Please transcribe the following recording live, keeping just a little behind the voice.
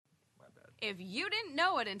If you didn't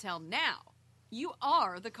know it until now, you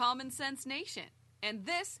are the Common Sense Nation. And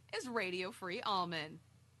this is Radio Free Almond.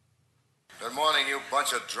 Good morning, you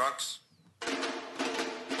bunch of drunks.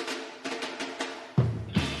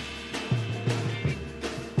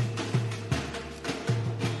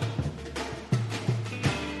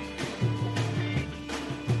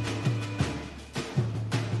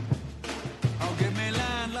 Oh, give me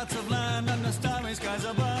land, lots of land under starry skies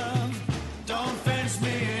above. Don't fence me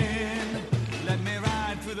in. Let me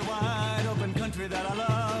ride through the wide open country that I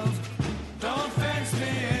love. Don't fence me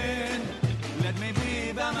in. Let me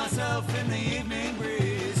be by myself in the evening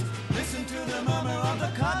breeze. Listen to the murmur of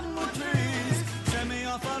the cottonwood trees. Send me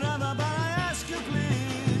off forever, but I ask you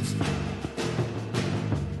please.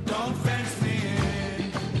 Don't fence me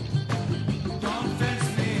in. Don't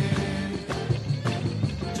fence me in.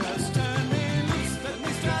 Just turn me loose, let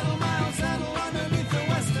me straddle my own saddle underneath the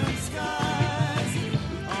western skies.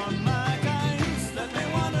 On my cayuse, let me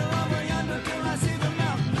wander over yonder till I see the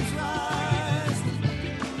mountains rise.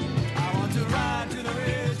 I want to ride to the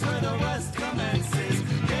ridge where the west commences.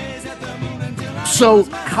 Gaze at the moon until I So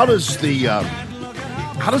how does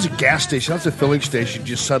a gas station, how does a filling station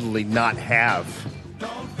just suddenly not have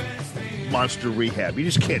Monster Rehab? You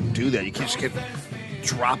just can't do that. You just can't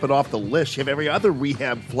drop it off the list. You have every other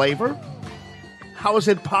rehab flavor. How is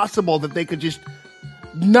it possible that they could just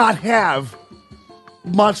not have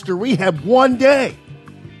Monster Rehab one day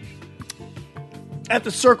at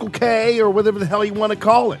the Circle K or whatever the hell you want to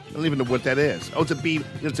call it? I don't even know what that is. Oh, it's a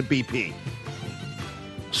BP.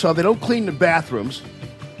 So they don't clean the bathrooms,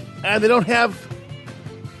 and they don't have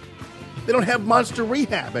Monster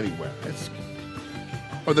Rehab anywhere.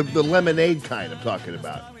 Or the lemonade kind I'm talking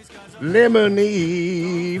about.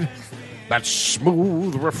 Lemonade, that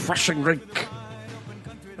smooth, refreshing drink.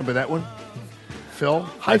 Remember that one? Phil?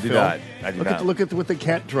 Hi, Phil. I do not. Look at what the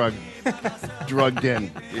cat drugged in.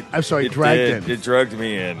 I'm sorry, It dragged did. in. It drugged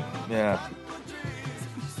me in. Yeah.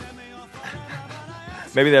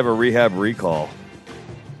 Maybe they have a rehab recall.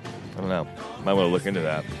 I don't know. Might want to look into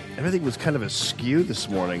that. Everything was kind of askew this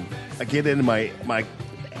morning. I get into my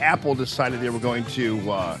Apple decided they were going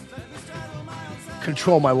to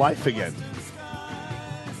control my life again.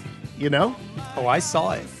 You know? Oh, I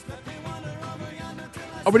saw it.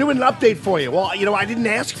 Oh, we're doing an update for you. Well, I didn't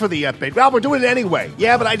ask for the update. Well, we're doing it anyway.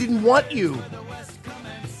 Yeah, but I didn't want you.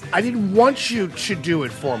 I didn't want you to do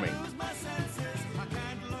it for me.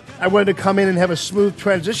 I wanted to come in and have a smooth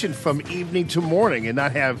transition from evening to morning and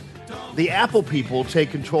not have the Apple people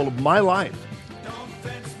take control of my life.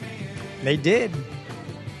 They did.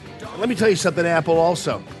 Let me tell you something, Apple,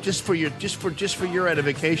 also, just for your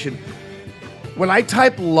edification. When I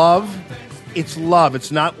type love, it's love.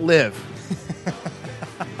 It's not live.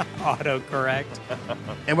 Autocorrect.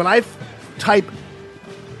 And when I type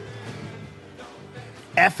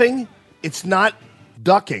effing, it's not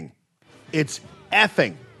ducking. It's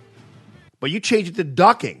effing. But you change it to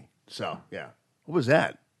ducking. So, yeah. What was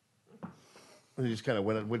that? I just kind of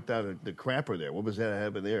went down the crapper there. What was that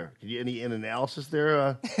happened there? Any analysis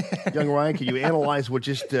there, young Ryan? Can you analyze what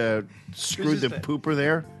just screwed the pooper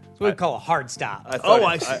there? That's what we call a hard stop.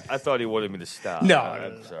 I see. I thought he wanted me to stop. No,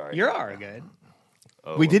 I'm sorry. You're all good.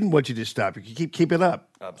 Oh, We didn't want you to stop. You keep it up.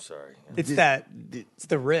 I'm sorry. It's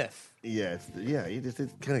the riff. Yeah, it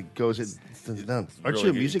kind of goes. It's done. Aren't Really you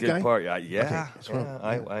a music good guy? Part. Yeah, Okay,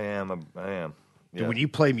 I am. Yeah. When you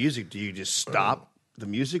play music, do you just stop the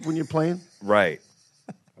music when you're playing? Right.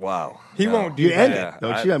 Wow. He won't do You that. end it,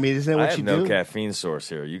 don't you? I mean, isn't that I what have you no do? caffeine source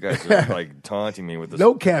here. You guys are like taunting me with this.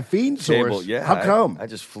 No caffeine table. source. Yeah. How come? I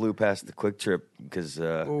just flew past the Quick Trip because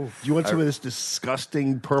Do you want some of this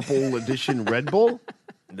disgusting purple edition Red Bull?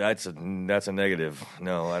 that's a negative.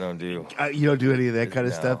 No, I don't do. You don't do any of that kind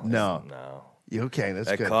of No, stuff? No. No. You okay, that's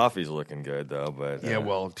That good. coffee's looking good though, but Yeah,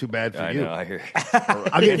 well, too bad for I you. know. I hear.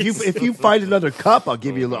 If you find another cup, I'll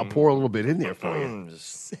give you. I'll pour a little bit in there for you.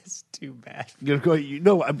 It's too bad. You're going.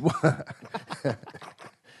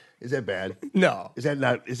 Is that bad? No. Is that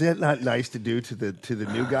not nice to do to the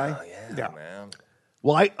new guy? Yeah, man.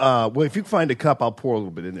 Well, if you find a cup, I'll pour a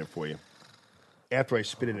little bit in there for you. After I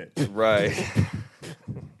spit in it. Right.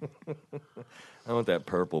 I want that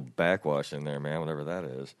purple backwash in there, man. Whatever that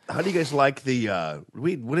is. How do you guys like the? Do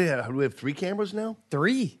we have 3 cameras now?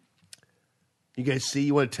 3. You guys see?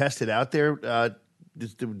 You want to test it out there? Can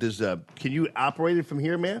you operate it from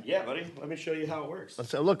here, man? Yeah, buddy. Let me show you how it works.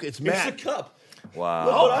 So look, it's Here's Matt. the cup.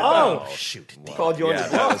 Wow. Oh, shoot. called you on Yeah, your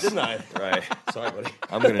that bluff, was- didn't I? Right. Sorry, buddy.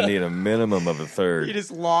 I'm going to need a minimum of a third. He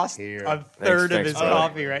just lost Here. a third of Thanks, his brother.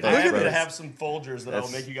 coffee right Thanks, now. I Look at brother. this. have some Folgers that I'll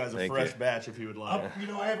That's- make you guys a thank fresh you. batch if you would like. You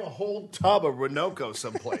know, I have a whole tub of Renoco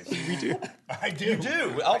someplace. We do? I do. You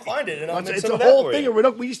do. I'll find it and I'll make It's some a of that whole for thing you. of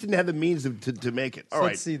Renoco. We just didn't have the means to make it. All right.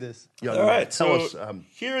 Let's see this. Young All man, right, tell so us.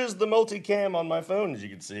 here is the multicam on my phone, as you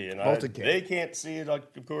can see, and Multicam. they can't see it,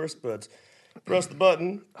 of course, but press the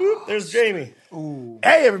button. Boop, there's Jamie.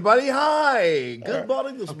 Hey, everybody. Hi. Good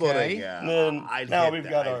morning this morning. Yeah. And then I'd now hit we've that.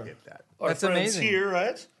 got I'd our- hit that. Our That's friends amazing. here,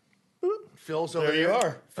 right? Phil's over There you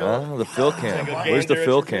are. Oh, the Phil cam. Take a Where's the gander at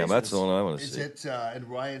Phil your cam? That's the faces. one I want to Is see. it? And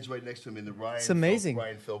Ryan's right next to him in the Ryan. It's amazing.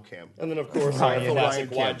 Ryan Phil cam. And then, of course, Ryan our has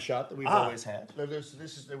classic a wide cam. shot that we've always had. So this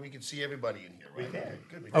is we can see everybody in here. Right?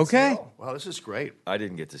 Good. We can Okay. see it all. Wow, this is great. I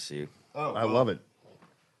didn't get to see you. Oh, I love it.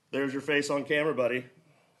 There's your face on camera, buddy.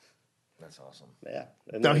 That's awesome. Yeah.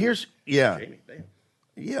 And Now then here's yeah. Jamie. Damn.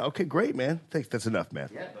 Yeah. Okay. Great, man. Thanks. That's enough, man.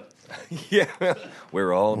 Yeah.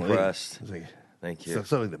 We're all impressed. It's like, Thank you. it's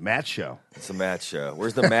something the Matt show. It's a Matt show.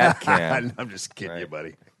 Where's the Matt cam? I'm just kidding you, Right.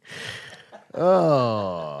 buddy.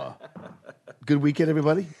 Oh, good weekend,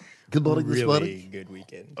 everybody. Good morning this Really morning. good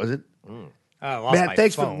weekend. Was it? I lost Matt, my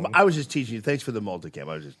thanks phone. for. I was just teaching you. Thanks for the multicam.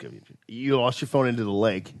 I was just giving you. You lost your phone into the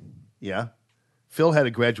lake. Yeah. Phil had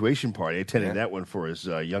a graduation party. I attended Yeah. that one for his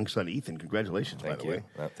young son Ethan. Congratulations, Thank by the you.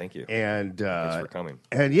 way. Thank you. And Thanks for coming.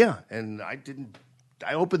 And yeah, and I didn't.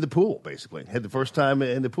 I opened the pool basically. Had the first time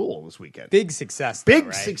in the pool this weekend. Big success. though, Big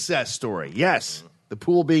right? success story. Yes. The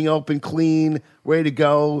pool being open, clean, ready to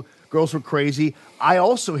go. Girls were crazy. I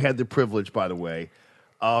also had the privilege, by the way,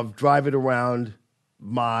 of driving around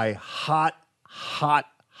my hot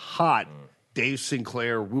Dave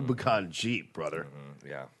Sinclair Rubicon Jeep, brother.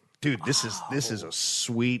 Yeah. Dude, this is a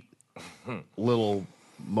sweet little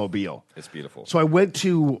mobile. It's beautiful. So I went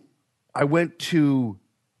to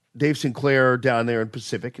Dave Sinclair down there in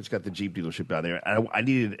Pacific. It's got the Jeep dealership down there. And I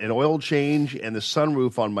needed an oil change, and the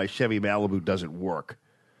sunroof on my Chevy Malibu doesn't work.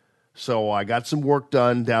 So I got some work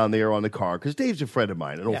done down there on the car because Dave's a friend of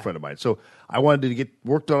mine, an old friend of mine. So I wanted to get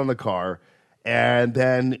work done on the car, and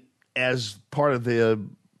then as part of the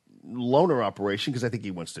loaner operation, because I think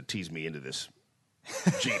he wants to tease me into this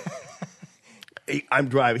Jeep. I'm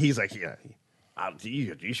driving. He's like, yeah,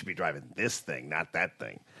 you should be driving this thing, not that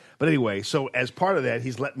thing. But anyway, so as part of that,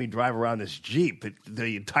 he's letting me drive around this Jeep.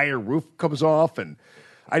 The entire roof comes off, and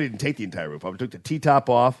I didn't take the entire roof. I took the T-top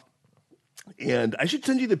off. And I should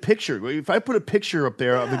send you the picture. If I put a picture up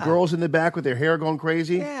there of the girls in the back with their hair going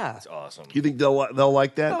crazy, Yeah, It's awesome. you think they'll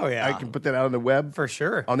like that? Oh, yeah. I can put that out on the web for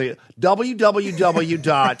sure. on the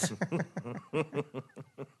www.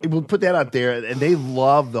 We'll put that out there, and they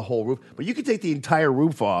love the whole roof. But you can take the entire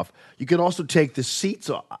roof off. You can also take the seats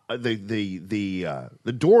off, the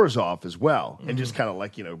doors off as well, and just kind of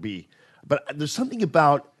like be. But there's something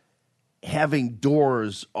about having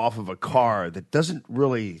doors off of a car that doesn't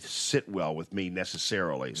really sit well with me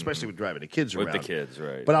necessarily, especially with driving the kids With around. the kids,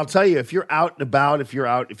 right. But I'll tell you, if you're out and about, if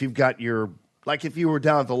you've got your, like if you were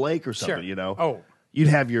down at the lake or something, Sure. Oh. you'd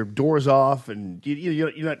have your doors off, and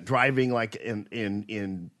you're not driving like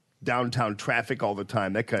in downtown traffic all the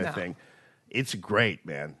time, that kind of thing. It's great,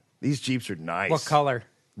 man. These Jeeps are nice. What color?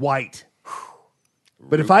 White.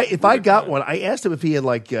 But if I got one, I asked him if he had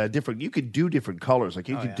like different. You could do different colors. Like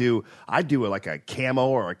you could do. I'd do like a camo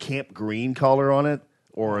or a camp green color on it,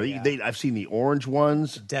 or I've seen the orange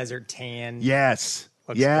ones. Desert tan. Yes.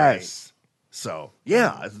 Looks yes. So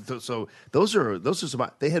yeah. So those are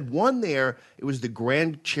some. They had one there. It was the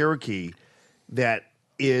Grand Cherokee. That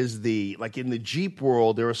is like in the Jeep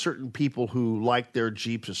world, there are certain people who like their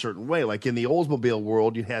Jeeps a certain way. Like in the Oldsmobile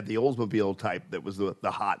world, you had the Oldsmobile type that was the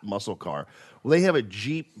hot muscle car. Well, they have a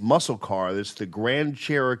Jeep muscle car that's the Grand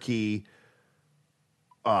Cherokee.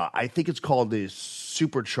 I think it's called the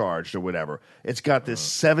Supercharged or whatever. It's got this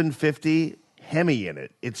 750 Hemi in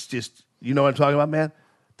it. It's just, you know what I'm talking about, man?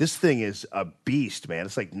 This thing is a beast, man.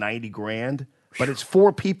 It's like 90 grand, but it's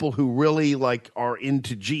for people who really like are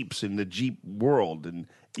into Jeeps in the Jeep world, and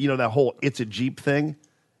that whole "it's a Jeep" thing.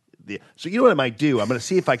 So you know what I might do? I'm going to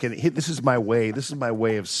see if I can hit. This is my way. This is my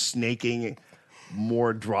way of snaking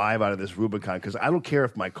more drive out of this Rubicon, because I don't care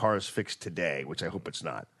if my car is fixed today, which I hope it's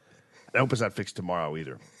not. I hope it's not fixed tomorrow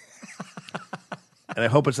either. And I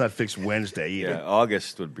hope it's not fixed Wednesday either. Yeah,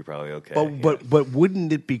 August would be probably okay. But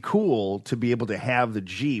wouldn't it be cool to be able to have the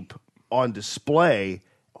Jeep on display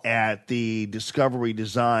at the Discovery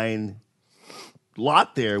Design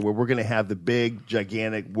lot there, where we're going to have the big,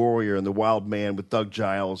 gigantic Warrior and the Wild Man with Doug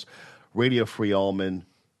Giles, Radio Free Allman,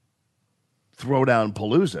 Throwdown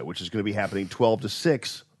Palooza, which is going to be happening 12 to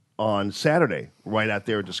 6 on Saturday, right out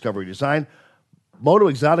there at Discovery Design. Moto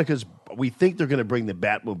Exotica's, we think they're going to bring the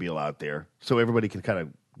Batmobile out there so everybody can kind of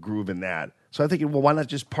groove in that. So I'm thinking, well, why not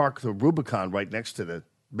just park the Rubicon right next to the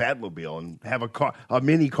Batmobile and have a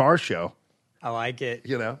mini car show? I like it.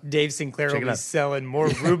 You know? Dave Sinclair Check will it be out. selling more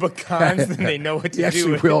Rubicons than they know what to Yes, do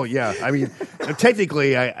we with. will. Yeah, I mean,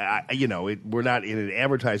 technically, we're not in an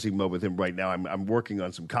advertising mode with him right now. I'm working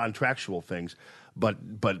on some contractual things, but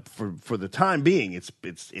for the time being, it's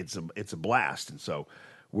a blast, and so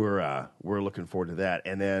we're looking forward to that.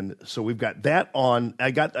 And then so we've got that on.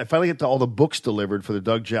 I finally got to all the books delivered for the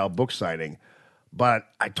Doug Jow book signing, but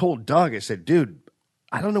I told Doug, I said, dude,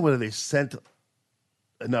 I don't know whether they sent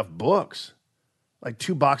enough books. Like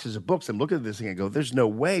 2 boxes of books. I'm looking at this thing and go, there's no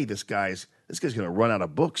way this guy's going to run out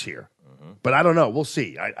of books here. But I don't know. We'll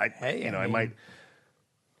see. I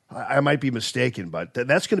might be mistaken, but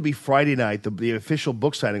that's going to be Friday night, the official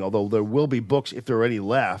book signing, although there will be books, if there are any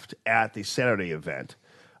left, at the Saturday event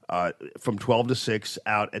from 12 to 6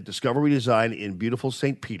 out at Discovery Design in beautiful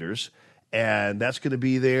St. Peter's. And that's going to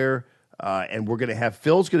be there. And we're going to have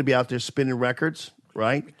Phil's going to be out there spinning records,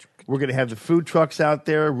 right? We're going to have the food trucks out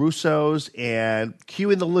there, Russo's and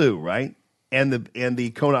Q in the Lou, right? And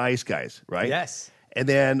the Kona Ice guys, right? Yes. And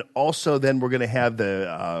then also we're going to have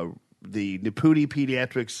the Naputi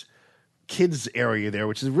Pediatrics kids area there,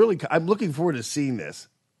 which is really, I'm looking forward to seeing this.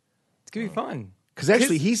 It's going to be fun. Because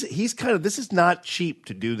actually he's kind of, this is not cheap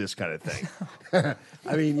to do this kind of thing.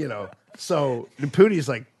 I mean, so Naputi's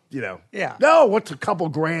like, Yeah. no, what's a couple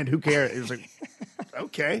grand? Who cares? It's like,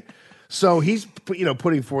 okay. So he's,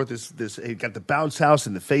 putting forth this. He got the bounce house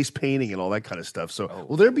and the face painting and all that kind of stuff. So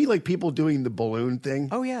will there be like people doing the balloon thing?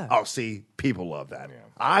 Oh, yeah. Oh, see, people love that. Yeah.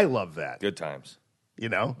 I love that. Good times.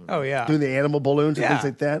 Oh, yeah. Doing the animal balloons and Yeah. things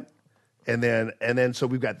like that. And then so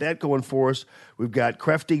we've got that going for us. We've got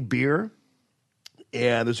Kräftig beer,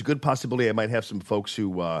 and there's a good possibility I might have some folks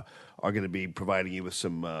who are going to be providing you with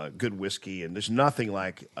some good whiskey. And there's nothing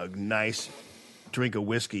like a nice drink of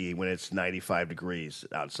whiskey when it's 95 degrees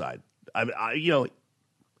outside.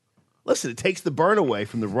 Listen, it takes the burn away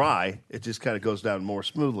from the rye. It just kind of goes down more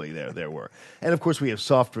smoothly there were. And, of course, we have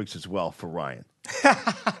soft drinks as well for Ryan.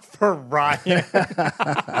 For Ryan.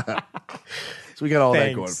 So we got all that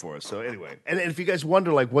Thanks. going for us. So anyway, and if you guys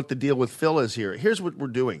wonder like what the deal with Phil is here, here's what we're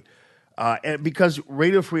doing. And because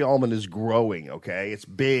Radio Free Allman is growing, okay, it's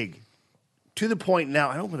big to the point now.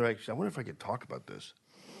 I wonder if I could talk about this.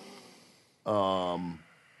 I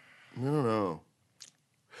don't know.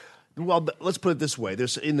 Well, let's put it this way: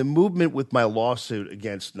 there's in the movement with my lawsuit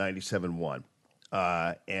against 97.1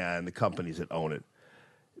 and the companies that own it.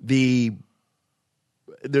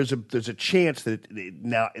 There's a chance that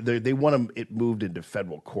now they want it moved into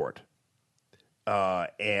federal court,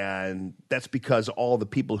 and that's because all the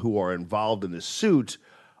people who are involved in the suit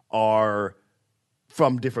are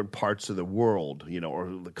from different parts of the world, or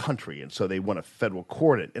the country, and so they want a federal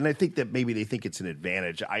court it. And I think that maybe they think it's an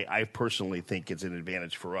advantage. I personally think it's an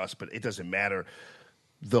advantage for us, but it doesn't matter.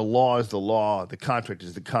 The law is the law. The contract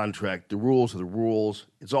is the contract. The rules are the rules.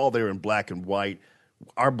 It's all there in black and white.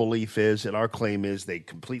 Our belief is, and our claim is, they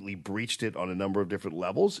completely breached it on a number of different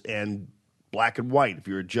levels, and black and white. If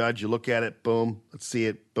you're a judge, you look at it, boom, let's see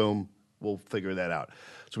it, boom, we'll figure that out.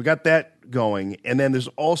 So we got that going, and then there's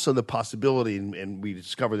also the possibility, and we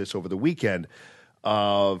discovered this over the weekend,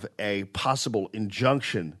 of a possible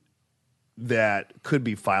injunction that could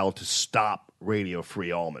be filed to stop Radio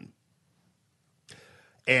Free Allman.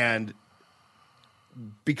 And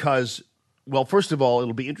because, well, first of all,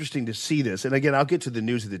 it'll be interesting to see this. And again, I'll get to the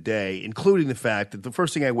news of the day, including the fact that the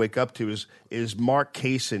first thing I wake up to is Mark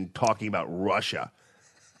Kaysen talking about Russia.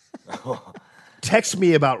 Text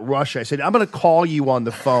me about Russia. I said, I'm going to call you on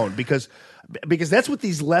the phone because that's what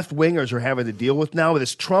these left-wingers are having to deal with now with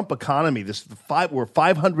this Trump economy. We're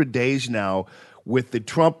 500 days now with the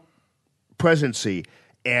Trump presidency,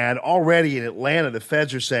 and already in Atlanta, the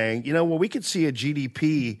feds are saying, we could see a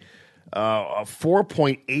GDP a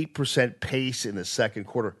 4.8% pace in the second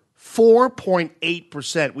quarter.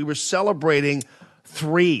 4.8%. We were celebrating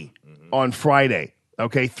 3 on Friday,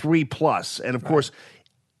 okay, 3+. And, of course,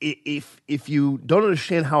 if you don't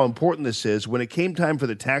understand how important this is, when it came time for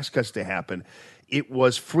the tax cuts to happen, it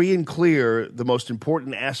was free and clear the most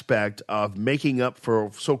important aspect of making up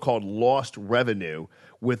for so-called lost revenue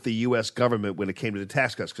with the U.S. government when it came to the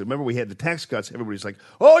tax cuts. Because remember, we had the tax cuts. Everybody's like,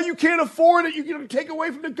 oh, you can't afford it. You can take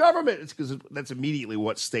away from the government. It's because that's immediately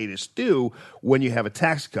what statists do when you have a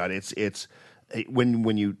tax cut. It's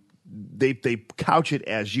when you they couch it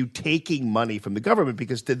as you taking money from the government,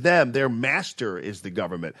 because to them, their master is the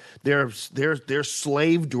government. Their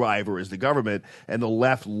slave driver is the government, and the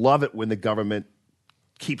left love it when the government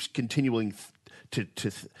keeps continuing to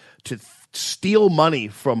steal money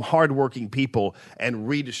from hardworking people and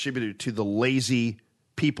redistribute it to the lazy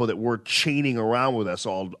people that we're chaining around with us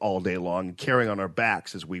all day long and carrying on our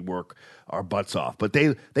backs as we work our butts off. But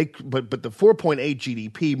the 4.8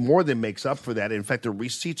 GDP more than makes up for that. In fact, the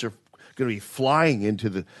receipts are going to be flying into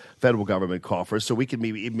the federal government coffers, so we can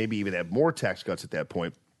maybe even have more tax cuts at that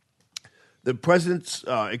point. The president's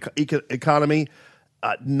economy,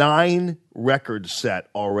 9 records set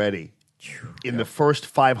already in the first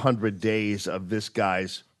 500 days of this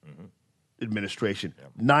guy's administration.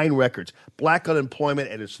 9 records. Black unemployment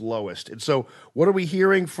at its lowest. And so, what are we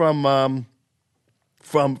hearing from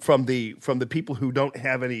the people who don't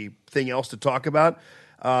have anything else to talk about?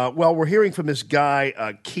 Well, we're hearing from this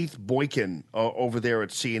guy Keith Boykin over there at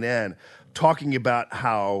CNN, talking about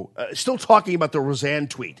how still talking about the Roseanne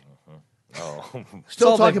tweet.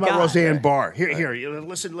 Still talking about Roseanne Barr. Here,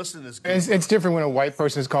 listen to this. It's different when a white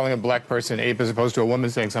person is calling a black person ape as opposed to a woman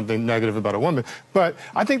saying something negative about a woman. But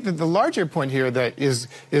I think that the larger point here that is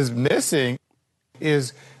missing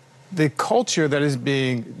is the culture that is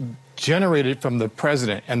being generated from the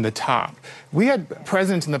president and the top. We had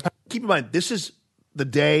presidents in the past. Keep in mind, this is the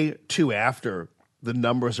day 2 after the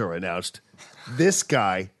numbers are announced. This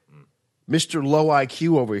guy, Mr. Low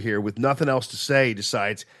IQ over here with nothing else to say,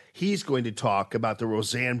 decides he's going to talk about the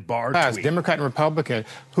Roseanne Barr tweet. Democrat and Republican,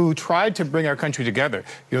 who tried to bring our country together.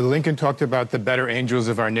 Lincoln talked about the better angels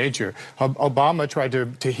of our nature. Obama tried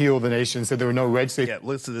to heal the nation, said there were no red states. Yeah,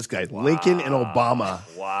 listen to this guy. Wow. Lincoln and Obama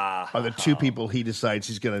are the 2 people he decides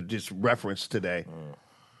he's going to just reference today.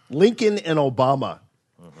 Lincoln and Obama.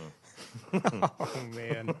 Oh,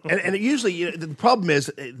 man. And usually, the problem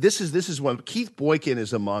is, this is when Keith Boykin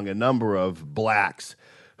is among a number of blacks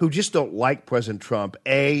who just don't like President Trump,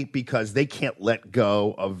 A, because they can't let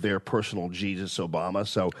go of their personal Jesus, Obama.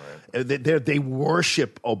 So they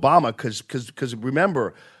worship Obama because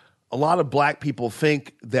remember, a lot of black people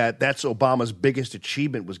think that that's Obama's biggest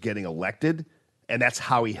achievement was getting elected, and that's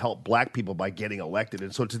how he helped black people by getting elected.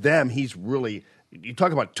 And so to them, he's really, you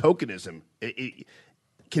talk about tokenism.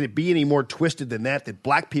 Can it be any more twisted than that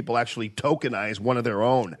black people actually tokenize one of their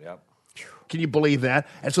own? Yep. Can you believe that?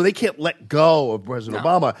 And so they can't let go of President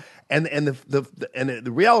Obama. And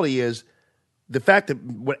the reality is, the fact that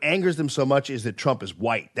what angers them so much is that Trump is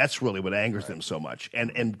white. That's really what angers them so much.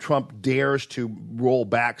 And Trump dares to roll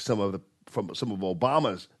back some of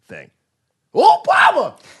Obama's thing.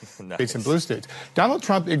 Obama! States and blue states. Donald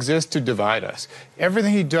Trump exists to divide us.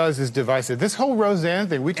 Everything he does is divisive. This whole Roseanne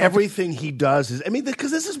thing, everything he does is,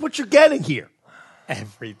 because this is what you're getting here.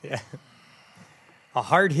 Everything. A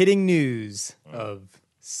hard-hitting news of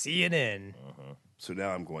CNN. So now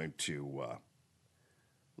I'm going to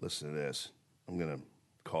listen to this. I'm going to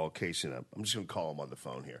call Casey up. I'm just going to call him on the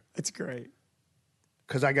phone here. That's great.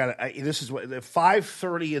 Because this is what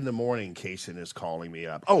 5:30 in the morning. Casey is calling me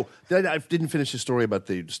up. Oh, I didn't finish the story about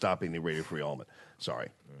stopping the Radio Free Almond. Sorry,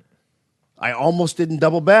 I almost didn't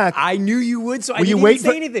double back. I knew you would, so I didn't even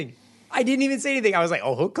say anything. I didn't even say anything. I was like,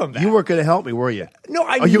 "Oh, he'll come back." You weren't going to help me, were you? No,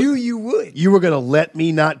 I knew you would. You were going to let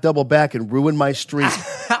me not double back and ruin my streak.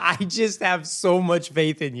 I just have so much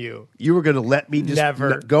faith in you. You were going to let me just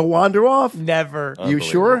Never go wander off. Never. You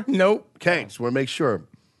sure? Nope. Okay, just want to make sure.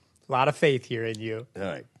 A lot of faith here in you. All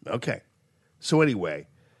right. Okay. So anyway,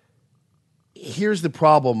 here's the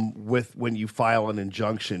problem with when you file an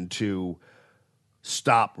injunction to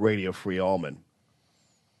stop Radio Free Almond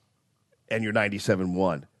and your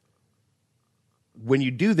 97.1. When you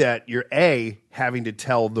do that, you're having to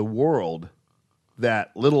tell the world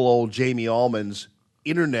that little old Jamie Allman's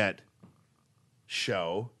internet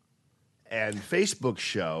show and Facebook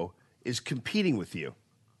show is competing with you.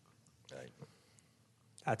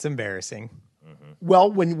 That's embarrassing.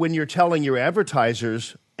 Well, when you're telling your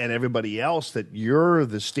advertisers and everybody else that you're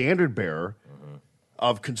the standard bearer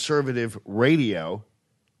of conservative radio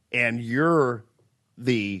and you're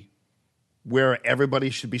where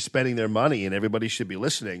everybody should be spending their money and everybody should be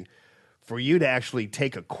listening, for you to actually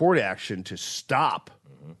take a court action to stop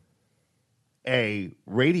a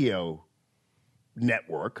radio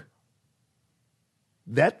network,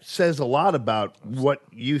 that says a lot about what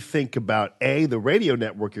you think about, the radio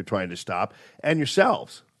network you're trying to stop, and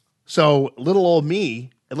yourselves. So little old me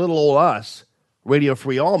and little old us, Radio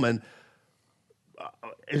Free Almond,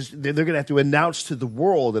 they're going to have to announce to the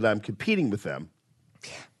world that I'm competing with them.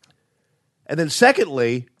 And then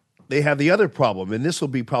secondly, they have the other problem, and this will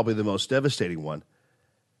be probably the most devastating one,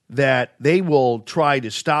 that they will try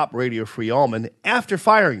to stop Radio Free Almond after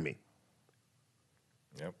firing me.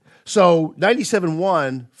 Yep. So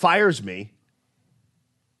 97.1 fires me,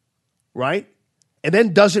 right? And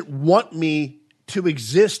then doesn't want me to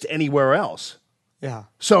exist anywhere else. Yeah.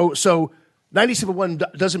 So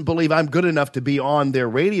 97.1 doesn't believe I'm good enough to be on their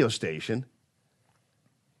radio station,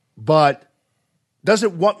 but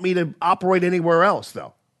doesn't want me to operate anywhere else,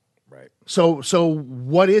 though. Right. So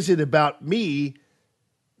what is it about me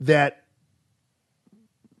that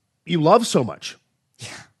you love so much? Yeah.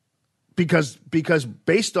 Because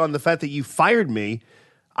based on the fact that you fired me,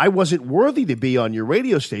 I wasn't worthy to be on your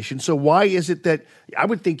radio station. So why is it that I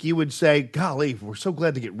would think you would say, golly, we're so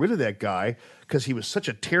glad to get rid of that guy because he was such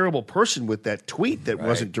a terrible person with that tweet that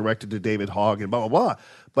wasn't directed to David Hogg and blah, blah, blah.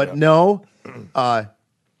 But no,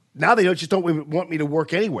 now they just don't want me to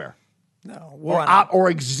work anywhere. No. Or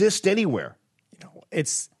exist anywhere.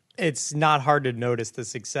 It's not hard to notice the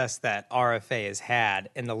success that RFA has had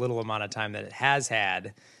in the little amount of time that it has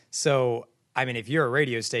had. So, I mean, if you're a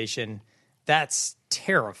radio station, that's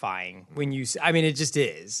terrifying when you, I mean, it just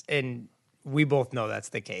is. And we both know that's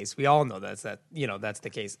the case. We all know that's the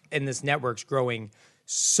case. And this network's growing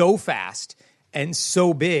so fast and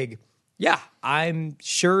so big. Yeah, I'm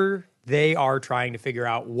sure they are trying to figure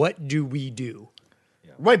out what do we do.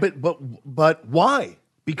 Yeah. Right, but why?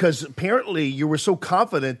 Because apparently you were so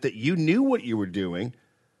confident that you knew what you were doing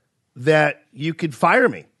that you could fire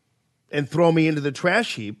me and throw me into the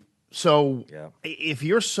trash heap. So if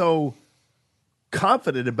you're so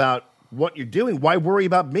confident about what you're doing, why worry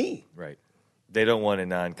about me? Right. They don't want to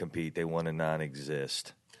non-compete. They want to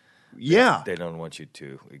non-exist. Yeah. They don't want you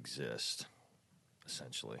to exist,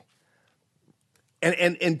 essentially.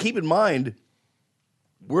 And keep in mind,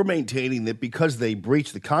 we're maintaining that because they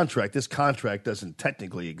breached the contract, this contract doesn't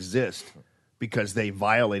technically exist because they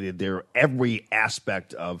violated their every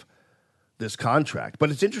aspect of this contract.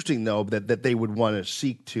 But it's interesting, though, that they would want to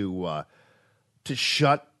seek to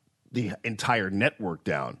shut the entire network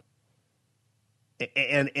down.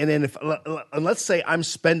 And then and let's say I'm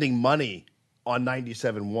spending money on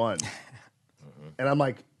 97.1, and I'm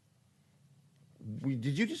like,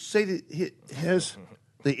 did you just say that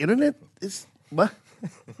the internet is what?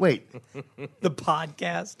 Wait, the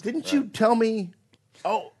podcast? Didn't you tell me?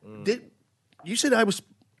 Oh, you said I was?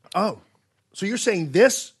 Oh, so you're saying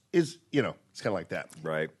this is it's kind of like that,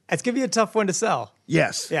 right? It's gonna be a tough one to sell.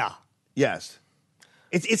 Yes. Yeah. Yes.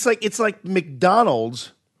 It's like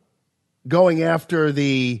McDonald's going after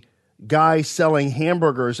the guy selling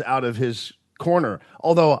hamburgers out of his corner.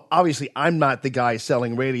 Although obviously I'm not the guy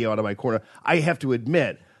selling radio out of my corner. I have to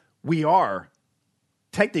admit we are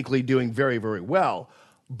technically doing very, very well.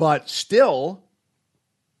 But still,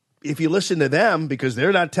 if you listen to them, because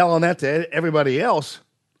they're not telling that to everybody else,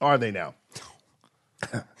 are they now?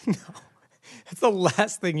 No. That's the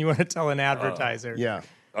last thing you want to tell an advertiser. Yeah.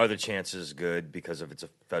 Are the chances good because if it's a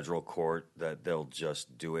federal court that they'll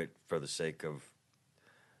just do it for the sake of,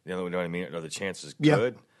 you know what I mean? Are the chances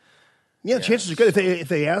good? Yeah, chances are good if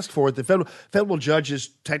they ask for it. The federal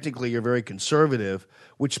judges technically are very conservative,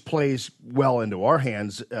 which plays well into our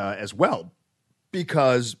hands as well,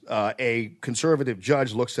 because a conservative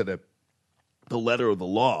judge looks at the letter of the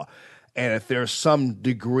law, and if there's some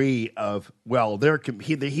degree of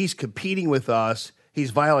he's competing with us,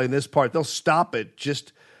 he's violating this part, they'll stop it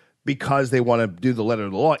just because they want to do the letter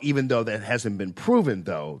of the law, even though that hasn't been proven,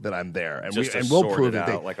 though, that I'm there, and we'll prove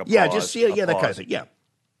it. Like a that pause. kind of thing. Yeah.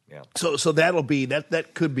 Yeah. So that'll be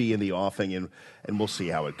that could be in the offing, and we'll see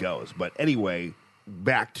how it goes. But anyway,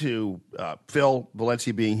 back to Phil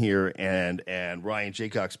Valencia being here and Ryan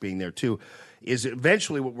Jaycox being there too, is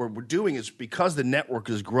eventually what we're doing is because the network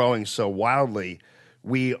is growing so wildly,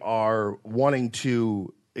 we are wanting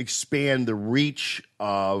to expand the reach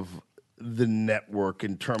of the network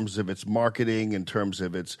in terms of its marketing, in terms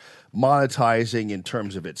of its monetizing, in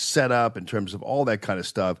terms of its setup, in terms of all that kind of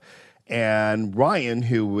stuff. And Ryan,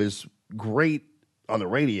 who is great on the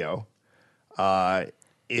radio,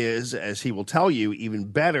 is, as he will tell you, even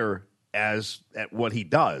better at what he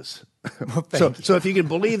does. Well, so if you can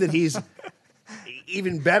believe that he's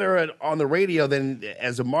even better on the radio than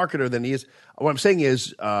as a marketer than he is, what I'm saying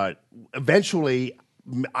is eventually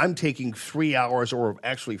I'm taking 3 hours or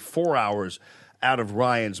actually 4 hours out of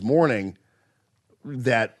Ryan's morning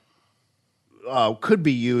that could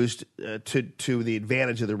be used to the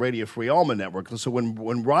advantage of the Radio Free Alma network. So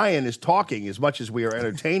when Ryan is talking, as much as we are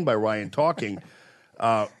entertained by Ryan talking,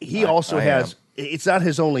 he also has. It's not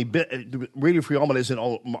his only bit. Radio Free Alma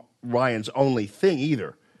isn't Ryan's only thing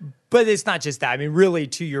either. But it's not just that. I mean, really,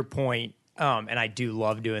 to your point, and I do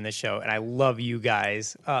love doing this show, and I love you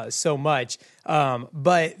guys so much.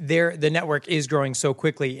 But the network is growing so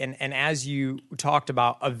quickly, and as you talked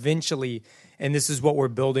about, eventually. And this is what we're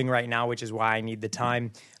building right now, which is why I need the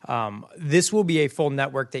time. This will be a full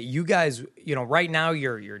network that you guys, right now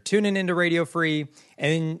you're tuning into Radio Free,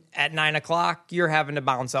 and at 9 o'clock you're having to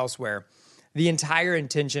bounce elsewhere. The entire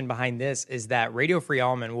intention behind this is that Radio Free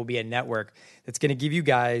Allman will be a network that's going to give you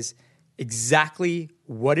guys exactly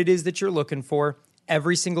what it is that you're looking for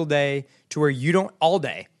every single day, to where you don't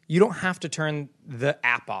have to turn the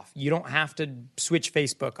app off. You don't have to switch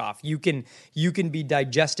Facebook off. You can be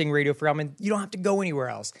digesting Radio Free Allman. You don't have to go anywhere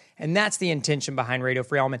else. And that's the intention behind Radio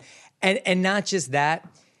Free Allman. And not just that,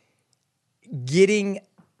 getting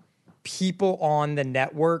people on the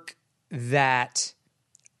network that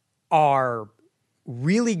are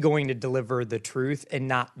really going to deliver the truth and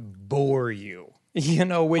not bore you. You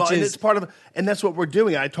know, which and is it's part of, and that's what we're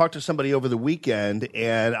doing. I talked to somebody over the weekend,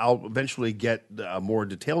 and I'll eventually get more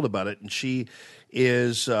detailed about it. And she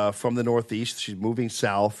is from the Northeast. She's moving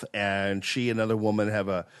south, and she and another woman have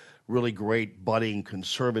a really great budding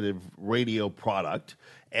conservative radio product.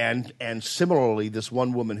 And similarly, this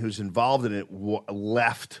one woman who's involved in it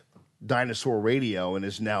left Dinosaur Radio and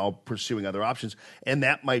is now pursuing other options. And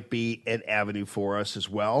that might be an avenue for us as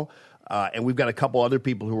well. And we've got a couple other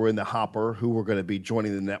people who are in the hopper who are going to be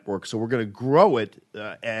joining the network. So we're going to grow it.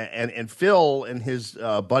 And Phil and his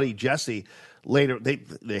buddy Jesse later,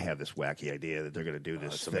 they have this wacky idea that they're going to do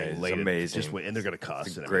this thing later. It's amazing. And they're going to cuss.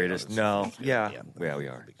 It's the and greatest. everything. Yeah, we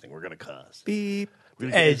are. Big thing. We're going to cuss. Beep.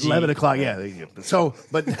 edgy. 11 o'clock, yeah. So,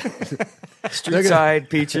 but Street side,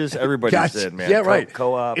 peaches, everybody Gotcha. said, man. Yeah, right.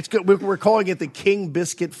 Co-op. It's good. We're calling it the King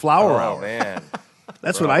Biscuit Flour Oh, Hour. man.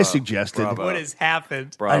 That's what I suggested. Bravo. What has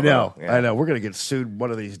happened? Bravo. I know. Yeah. I know. We're going to get sued one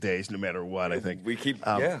of these days, no matter what, I think. We keep,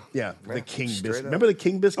 Yeah, Yeah, the King straight Biscuit. up. Remember the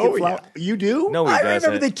King Biscuit Oh, flour? yeah. You do? No, he I doesn't.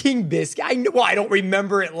 remember the King Biscuit. I don't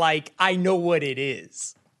remember it like I know what it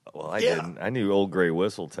is. Well, I Yeah. didn't. I knew Old Grey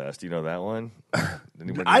Whistle Test. You know that one?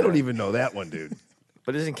 Anybody I know don't that? even know that one, dude.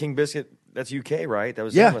 But isn't King Biscuit, that's UK, right? That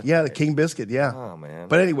was Yeah, English. yeah, the King Biscuit, yeah. Oh, man.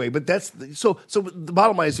 But anyway, so the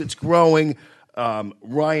bottom line is it's growing.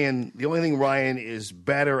 Ryan, the only thing Ryan is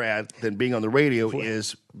better at than being on the radio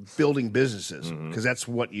is building businesses, because that's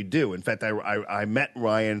what you do. In fact, I met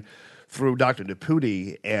Ryan through Dr.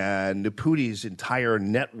 Naputi, and Naputi's entire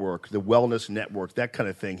network, the wellness network, that kind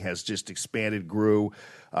of thing, has just expanded, grew.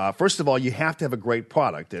 First of all, you have to have a great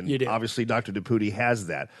product, and You do. obviously Dr. Naputi has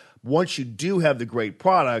that. Once you do have the great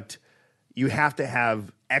product, you have to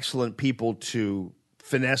have excellent people to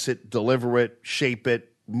finesse it, deliver it, shape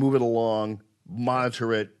it, move it along,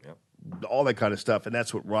 monitor it, all that kind of stuff, and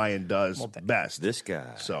that's what Ryan does best. This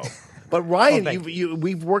guy. So, but Ryan, thank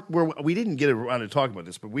we've worked where we didn't get around to talking about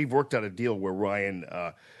this, but we've worked out a deal where Ryan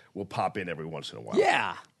will pop in every once in a while.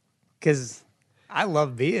 Yeah, because I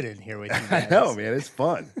love being in here with you I guys. know, man, it's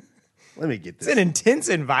fun. Let me get It's this. an intense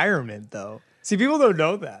environment, though. See, people don't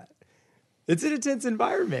know that. It's an intense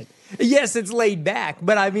environment. Yes, it's laid back,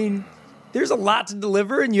 but I mean, there's a lot to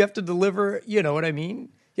deliver, and you have to deliver, you know what I mean?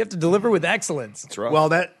 You have to deliver with excellence. That's rough.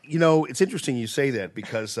 Well, it's interesting you say that,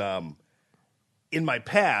 because in my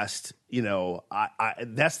past, I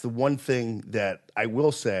that's the one thing that I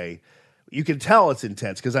will say. You can tell it's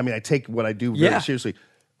intense because I take what I do very Yeah. seriously,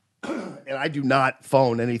 and I do not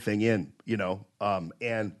phone anything in.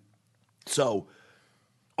 And so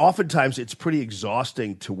oftentimes it's pretty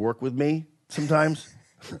exhausting to work with me. Sometimes.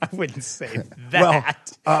 I wouldn't say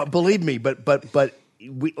that. Well, believe me, but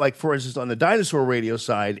we, like, for instance, on the Dinosaur Radio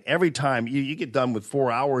side, every time you get done with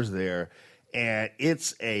 4 hours there, and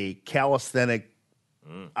it's a calisthenic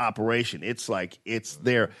operation. It's like it's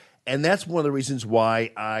there, and that's one of the reasons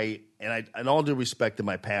why in all due respect to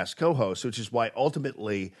my past co-hosts, which is why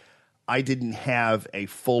ultimately I didn't have a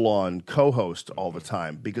full-on co-host all the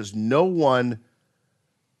time, because no one.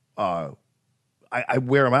 I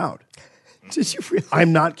wear them out. Did you really?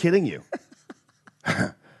 I'm not kidding you.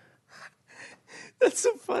 That's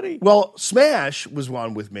so funny. Well, Smash was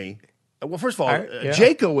on with me. Well, first of all, Yeah.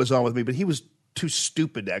 Jaco was on with me, but he was too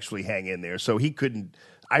stupid to actually hang in there, so he couldn't.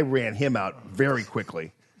 I ran him out very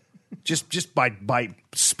quickly, just by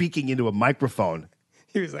speaking into a microphone.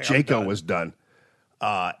 He was like, I'm Jaco done. was done,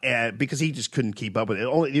 and because he just couldn't keep up with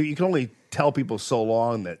it. You can only tell people so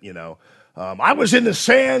long that I was in the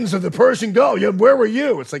sands of the Persian Gulf. Where were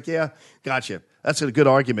you? It's like, yeah, gotcha. That's a good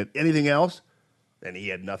argument. Anything else? And he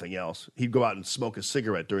had nothing else. He'd go out and smoke a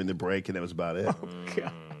cigarette during the break, and that was about it.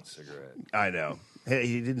 God. Cigarette. I know. Hey,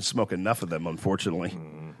 he didn't smoke enough of them, unfortunately.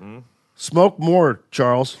 Smoke more,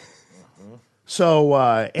 Charles. So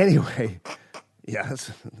anyway, yeah,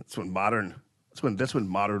 that's when modern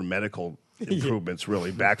medical improvements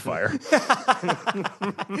really backfire.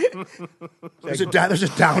 There's a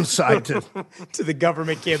downside to. To the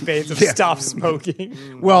government campaigns of Yeah. stop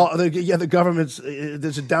smoking. Well, the government's.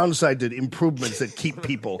 There's a downside to improvements that keep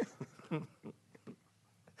people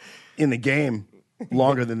in the game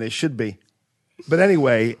longer than they should be. But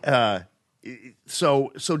anyway,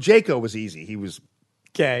 so Jayco was easy. He was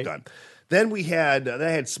Okay. done. Then I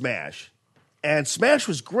had Smash, and Smash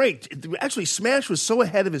was great. Actually, Smash was so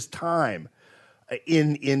ahead of his time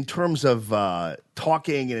in terms of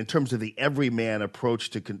talking and in terms of the everyman approach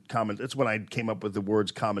to common. That's when I came up with the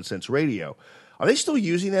words "common sense radio." Are they still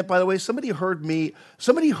using that? By the way, somebody heard a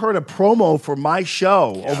promo for my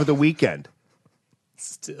show over the weekend.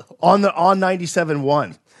 Still. On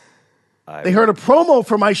 97.1. They heard a promo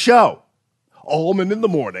for my show. Allman in the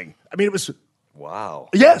morning. I mean, it was. Wow.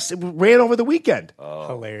 Yes, it ran over the weekend.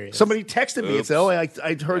 Hilarious. Somebody texted me and said, "Oh, I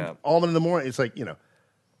heard Yeah. Allman in the morning." It's like,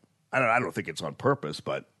 I don't think it's on purpose,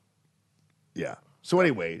 but yeah. So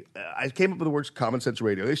anyway, I came up with the words "common sense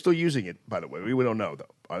radio." They're still using it, by the way. We don't know though,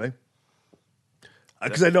 are they?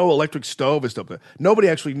 Because I know electric stove is still there. Nobody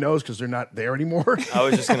actually knows because they're not there anymore. I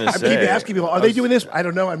was just going to I say. keep asking people, "Are they doing this?" I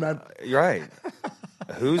don't know. I'm not. You're right.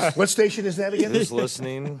 Who's What station is that again? who's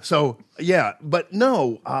listening? So yeah, but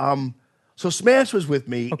no. So Smash was with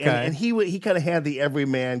me, Okay. and he kind of had the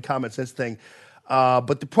everyman common sense thing.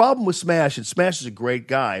 But the problem with Smash, and Smash is a great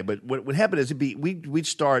guy, but what would happen is we'd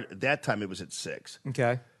start at that time. It was at 6,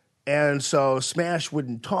 Okay. and so Smash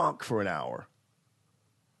wouldn't talk for an hour.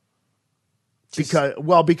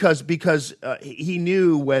 Because he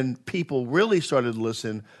knew when people really started to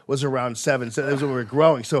listen was around 7. So that was when we were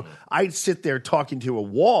growing. So I'd sit there talking to a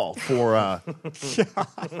wall for.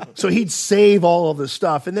 So he'd save all of the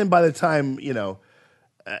stuff, and then by the time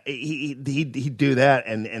he'd do that,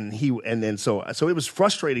 and then so it was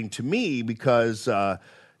frustrating to me because I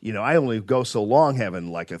only go so long having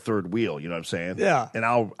like a third wheel. You know what I'm saying? Yeah. And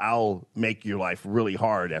I'll make your life really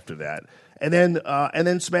hard after that. And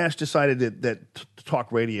then Smash decided that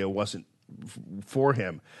talk radio wasn't for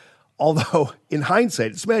him. Although in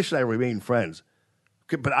hindsight, Smash and I remain friends.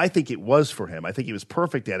 But I think it was for him. I think he was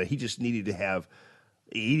perfect at it. He just needed to have.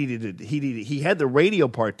 He had the radio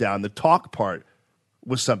part down. The talk part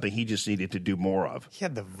was something he just needed to do more of. He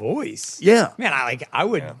had the voice. Yeah. Man, I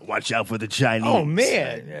would. Watch out for the Chinese. Oh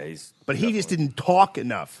man. Yeah, he's. But he just didn't talk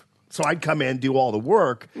enough. So I'd come in, do all the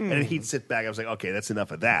work, and then he'd sit back. I was like, okay, that's enough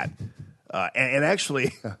of that. And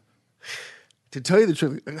actually, to tell you the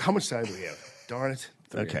truth, how much time do we have? Darn it.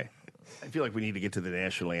 Okay. I feel like we need to get to the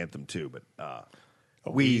national anthem too, but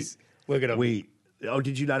Look at him.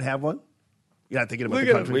 did you not have one? You're not thinking about Look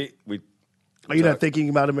the at him. country? We Are you not thinking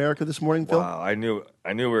about America this morning, Phil? Wow, I knew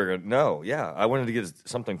we were gonna. No, yeah, I wanted to get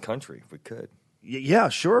something country if we could. Yeah,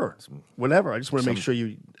 sure. Whatever. I just want to make sure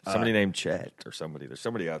you. Somebody named Chet or somebody. There's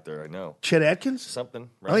somebody out there I know. Chet Atkins? Something.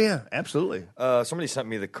 Right? Oh, yeah, absolutely. Somebody sent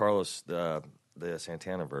me the Carlos the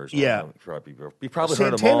Santana version. Yeah. You probably heard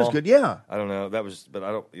them Santana's all. good, yeah. I don't know. That was, but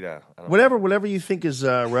I don't. Yeah. I don't Whatever you think is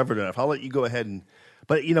reverent enough. I'll let you go ahead and.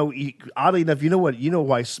 But oddly enough, you know what? You know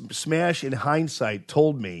why Smash in hindsight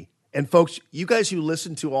told me. And folks, you guys who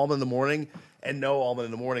listen to Allman in the Morning and know Allman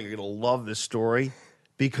in the Morning are going to love this story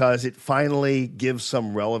because it finally gives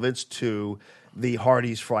some relevance to the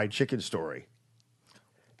Hardee's fried chicken story.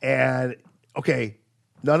 And okay,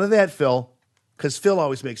 none of that, Phil, because Phil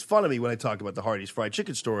always makes fun of me when I talk about the Hardee's fried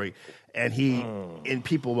chicken story, and and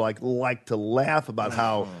people like to laugh about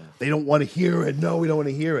how they don't want to hear it. No, we don't want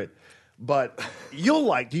to hear it. But you'll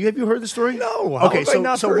like. Have you heard the story? No. How Okay, have I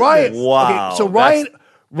not so heard Ryan. this? Wow, Okay, so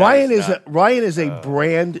Ryan is a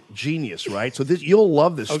brand genius, right? So you'll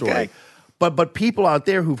love this story. Okay. But people out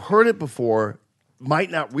there who've heard it before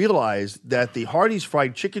might not realize that the Hardee's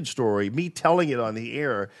fried chicken story, me telling it on the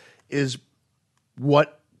air, is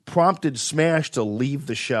what prompted Smash to leave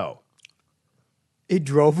the show. It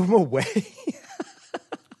drove him away.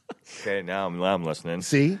 Okay, now I'm listening.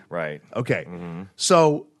 See? Right. Okay.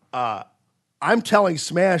 So I'm telling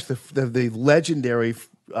Smash the legendary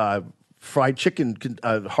fried chicken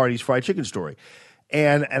Hardee's fried chicken story.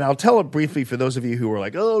 And I'll tell it briefly for those of you who are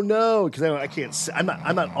like, oh no, because I can't. I'm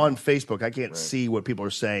not on Facebook. I can't see what people are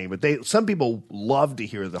saying. But some people love to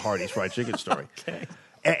hear the Hardee's fried chicken story. Okay.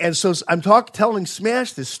 And so I'm telling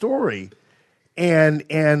Smash this story, and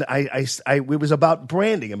it was about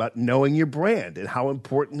branding, about knowing your brand, and how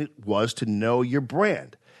important it was to know your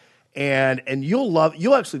brand. And you'll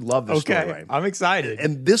actually love this story, Okay. Ryan. I'm excited.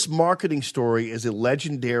 And this marketing story is a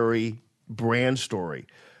legendary brand story.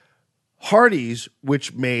 Hardee's,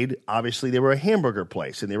 which obviously they were a hamburger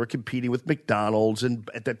place, and they were competing with McDonald's and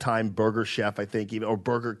at that time Burger Chef, I think, or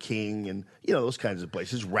Burger King, and those kinds of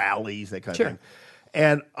places, Rallies, that kind Sure. of thing.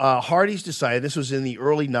 And Hardee's decided, this was in the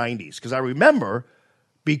early '90s, because I remember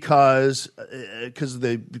because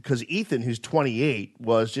Ethan, who's 28,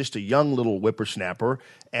 was just a young little whippersnapper,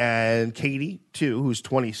 and Katie too, who's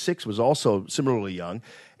 26, was also similarly young,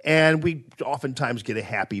 and we oftentimes get a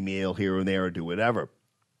Happy Meal here and there or do whatever.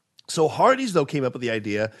 So Hardee's, though, came up with the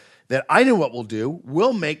idea that I know what we'll do.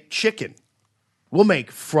 We'll make chicken. We'll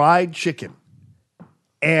make fried chicken.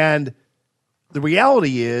 And the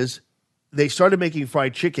reality is they started making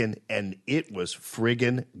fried chicken, and it was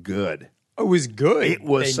friggin' good. It was good. It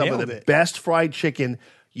was They some of nailed the it. best fried chicken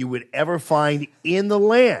you would ever find in the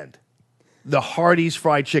land. The Hardee's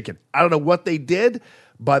fried chicken. I don't know what they did,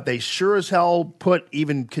 but they sure as hell put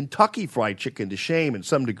even Kentucky fried chicken to shame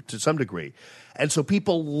to some degree. And so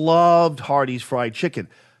people loved Hardee's fried chicken.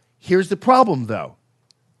 Here's the problem, though.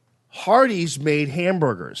 Hardee's made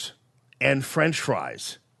hamburgers and French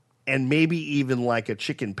fries and maybe even like a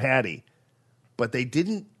chicken patty, but they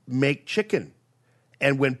didn't make chicken.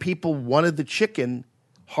 And when people wanted the chicken,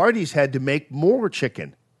 Hardee's had to make more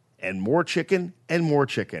chicken and more chicken and more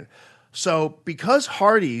chicken. So because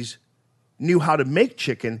Hardee's knew how to make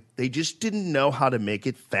chicken, they just didn't know how to make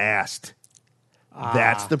it fast.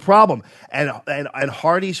 That's the problem. And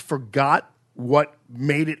Hardee's forgot what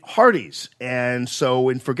made it Hardee's. And so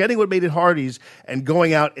in forgetting what made it Hardee's and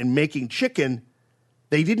going out and making chicken,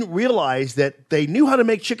 they didn't realize that they knew how to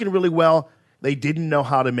make chicken really well. They didn't know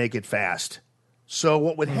how to make it fast. So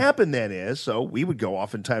what would happen then is, so we would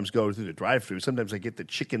oftentimes go through the drive-thru. Sometimes I get the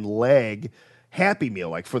chicken leg Happy Meal,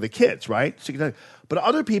 like for the kids, right? But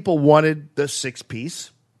other people wanted the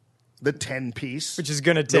 6-piece, the 10-piece, Which is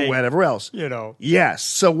gonna the take, whatever else. you know. Yes.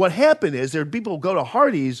 So what happened is there were people who go to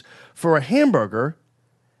Hardee's for a hamburger,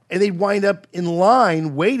 and they'd wind up in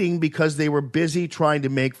line waiting because they were busy trying to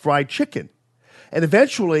make fried chicken. And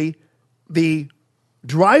eventually, the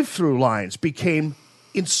drive-through lines became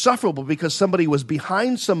insufferable because somebody was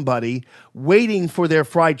behind somebody waiting for their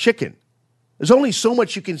fried chicken. There's only so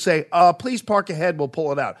much you can say, please park ahead, we'll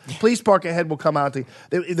pull it out. Please park ahead, we'll come out.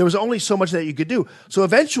 There was only so much that you could do. So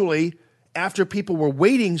eventually, after people were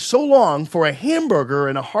waiting so long for a hamburger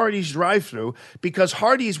in a Hardee's drive-thru, because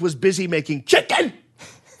Hardee's was busy making chicken,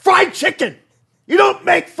 fried chicken. You don't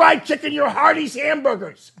make fried chicken, you're Hardee's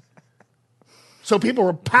hamburgers. So people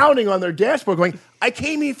were pounding on their dashboard going, I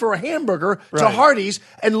came here for a hamburger to Hardee's,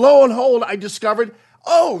 and lo and behold, I discovered,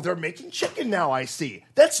 oh, they're making chicken now, I see.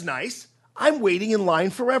 That's nice. I'm waiting in line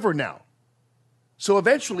forever now. So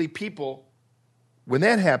eventually people, when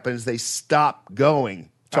that happens, they stop going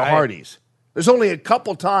to Right. Hardee's. There's only a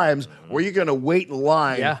couple times where you're going to wait in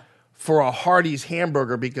line for a Hardee's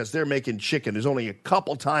hamburger because they're making chicken. There's only a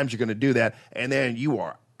couple times you're going to do that, and then you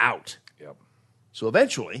are out. Yep. So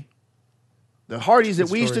eventually, the Hardee's that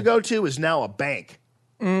we used to go to is now a bank.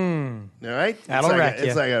 All right? That'll wreck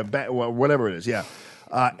It's ya. like a bank, well, whatever it is, yeah.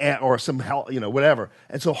 Or some hell, whatever.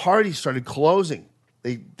 And so Hardee's started closing.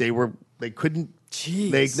 They couldn't.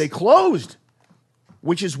 Jeez. They closed,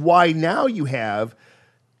 which is why now you have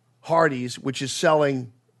Hardee's, which is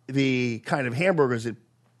selling the kind of hamburgers that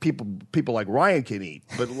people like Ryan can eat,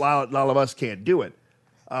 but a lot of us can't do it.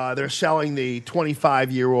 They're selling the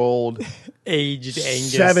 25-year-old Aged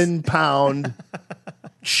Angus. 7-pound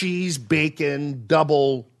cheese bacon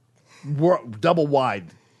double wide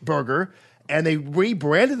burger, and they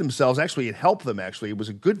rebranded themselves. Actually, it helped them. Actually, it was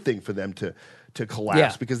a good thing for them to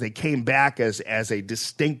collapse because they came back as a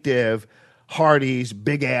distinctive Hardee's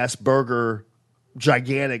big ass burger,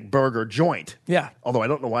 gigantic burger joint. Yeah. Although I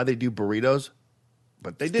don't know why they do burritos,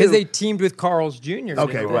 but they do. Because they teamed with Carl's Jr.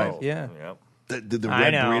 Okay, right. Yeah. Yep. the I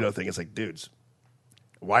red know. burrito thing. It's like, dudes,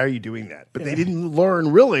 why are you doing that? But they didn't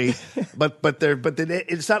learn really. but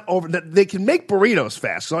it's not over. They can make burritos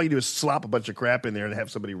fast. So all you do is slop a bunch of crap in there and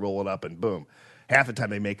have somebody roll it up, and boom. Half the time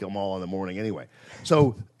they make them all in the morning anyway.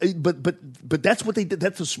 So, but that's what they did.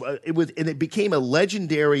 And it became a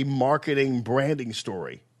legendary marketing branding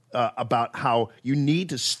story about how you need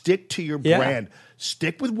to stick to your brand,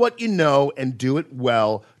 stick with what you know, and do it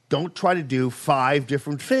well. Don't try to do 5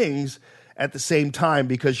 different things at the same time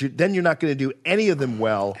because then you're not going to do any of them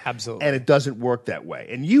well. Absolutely. And it doesn't work that way.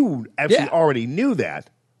 And you actually already knew that.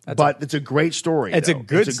 It's a great story. It's a though.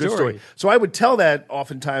 good It's a good story. So I would tell that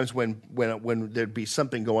oftentimes when there'd be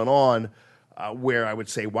something going on where I would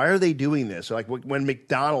say, why are they doing this? Or like when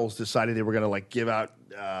McDonald's decided they were going to give out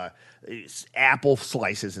apple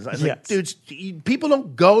slices. And I was like, dudes, people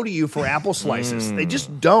don't go to you for apple slices. They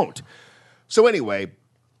just don't. So anyway,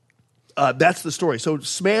 that's the story. So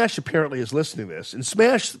Smash apparently is listening to this. And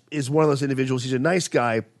Smash is one of those individuals. He's a nice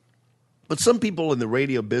guy. But some people in the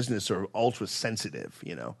radio business are ultra sensitive,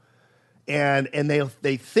 and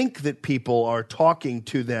they think that people are talking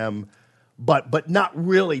to them, but not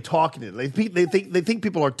really talking to them. They think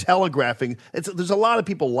people are telegraphing. There's a lot of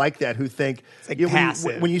people like that who think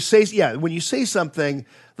passive. when you say something,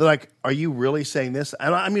 they're like, "Are you really saying this?"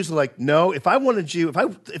 And I'm usually like, "No. If I wanted you,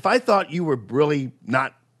 if I thought you were really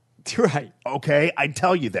not Right. Okay, I'd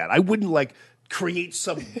tell you that. I wouldn't like create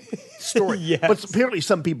some story, Yes. but apparently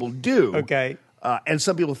some people do. Okay. And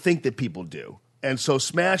some people think that people do. And so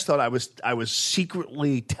Smash thought I was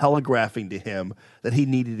secretly telegraphing to him that he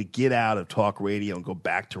needed to get out of talk radio and go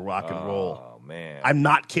back to rock and roll. Oh man. I'm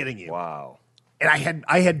not kidding you. Wow. And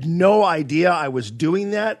I had no idea I was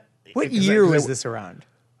doing that. What Because year was I- this around?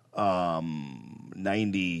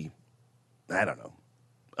 90, I don't know.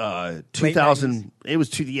 2000. It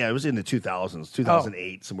was it was in the 2000s,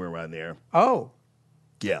 2008, somewhere around there. Oh.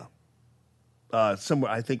 Yeah.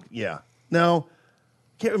 Somewhere, I think, yeah. No,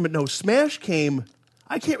 can't remember. No, Smash came.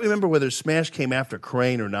 I can't remember whether Smash came after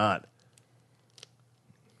Crane or not.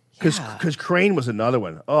 Because Crane was another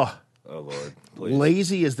one. Oh, Lord. Please.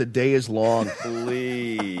 lazy as the day is long.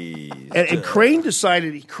 Please. And Crane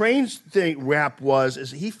decided, Crane's rap was,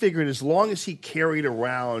 is he figured as long as he carried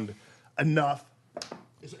around enough,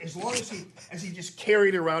 as long as he just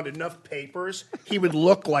carried around enough papers, he would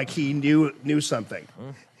look like he knew something.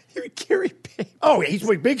 He would carry paper. Oh, he's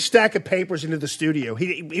with a big stack of papers into the studio.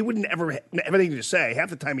 He wouldn't ever have anything to say. Half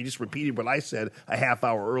the time he just repeated what I said a half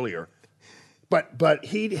hour earlier. But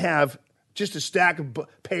he'd have just a stack of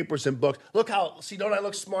papers and books. Don't I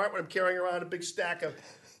look smart when I'm carrying around a big stack of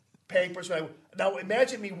papers? Now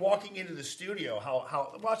imagine me walking into the studio.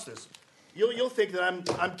 How watch this. You'll think that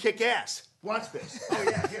I'm kick ass. Watch this. Oh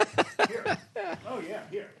yeah, here. Oh yeah,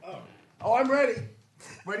 here. Oh, I'm ready.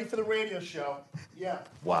 Ready for the radio show. Yeah.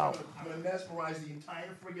 Wow. I'm going to mesmerize the entire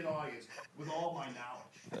friggin' audience with all my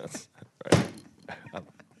knowledge. That's right.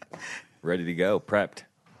 I'm ready to go. Prepped.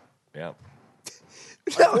 Yeah.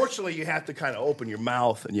 Unfortunately, you have to kind of open your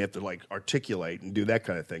mouth and you have to like articulate and do that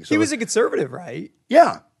kind of thing. So He was a conservative, right?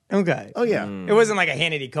 yeah. Okay. Oh yeah. It wasn't like a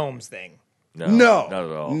Hannity Combs thing. No. No, Not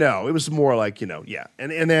at all. No, it was more like yeah,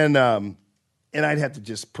 and then and I'd have to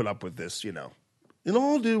just put up with this, In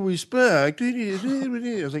all due respect, I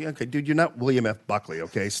was like, okay, dude, you're not William F. Buckley,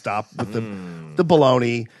 okay? Stop with the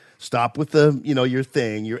baloney. Stop with the your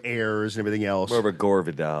thing, your airs and everything else. More of a Gore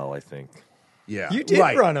Vidal, I think. Yeah, You did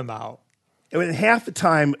right. run him out. I mean, half the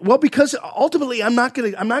time, well, because ultimately I'm not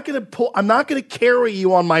gonna carry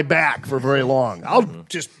you on my back for very long. I'll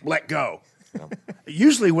just let go.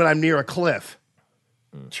 Usually when I'm near a cliff.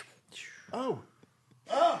 Oh,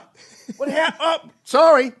 what happened? Oh,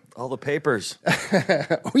 sorry. All the papers.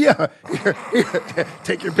 Oh yeah, here,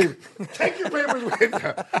 take your papers with you.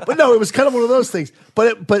 But no, it was kind of one of those things.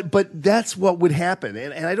 But that's what would happen,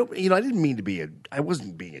 and I don't, I didn't mean to be I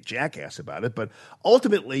wasn't being a jackass about it, but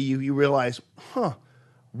ultimately you realize,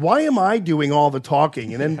 why am I doing all the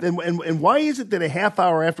talking, and then and why is it that a half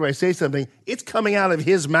hour after I say something, it's coming out of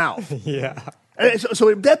his mouth? Yeah. And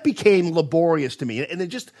so that became laborious to me,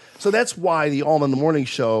 and so that's why the All in the Morning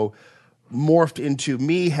show morphed into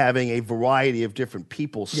me having a variety of different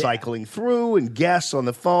people cycling through and guests on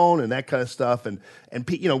the phone and that kind of stuff, and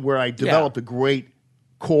where I developed a great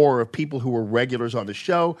core of people who were regulars on the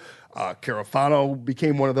show. Carafano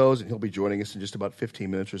became one of those, and he'll be joining us in just about 15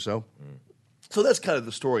 minutes or so. So that's kind of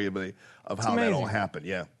the story of how that all happened.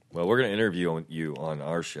 Yeah. Well, we're going to interview you on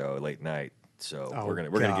our show late night. So Oh, we're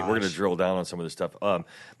gonna gosh. drill down on some of this stuff.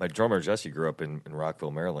 My drummer Jesse grew up in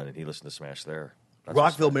Rockville, Maryland, and he listened to Smash there. That's where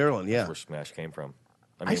Rockville, Smash- Maryland, yeah. That's where Smash came from.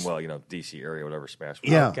 I mean, DC area, whatever Smash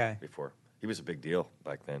was Yeah. Okay. before. He was a big deal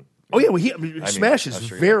back then. Oh yeah, well, Smash is I'm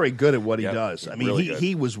sure very good at what he Yeah, does. he's I mean, really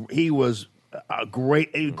he was a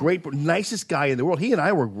great, nicest guy in the world. He and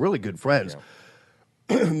I were really good friends.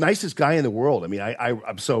 Nicest guy in the world. I mean,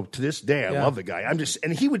 I'm so to this day I love the guy.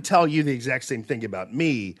 And he would tell you the exact same thing about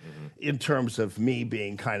me in terms of me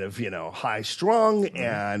being kind of high strung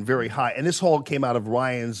and very high. And this whole came out of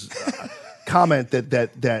Ryan's comment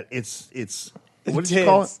that it's what did you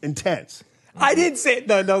call it? Intense. I didn't say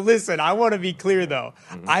no. Listen, I want to be clear though.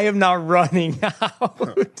 I am not running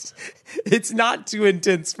out. It's not too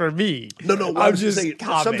intense for me. No. I'm just saying,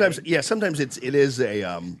 sometimes it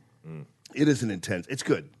is an intense. It's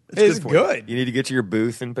good. It's good. For you. good. You need to get to your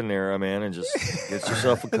booth in Panera, man, and just get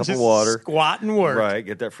yourself a cup Just of water. squat and work. Right,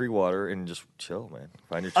 get that free water and just chill, man.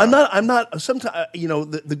 Find your. I'm not. Sometimes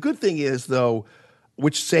the good thing is though,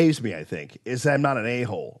 which saves me, I think, is that I'm not an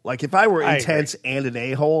a-hole. Like if I were I intense and an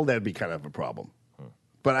a-hole, that'd be kind of a problem.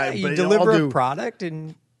 But You but deliver I'll do, a product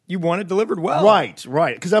and you want it delivered well.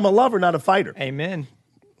 right, because I'm a lover, not a fighter. Amen.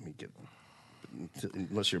 Let me get,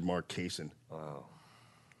 unless you're Mark Kaysen. Wow.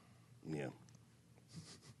 Yeah.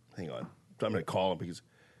 Hang on. I'm going to call him because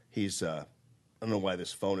he's. I don't know why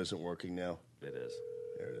this phone isn't working now. It is.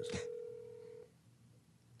 There it is.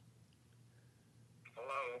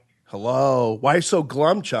 Hello. Why so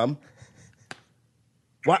glum, chum?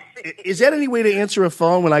 What is that any way to answer a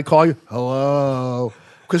phone when I call you? Hello.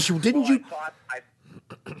 Because didn't you?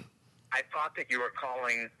 I thought that you were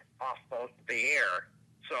calling off both the air,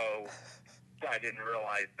 so I didn't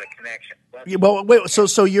realize the connection. But Yeah, well, wait.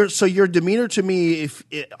 So your demeanor to me, if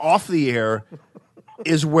off the air,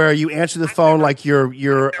 is where you answer the phone like you're I've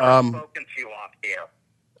never spoken to you off the air.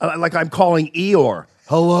 like I'm calling Eeyore.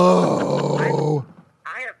 Hello,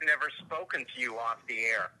 I have never spoken to you off the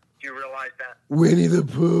air. Do you realize that? Winnie the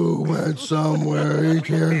Pooh went somewhere. He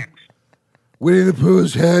can't. Winnie the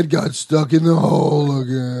Pooh's head got stuck in the hole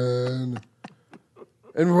again,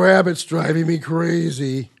 and Rabbit's driving me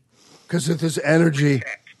crazy because of this energy.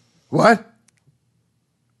 What?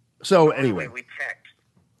 So anyway, we text.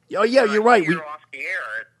 Oh yeah, you're right. You're off the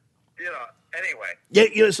air. Anyway.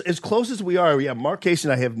 Yeah, as close as we are, yeah, Mark Casey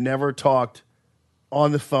and I have never talked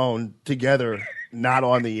on the phone together, not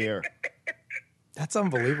on the air. That's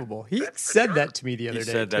unbelievable. He said that to me the other He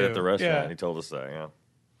day. said that too. at the restaurant. Yeah. He told us that, yeah.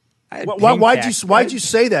 I had Why'd you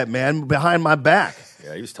say that, man, behind my back?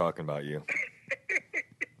 Yeah, he was talking about you.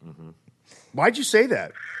 Why'd you say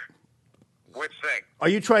that? Which thing? Are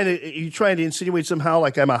you trying to insinuate somehow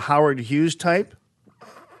like I'm a Howard Hughes type?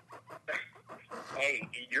 Hey,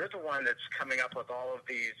 you're the one that's coming up with all of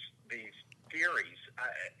these theories.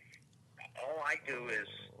 All I do is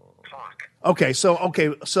talk Okay, so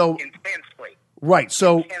intensely. right,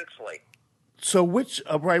 so Intensely.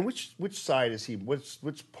 Brian, which side is he? Which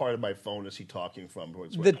part of my phone is he talking from?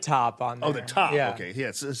 The top on there. Oh, the top. Yeah. Okay,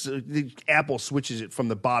 yes. The Apple switches it from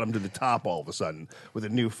the bottom to the top all of a sudden with a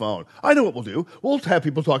new phone. I know what we'll do. We'll have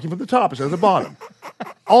people talking from the top instead of the bottom.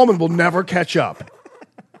 Almond will never catch up.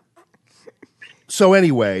 So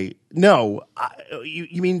anyway, no.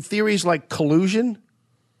 You mean theories like collusion?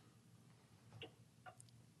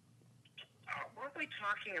 Weren't we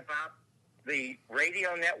talking about the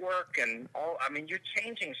radio network and all? I mean, you're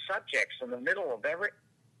changing subjects in the middle of every.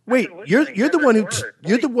 Wait, I've been you're listening the to one every who word.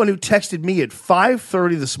 you're the one who texted me at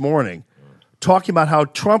 5:30 this morning, talking about how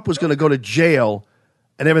Trump was going to go to jail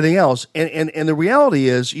and everything else. And the reality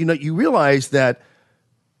is, you realize that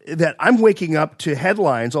I'm waking up to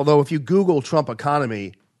headlines. Although if you Google Trump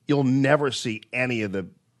economy, you'll never see any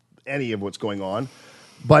of what's going on.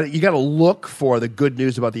 But you got to look for the good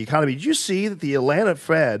news about the economy. Did you see that the Atlanta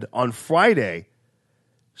Fed on Friday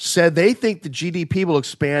said they think the GDP will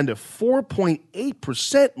expand to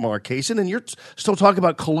 4.8%, Mark Kaysen, and you're still talking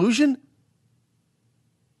about collusion?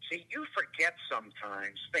 See, you forget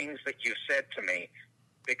sometimes things that you said to me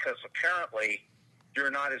because apparently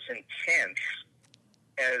you're not as intense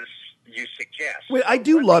as you suggest. Wait, I So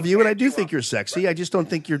do let love me you, and I back do think up. you're sexy. I just don't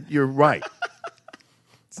think you're right.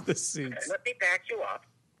 It's the suits. Let me back you up.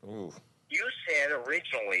 Ooh. You said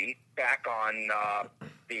originally back on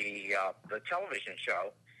the television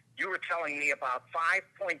show, you were telling me about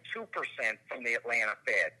 5.2% from the Atlanta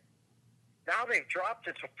Fed. Now they've dropped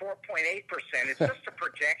it to 4.8%. It's just a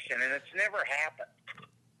projection, and it's never happened.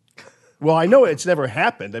 Well, I know it's never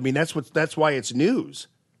happened. I mean, that's why it's news.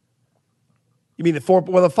 You mean the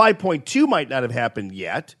 5.2 might not have happened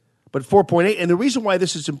yet, but 4.8. And the reason why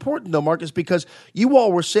this is important, though, Mark, is because you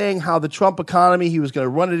all were saying how the Trump economy, he was going to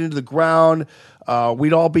run it into the ground.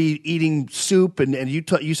 We'd all be eating soup, and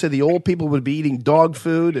you said the old people would be eating dog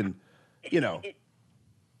food, and Listen,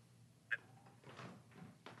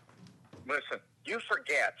 you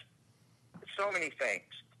forget so many things.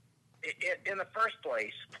 In the first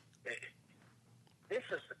place, this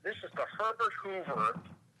is the Herbert Hoover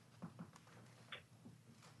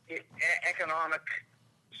economic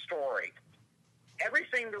story.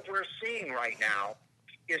 Everything that we're seeing right now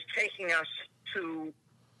is taking us to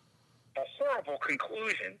a horrible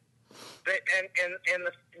conclusion. That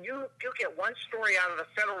you get one story out of the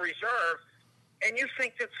Federal Reserve, and you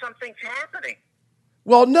think that something's happening.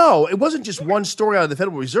 Well, no, it wasn't just one story out of the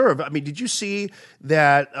Federal Reserve. I mean, did you see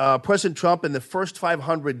that President Trump in the first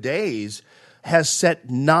 500 days has set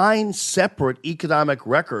 9 separate economic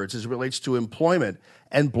records as it relates to employment?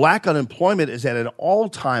 And black unemployment is at an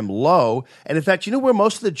all-time low. And in fact, you know where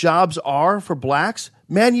most of the jobs are for blacks?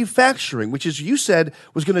 Manufacturing, which, as you said,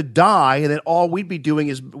 was going to die, and that all we should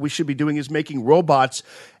be doing is making robots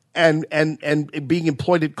and being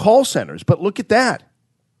employed at call centers. But look at that.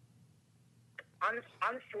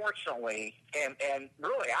 Unfortunately, and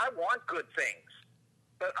really, I want good things,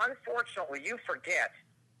 but unfortunately, you forget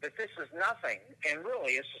that this is nothing, and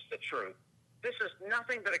really, this is the truth. This is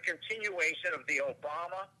nothing but a continuation of the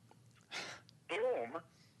Obama boom,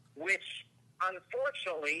 which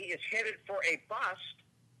unfortunately is headed for a bust,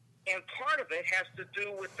 and part of it has to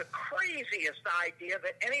do with the craziest idea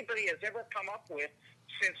that anybody has ever come up with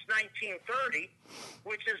since 1930,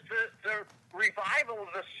 which is the revival of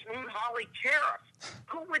the Smoot-Hawley tariff.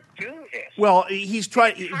 Who would do this? Well, he's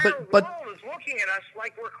trying, The entire but world is looking at us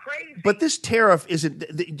like we're crazy. But this tariff isn't.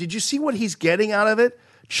 Did you see what he's getting out of it?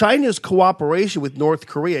 China's cooperation with North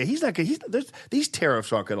Korea. He's not. These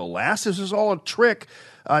tariffs aren't going to last. This is all a trick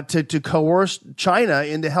to coerce China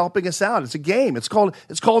into helping us out. It's a game. It's called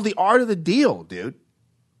the art of the deal, dude.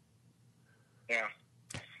 Yeah.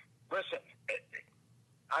 Listen,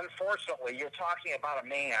 unfortunately, you're talking about a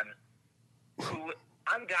man who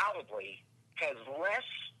undoubtedly has less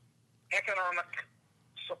economic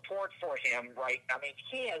support for him, right? I mean,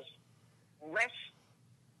 he has less.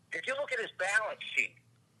 If you look at his balance sheet,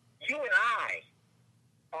 you and I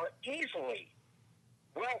are easily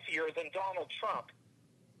wealthier than Donald Trump,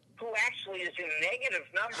 who actually is in negative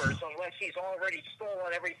numbers unless he's already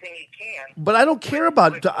stolen everything he can. But I don't care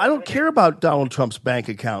about Donald Trump's bank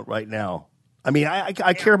account right now. I mean,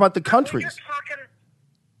 I care about the country's.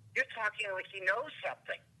 You're talking like he knows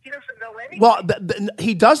something. He doesn't know anything. Well,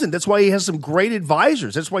 he doesn't. That's why he has some great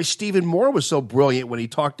advisors. That's why Stephen Moore was so brilliant when he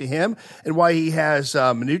talked to him, and why he has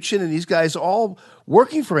Mnuchin and these guys all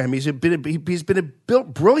working for him. He's been a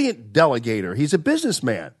brilliant delegator. He's a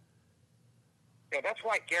businessman. Yeah, that's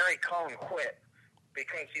why Gary Cohn quit,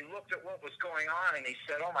 because he looked at what was going on and he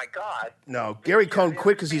said, "Oh my God." No, Gary Cohn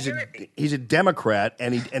quit because he's a Democrat,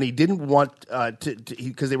 and he didn't want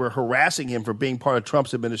because they were harassing him for being part of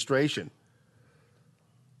Trump's administration.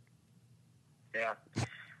 Yeah.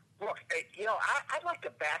 Look, I'd like to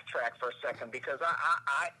backtrack for a second because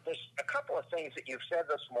I there's a couple of things that you've said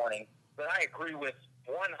this morning that I agree with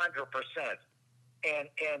 100%. And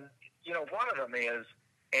one of them is,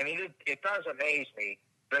 and it does amaze me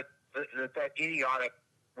that that idiotic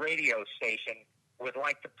radio station would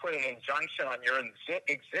like to put an injunction on your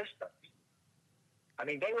existence. I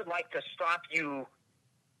mean, they would like to stop you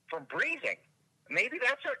from breathing. Maybe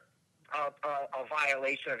that's a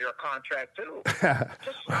violation of your contract too.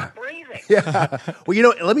 Just stop breathing. Yeah.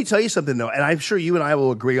 Well, let me tell you something though, and I'm sure you and I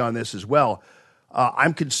will agree on this as well.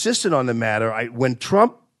 I'm consistent on the matter. When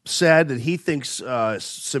Trump said that he thinks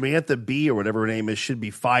Samantha Bee or whatever her name is should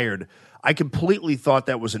be fired, I completely thought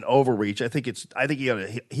that was an overreach. I think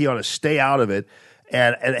he ought to stay out of it.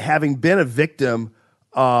 And having been a victim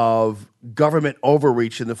of government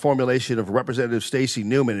overreach in the formulation of Representative Stacey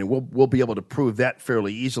Newman, and we'll be able to prove that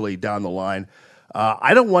fairly easily down the line.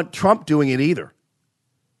 I don't want Trump doing it either.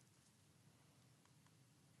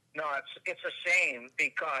 No, it's a shame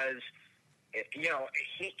because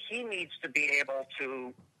he needs to be able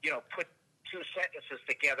to put two sentences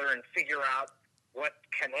together and figure out what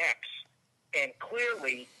connects. And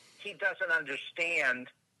clearly, he doesn't understand.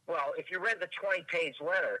 Well, if you read the 20-page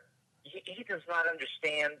letter, he does not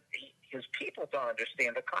understand. His people don't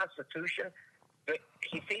understand the Constitution. But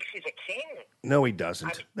he thinks he's a king. No, he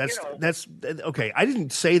doesn't. That's okay. I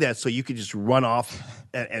didn't say that so you could just run off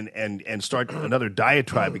and start another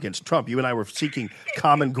diatribe against Trump. You and I were seeking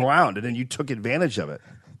common ground, and then you took advantage of it.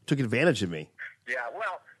 Took advantage of me. Yeah.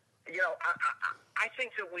 Well, I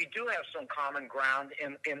think that we do have some common ground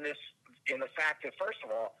in the fact that, first of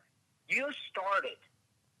all, you started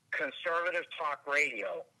conservative talk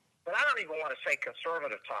radio, but I don't even want to say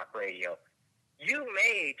conservative talk radio. You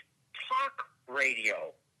made talk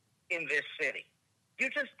radio in this city. You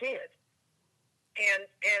just did. And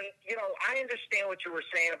I understand what you were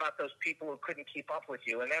saying about those people who couldn't keep up with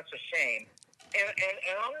you, and that's a shame. And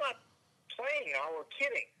I'm not playing or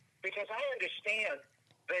kidding, because I understand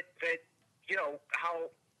that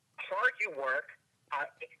how hard you work.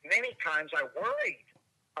 Many times I worried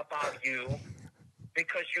about you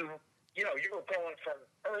because you were going from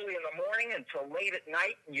early in the morning until late at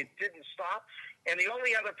night, and you didn't stop. And the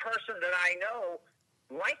only other person that I know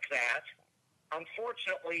like that,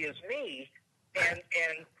 unfortunately, is me. And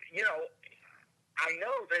I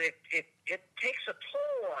know that it takes a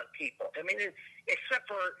toll on people. I mean, except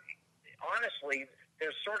for, honestly,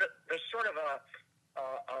 there's sort of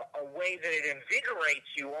a way that it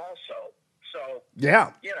invigorates you also. So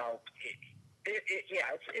yeah,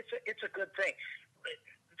 it's a good thing.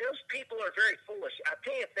 Those people are very foolish. I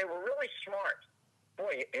tell you, if they were really smart,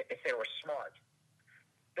 if they were smart,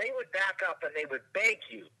 they would back up and they would beg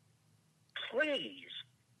you, please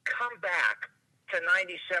come back to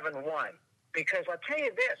 97.1. Because I'll tell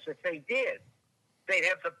you this, if they did, they'd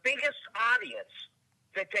have the biggest audience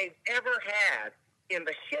that they've ever had in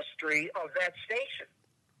the history of that station.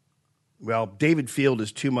 Well, David Field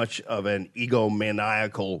is too much of an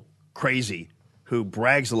egomaniacal crazy who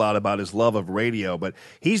brags a lot about his love of radio, but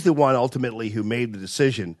he's the one ultimately who made the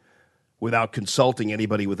decision without consulting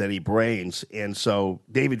anybody with any brains. And so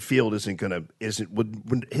David Field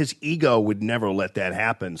would his ego would never let that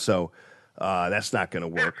happen. So that's not going to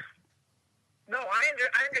work. No, I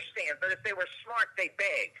understand, but if they were smart, they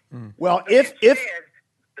beg. Well, But if instead,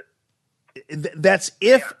 that's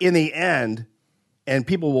if in the end, and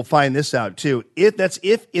people will find this out too.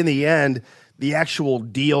 If in the end the actual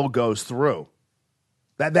deal goes through.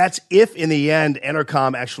 That's if in the end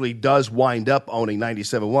Entercom actually does wind up owning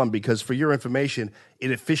 97.1, because for your information,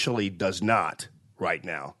 it officially does not right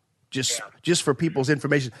now. Just for people's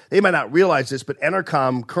information, they might not realize this, but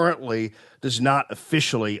Entercom currently does not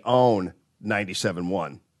officially own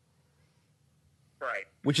 97.1. right.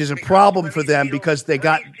 Which is a Because problem when for these them deals- because they when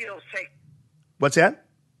got these deals take, what's that?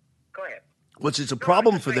 go ahead. Which is a No,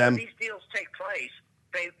 problem I'm just for saying, them. When these deals take place,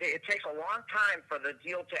 it takes a long time for the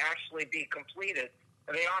deal to actually be completed,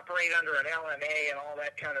 and they operate under an LNA and all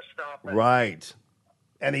that kind of stuff. And Right.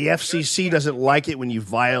 And the FCC doesn't like it when you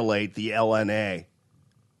violate the LNA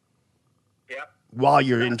Yep. while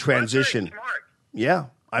you're in That's very transition. smart. Yeah.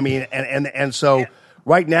 I mean, and so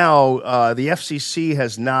right now, the FCC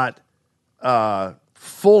has not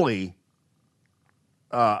fully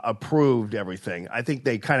approved everything. I think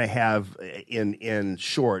they kind of have in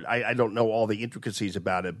short. I don't know all the intricacies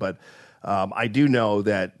about it, but I do know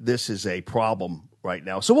that this is a problem right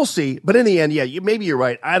now. So we'll see. But in the end, yeah, maybe you're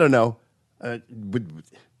right. I don't know. As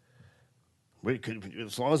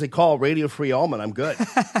long as they call Radio Free Allman, I'm good.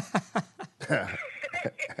 Well,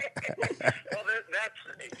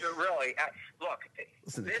 that's really look.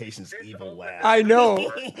 Syndication's evil laugh. I know. and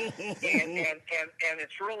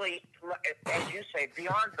it's really, as you say,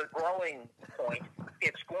 beyond the growing point.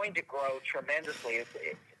 It's going to grow tremendously.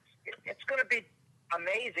 It's going to be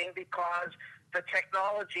amazing because the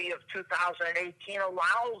technology of 2018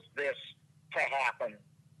 allows this to happen.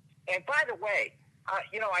 And by the way,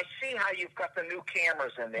 I see how you've got the new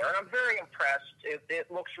cameras in there, and I'm very impressed.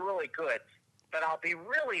 It looks really good. But I'll be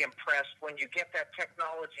really impressed when you get that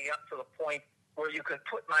technology up to the point where you can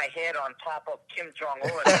put my head on top of Kim Jong-un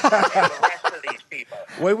and the rest of these people.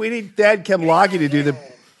 Wait, we need Thad Kemlagi to do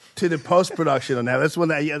the post production on that. That's when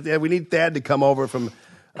we need Thad to come over from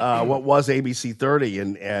what was ABC 30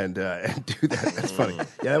 and do that. That's funny.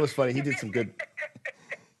 Yeah, that was funny. He did some good.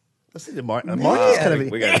 Listen to Mark. Mark is kind of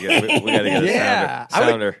we gotta get a Yeah.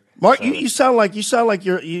 sounder. Mark, you sound like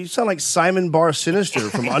Simon Bar Sinister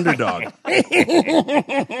from Underdog. By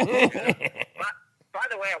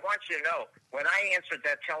the way, I want you to know, when I answered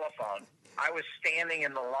that telephone, I was standing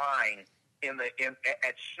in the line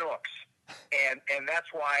at Schnucks, and that's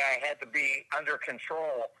why I had to be under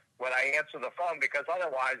control when I answered the phone, because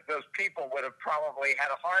otherwise those people would have probably had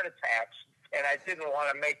heart attacks, and I didn't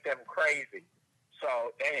want to make them crazy.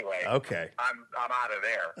 So anyway, Okay. I'm out of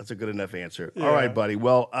there. That's a good enough answer. All right, buddy.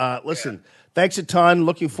 Well, listen, thanks a ton.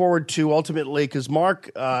 Looking forward to ultimately, because Mark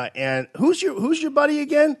and who's your buddy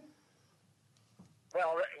again?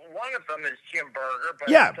 Well, one of them is Jim Berger, but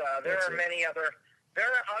Yeah, there are many other. There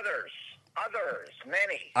are others,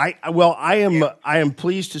 many. I am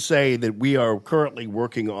pleased to say that we are currently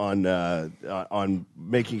working on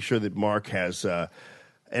making sure that Mark has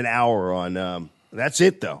an hour on. That's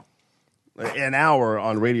it though. An hour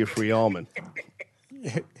on Radio Free Allman.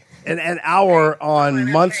 An hour on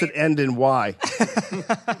months that end in Y. Yeah,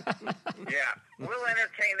 we'll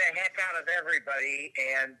entertain the heck out of everybody,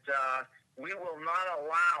 and we will not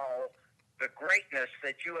allow the greatness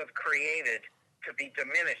that you have created to be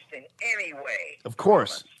diminished in any way. Of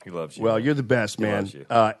course. He loves you. Well, you're the best, He man. loves you.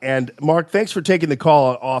 And Mark, thanks for taking the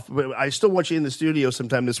call off. I still want you in the studio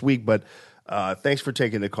sometime this week, but thanks for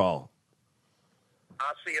taking the call.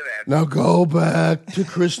 I'll see you then. Now go back to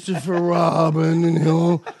Christopher Robin, and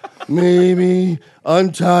he'll maybe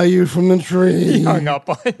untie you from the tree. He hung up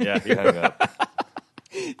on you. Yeah, he hung up.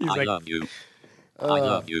 He's I like, love you. I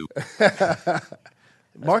love you.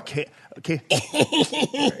 Mark, okay.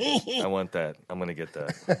 I want that. I'm going to get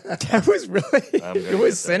that. that was really, I'm gonna it get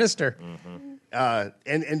was that. sinister. And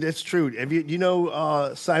it's true. Do you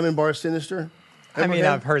know Simon Bar Sinister? I mean,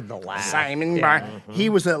 I've heard the laugh. Simon Yeah. Bar. He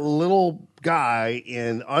was that little guy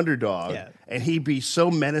in Underdog, Yeah. and he'd be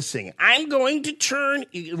so menacing. I'm going to turn.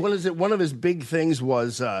 What is it? One of his big things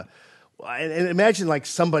was, and imagine like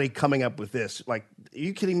somebody coming up with this. Like, are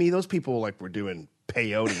you kidding me? Those people like were doing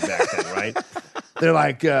peyote back then, right? They're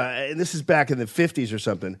like, and this is back in the 50s or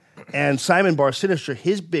something. And Simon Bar Sinister,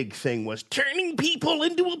 his big thing was turning people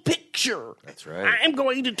into a picture. That's right. I'm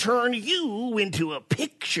going to turn you into a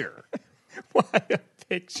picture. What a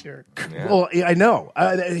picture. Yeah. Well, I know.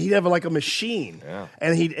 He'd have like a machine, Yeah.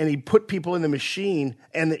 and he'd put people in the machine,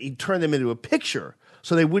 and he'd turn them into a picture.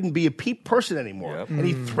 so they wouldn't be a person anymore. Yep. And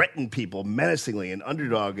he threatened people menacingly, and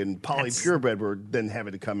Underdog and Polly Purebred were then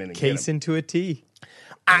having to come in and get Case him. into a T.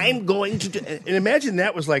 I'm going to do, and imagine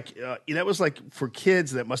that was like for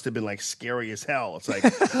kids that must have been like scary as hell. It's like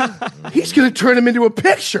he's going to turn him into a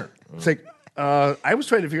picture. It's like I was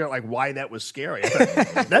trying to figure out like why that was scary. I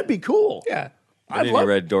thought, that'd be cool. Yeah. And then you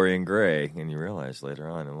read Dorian Gray, and you realized later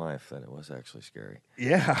on in life that it was actually scary.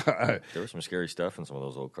 Yeah. There was some scary stuff in some of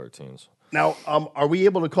those old cartoons. Now, are we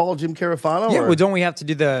able to call Jim Carafano? Yeah, or? well, don't we have to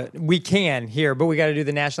do we can here, but we got to do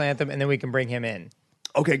the national anthem, and then we can bring him in.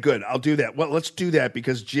 Okay, good. I'll do that. Well, let's do that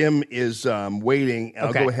because Jim is waiting.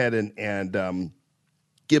 I'll go ahead and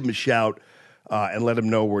give him a shout and let him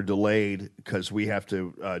know we're delayed because we have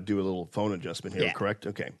to do a little phone adjustment here, correct?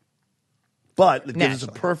 Okay. But it gives us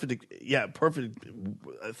a perfect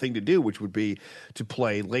thing to do, which would be to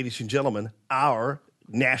play, ladies and gentlemen, our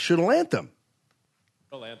national anthem.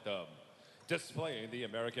 Anthem. Displaying the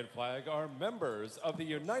American flag are members of the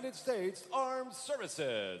United States Armed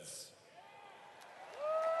Services.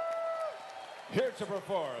 Here to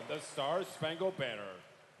perform the Star Spangled Banner,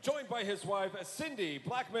 joined by his wife Cindy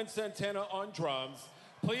Blackman Santana on drums,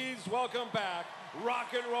 please welcome back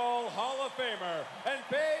Rock and Roll Hall of Famer and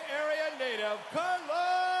Bay Area native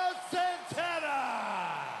Carlos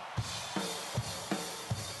Santana.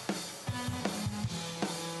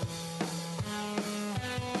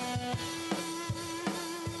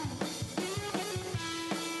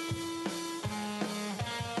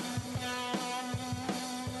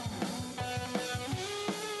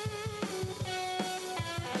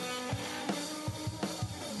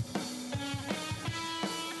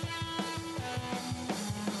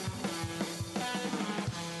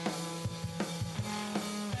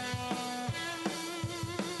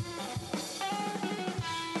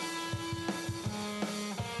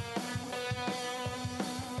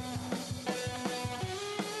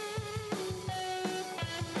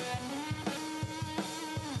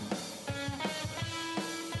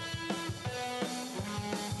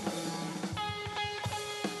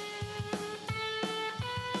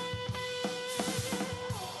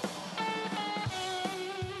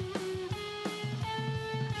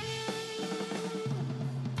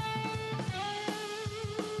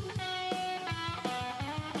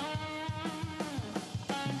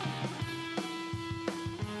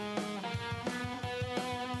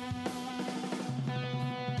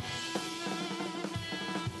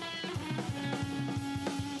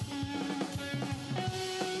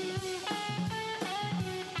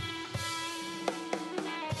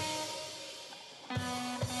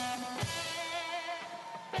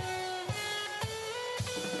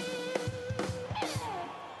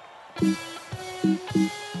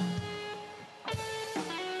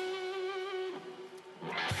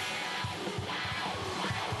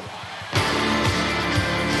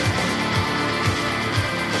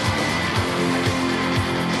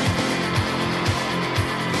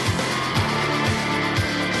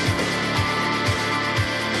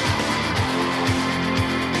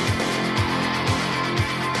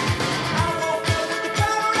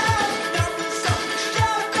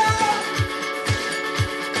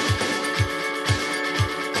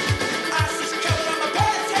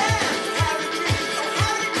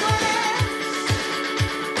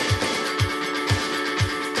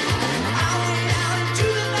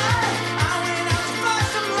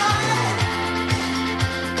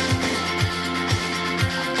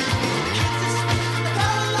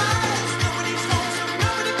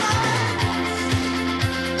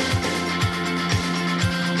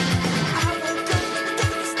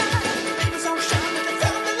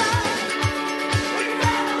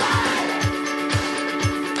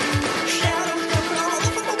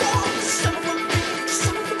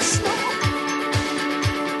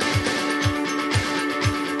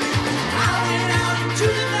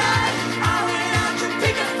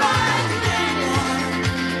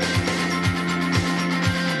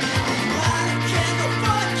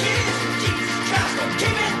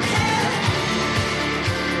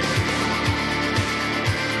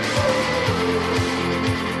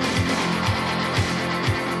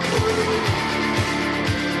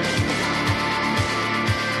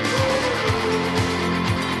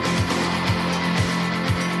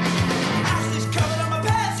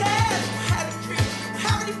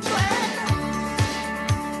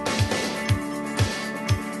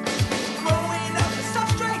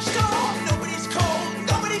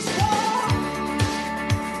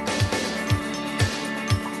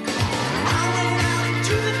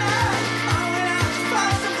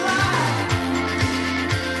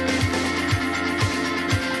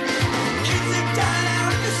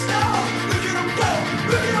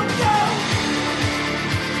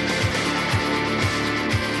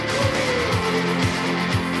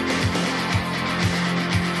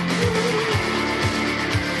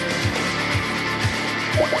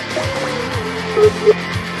 Your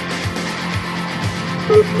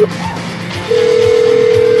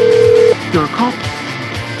call.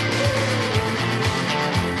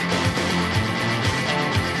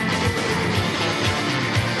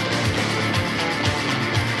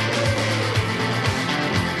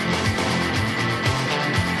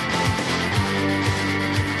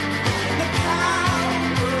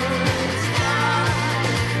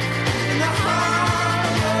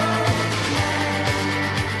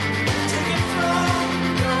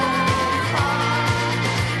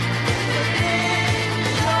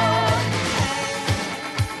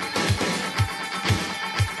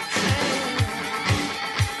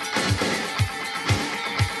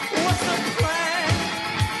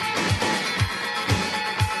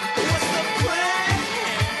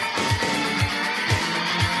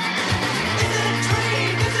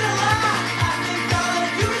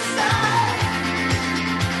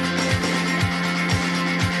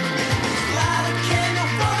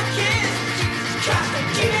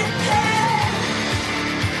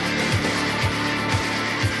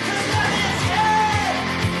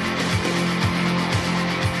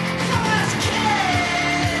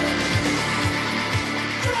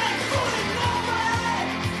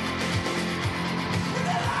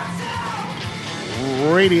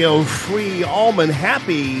 Radio Free Allman.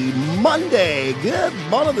 Happy Monday. Good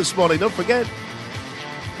morning this morning. Don't forget,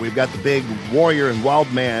 we've got the big Warrior and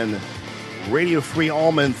Wildman Radio Free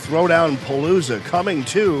Allman Throwdown Palooza coming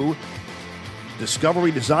to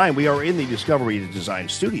Discovery Design. We are in the Discovery Design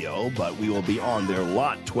studio, but we will be on their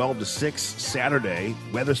lot 12 to 6 Saturday.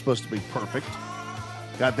 Weather's supposed to be perfect.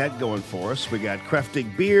 Got that going for us. We got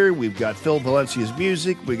Kreftig Beer. We've got Phil Valencia's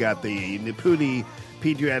music. We got the Niputi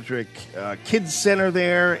Pediatric Kids Center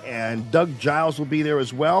there, and Doug Giles will be there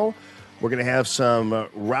as well. We're going to have some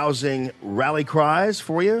rousing rally cries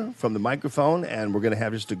for you from the microphone, and we're going to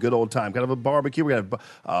have just a good old time, kind of a barbecue. We're going to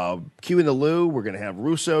have Q in the Lou. We're going to have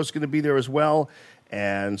Russo's going to be there as well,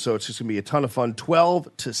 and so it's just going to be a ton of fun.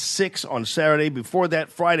 12 to 6 on Saturday. Before that,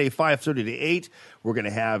 Friday, 5:30 to 8, we're going to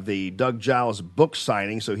have the Doug Giles book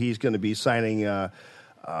signing, so he's going to be signing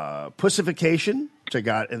Pussification. Which I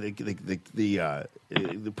got, and the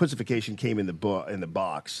Pussification came in the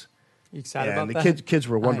box. You excited and about the that? kids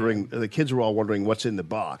were wondering. The kids were all wondering what's in the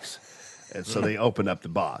box, and so they opened up the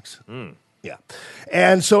box. Yeah,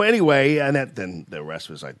 and so anyway, and then the rest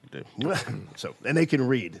was like, so, and they can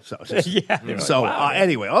read. So it's just, Yeah. So Wow.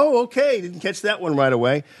 anyway, okay, didn't catch that one right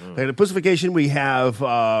away. At the Pussification, we have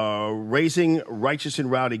Raising Righteous and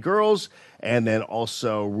Rowdy Girls, and then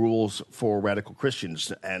also Rules for Radical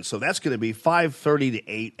Christians. And so that's going to be 5:30 to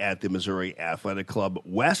 8 at the Missouri Athletic Club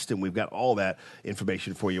West, and we've got all that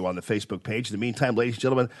information for you on the Facebook page. In the meantime, ladies and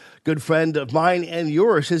gentlemen, good friend of mine and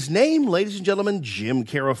yours, his name, ladies and gentlemen, Jim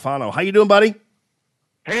Carafano. How you doing, buddy?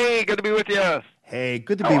 Hey, good to be with you. Hey,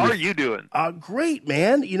 good to be How with are you doing? Great,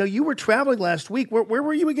 man. You know, you were traveling last week. Where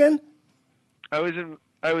were you again? I was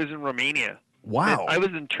in Romania. Wow. I was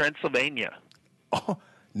in Transylvania. Oh,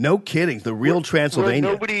 no kidding. The real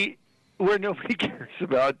Transylvania. Where nobody cares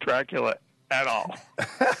about Dracula at all.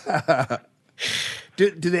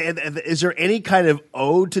 Is there any kind of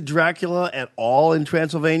ode to Dracula at all in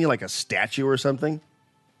Transylvania, like a statue or something?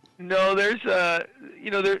 No, there's there's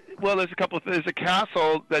a couple of there's a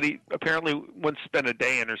castle that he apparently once spent a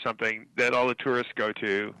day in or something that all the tourists go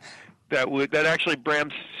to. That actually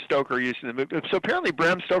Bram Stoker used in the movie. So apparently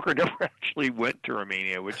Bram Stoker never actually went to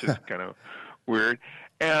Romania, which is kind of weird.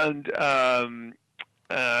 And then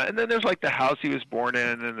there's like the house he was born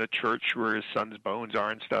in and the church where his son's bones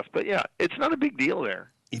are and stuff. But yeah, it's not a big deal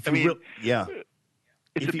there. It's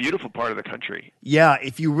a beautiful part of the country. Yeah,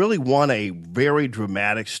 if you really want a very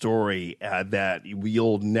dramatic story that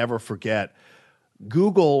you'll never forget,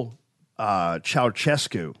 Google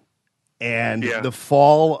Ceausescu and the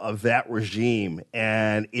fall of that regime,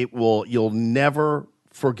 and you'll never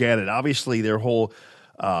forget it. Obviously, their whole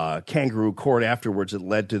kangaroo court afterwards that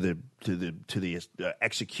led to the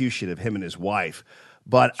execution of him and his wife.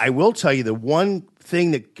 But I will tell you the one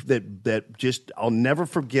thing that just I'll never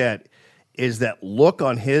forget is that look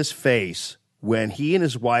on his face when he and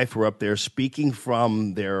his wife were up there speaking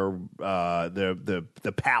from their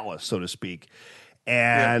the palace, so to speak,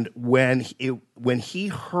 and when he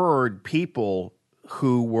heard people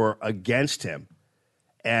who were against him,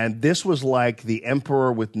 and this was like the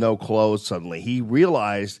emperor with no clothes. Suddenly, he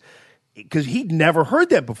realized because he'd never heard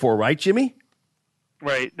that before, right, Jimmy?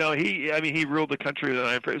 Right. No, he ruled the country with an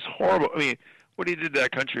iron fist. It was horrible. I mean, what he did to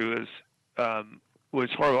that country was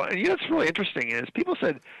horrible. And you know what's really interesting is people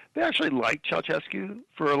said they actually liked Ceausescu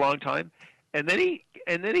for a long time, and then he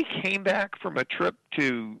came back from a trip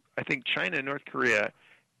to I think China and North Korea,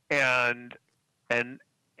 and and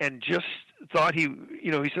just thought he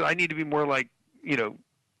said, I need to be more like,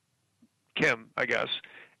 Kim, I guess,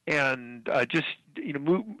 and just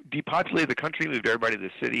depopulate the country, moved everybody to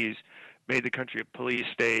the cities, made the country a police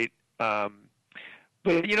state. But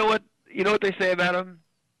you know what they say about him?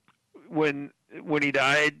 When he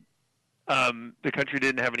died, the country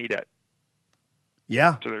didn't have any debt.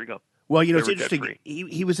 Yeah. So there you go. Well, it's They were interesting. debt-free.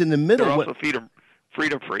 He was in the middle. They're also freedom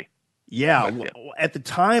free. Yeah, at the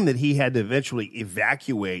time that he had to eventually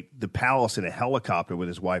evacuate the palace in a helicopter with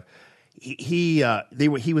his wife, he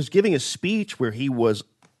was giving a speech where he was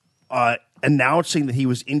announcing that he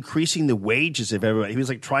was increasing the wages of everybody. He was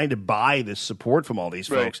like trying to buy this support from all these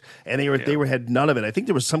folks, and they had none of it. I think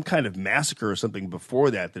there was some kind of massacre or something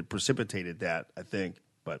before that precipitated that. I think,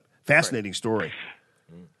 but fascinating story.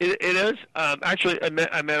 It is. Actually, I met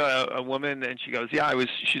a woman, and she goes, "Yeah,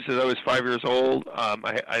 She said I was 5 years old.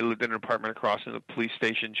 I lived in an apartment across from the police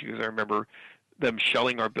station." She goes, "I remember them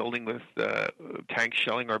shelling our building with tanks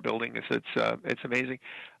shelling our building." It's amazing.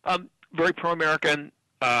 Very pro-American.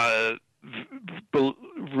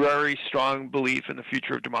 Very strong belief in the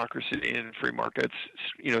future of democracy and free markets.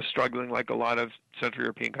 Struggling like a lot of Central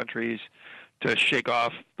European countries to shake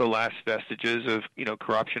off the last vestiges of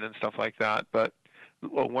corruption and stuff like that, but.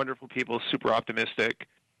 Well, wonderful people, super optimistic,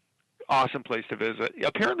 awesome place to visit.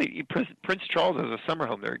 Apparently, Prince Charles has a summer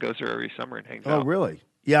home there. He goes there every summer and hangs out. Oh, really?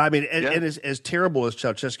 Yeah, I mean, and as terrible as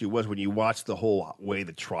Ceausescu was, when you watch the whole way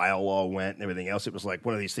the trial all went and everything else, it was like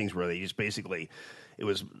one of these things where they just basically, it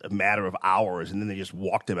was a matter of hours, and then they just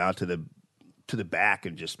walked him out to the back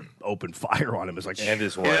and just opened fire on him. It's like, and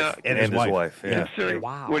his wife, yeah. and his wife. Yeah. Considering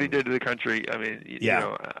what he did to the country, I mean,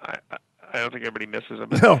 I don't think everybody misses him.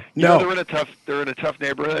 No. They're in a tough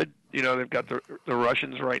neighborhood. They've got the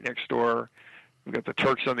Russians right next door. We've got the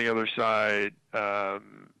Turks on the other side.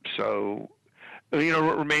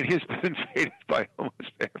 Romania's been invaded by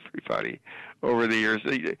almost everybody over the years.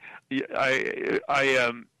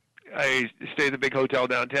 I stay at the big hotel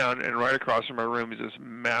downtown, and right across from our room is this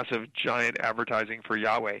massive, giant advertising for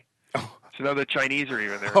Yahweh. So now the Chinese are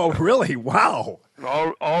even there. Oh, really? Wow.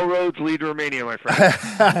 All roads lead to Romania, my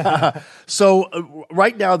friend. So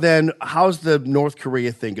right now, then, how's the North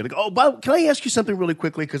Korea thing going to go? Oh, but can I ask you something really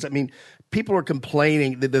quickly? Because, I mean, people are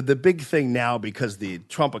complaining. The big thing now, because the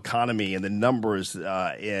Trump economy and the numbers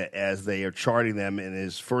as they are charting them in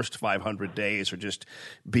his first 500 days are just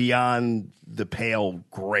beyond the pale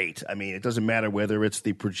great. I mean, it doesn't matter whether it's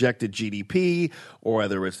the projected GDP or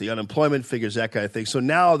whether it's the unemployment figures, that kind of thing. So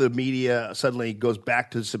now the media suddenly goes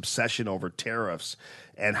back to this obsession over tariffs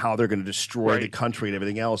and how they're going to destroy the country and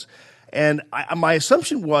everything else. And my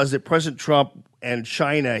assumption was that President Trump and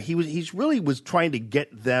China, he's really was trying to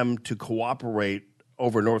get them to cooperate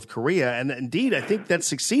over North Korea, and indeed, I think that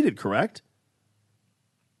succeeded. Correct?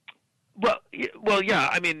 Well, yeah.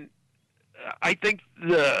 I mean, I think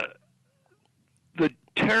the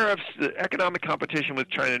tariffs, the economic competition with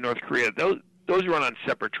China and North Korea, those run on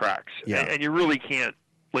separate tracks, and you really can't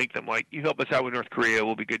link them. Like, you help us out with North Korea,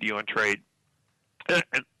 we'll be good to you on trade,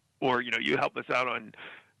 or you help us out on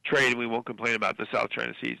trade and we won't complain about the South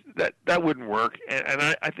China Sea. That wouldn't work, and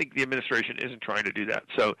I think the administration isn't trying to do that.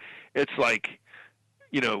 So it's like,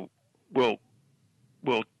 we'll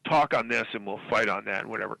talk on this and we'll fight on that and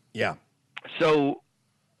whatever. Yeah. So,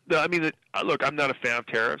 look, I'm not a fan of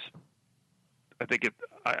tariffs. I think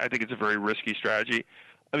it's a very risky strategy.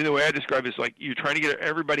 I mean, the way I describe it is like you're trying to get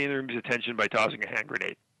everybody in the room's attention by tossing a hand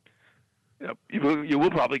grenade. You will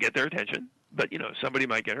probably get their attention, but somebody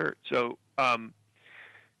might get hurt. So,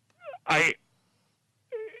 I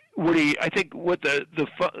think what the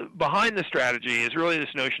behind the strategy is really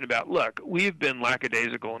this notion about, look, we've been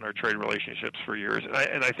lackadaisical in our trade relationships for years,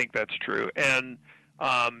 and I think that's true. And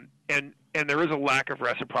there is a lack of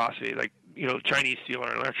reciprocity. Like, Chinese steal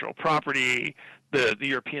our intellectual property. The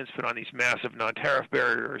Europeans put on these massive non-tariff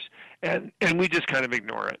barriers, and we just kind of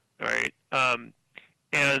ignore it, right?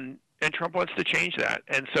 And Trump wants to change that,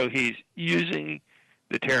 and so he's using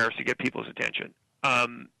the tariffs to get people's attention.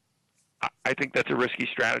 I think that's a risky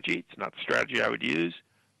strategy. It's not the strategy I would use.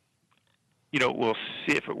 We'll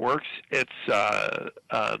see if it works. It's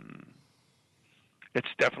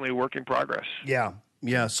definitely a work in progress. Yeah.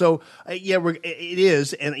 Yeah. So, it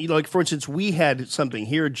is. And, like, for instance, we had something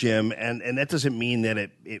here, Jim, and that doesn't mean that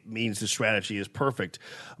it means the strategy is perfect,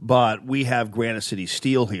 but we have Granite City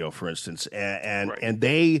Steel here, for instance, and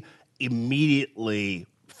they immediately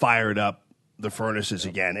fired up the furnaces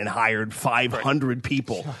again and hired 500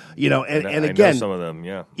 people, and I again, know some of them,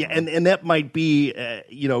 yeah. Yeah. And that might be,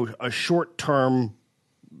 a short-term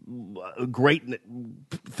a great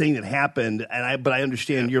thing that happened, but I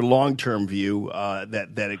understand your long-term view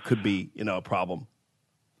that it could be a problem.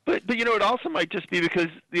 But it also might just be because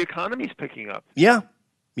the economy's picking up. Yeah.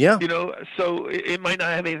 So it might not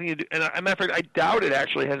have anything to do. And as a matter of fact, I doubt it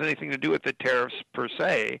actually has anything to do with the tariffs per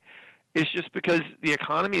se. It's just because the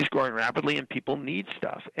economy is growing rapidly and people need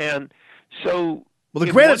stuff. And so, well,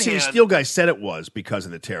 the Granite City Steel guy said it was because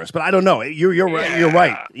of the tariffs, but I don't know. You're right. You're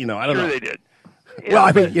right. I don't know. They did. Well,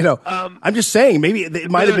 I mean, I'm just saying, maybe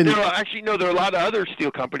it might have been. There are a lot of other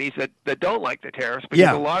steel companies that don't like the tariffs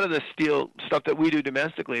because a lot of the steel stuff that we do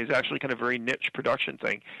domestically is actually kind of very niche production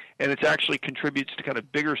thing, and it actually contributes to kind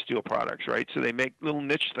of bigger steel products, right? So they make little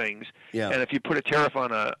niche things, and if you put a tariff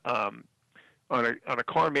on a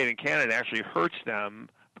car made in Canada, it actually hurts them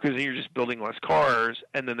because then you're just building less cars,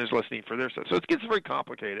 and then there's less need for their stuff. So it gets very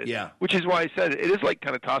complicated. Yeah. Which is why I said it is like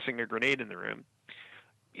kind of tossing a grenade in the room.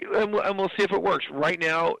 And we'll see if it works. Right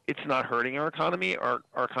now, it's not hurting our economy. Our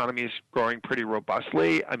economy is growing pretty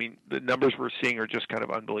robustly. I mean, the numbers we're seeing are just kind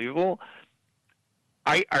of unbelievable.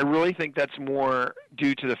 I really think that's more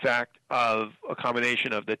due to the fact of a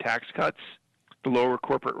combination of the tax cuts, the lower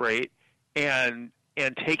corporate rate, and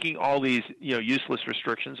taking all these useless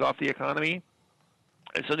restrictions off the economy.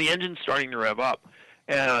 And so the engine's starting to rev up.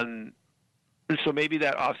 And so maybe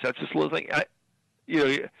that offsets this little thing.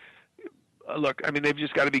 Look, I mean, they've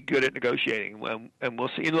just got to be good at negotiating, and we'll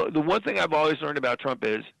see. The one thing I've always learned about Trump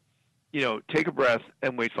is, take a breath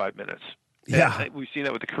and wait 5 minutes. Yeah. And we've seen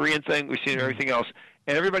that with the Korean thing. We've seen everything else.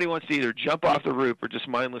 And everybody wants to either jump off the roof or just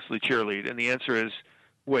mindlessly cheerlead. And the answer is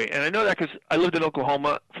wait. And I know that because I lived in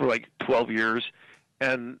Oklahoma for like 12 years.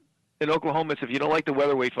 And in Oklahoma, it's if you don't like the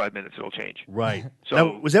weather, wait 5 minutes. It'll change. Right. So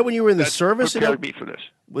now, was that when you were in the service? Prepared me for this.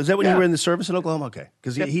 Was that when you were in the service in Oklahoma? Okay,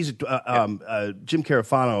 because he's Jim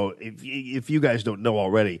Carafano. If you guys don't know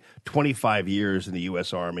already, 25 years in the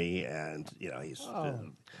U.S. Army, and he's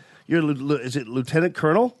is it Lieutenant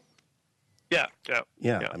Colonel? Yeah.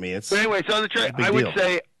 I mean, it's. But anyway, so on the trade, I would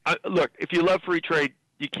say, look, if you love free trade,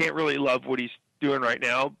 you can't really love what he's doing right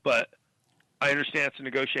now. But I understand it's a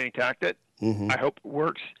negotiating tactic. Mm-hmm. I hope it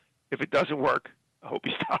works. If it doesn't work, I hope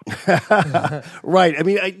he stops. Right. I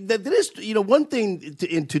mean, that is, one thing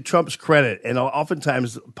to Trump's credit, and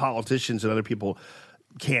oftentimes politicians and other people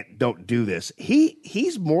don't do this.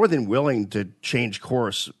 He's more than willing to change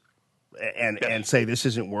course and say this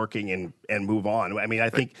isn't working and move on. I mean, I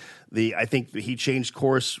think he changed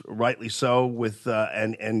course rightly so with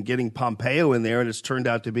and getting Pompeo in there, and it's turned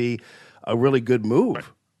out to be a really good move. Right.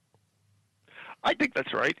 I think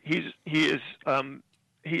that's right.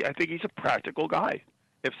 I think he's a practical guy.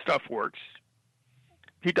 If stuff works,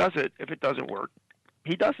 he does it. If it doesn't work,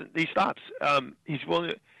 he doesn't. He stops. He's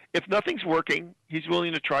willing. If nothing's working, he's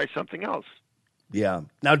willing to try something else. Yeah.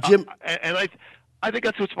 Now, Jim, and I think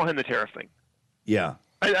that's what's behind the tariff thing. Yeah.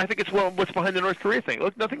 I think it's what's behind the North Korea thing.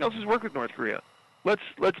 Look, nothing else has worked with North Korea. Let's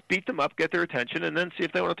beat them up, get their attention, and then see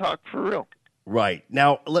if they want to talk for real. Right.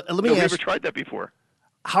 Now, let me ask. Never tried that before.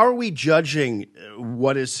 How are we judging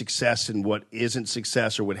what is success and what isn't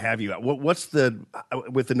success, or what have you? What's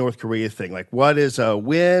with the North Korea thing? Like, what is a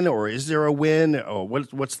win, or is there a win, or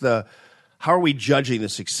what's the? How are we judging the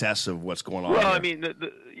success of what's going on? Well, here?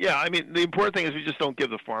 I mean, the important thing is we just don't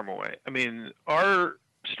give the farm away. I mean, our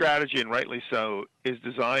strategy, and rightly so, is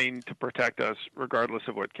designed to protect us regardless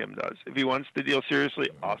of what Kim does. If he wants to deal seriously,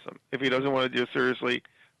 awesome. If he doesn't want to deal seriously,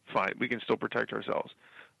 fine. We can still protect ourselves.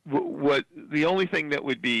 What the only thing that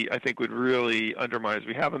would really undermine is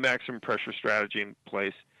we have a maximum pressure strategy in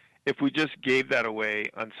place. If we just gave that away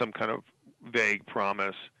on some kind of vague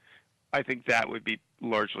promise, I think that would be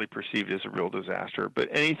largely perceived as a real disaster. But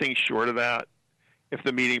anything short of that, if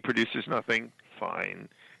the meeting produces nothing, fine.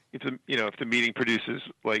 If the meeting produces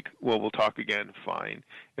we'll talk again, fine.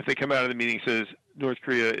 If they come out of the meeting and says North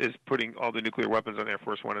Korea is putting all the nuclear weapons on Air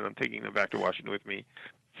Force One and I'm taking them back to Washington with me,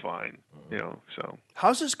 fine. So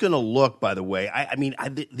how's this going to look? By the way,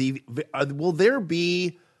 will there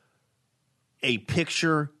be a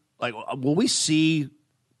picture? Like, will we see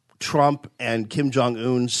Trump and Kim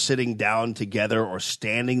Jong-un sitting down together or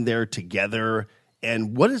standing there together?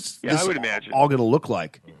 And what is this I would imagine all going to look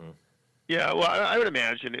like? Mm-hmm. Yeah, well, I would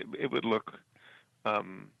imagine it would look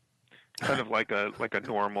kind of like a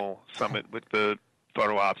normal summit with the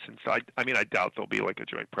photo ops inside. I mean, I doubt there'll be like a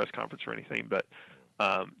joint press conference or anything, but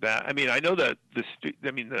I know that the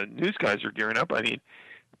news guys are gearing up. I mean,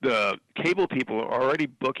 the cable people are already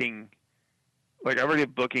booking. Like, I already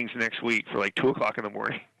have bookings next week for 2:00 in the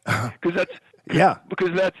morning because that's the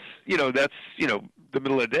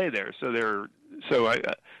middle of the day there. So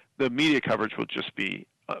the media coverage will just be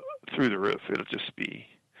through the roof. It'll just be.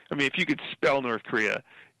 I mean, if you could spell North Korea,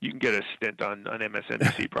 you can get a stint on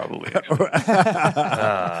MSNBC probably.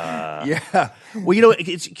 Yeah. Well,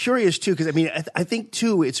 it's curious, too, because, I mean, I think,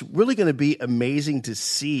 too, it's really going to be amazing to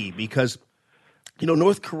see because,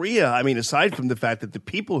 North Korea, I mean, aside from the fact that the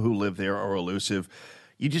people who live there are elusive,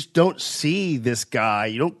 you just don't see this guy.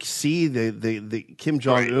 You don't see the Kim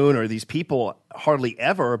Jong-un or these people hardly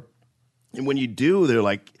ever. And when you do, they're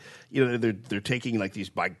like, they're taking like these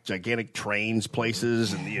gigantic trains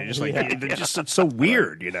places, and just like they're just it's so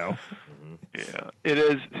weird, Yeah, it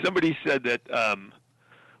is. Somebody said that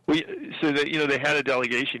they had a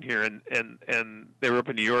delegation here, and they were up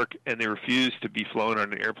in New York, and they refused to be flown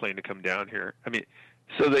on an airplane to come down here. I mean,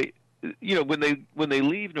 so they, when they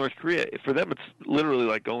leave North Korea, for them it's literally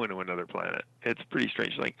like going to another planet. It's a pretty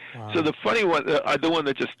strange thing. Wow. So the funny one, the one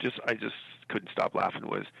that I just couldn't stop laughing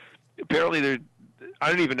was apparently I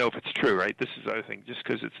don't even know if it's true, right? This is the other thing, just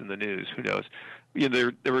because it's in the news, who knows?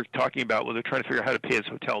 They were talking about, they're trying to figure out how to pay his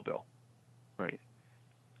hotel bill, right?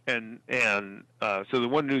 And so the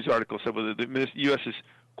one news article said, well, the U.S. is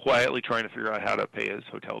quietly trying to figure out how to pay his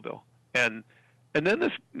hotel bill, and then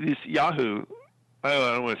this Yahoo, I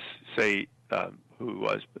don't want to say who it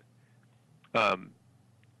was, but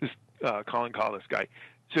this Colin Kahl, this guy,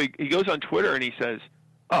 so he goes on Twitter and he says,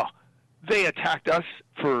 oh, they attacked us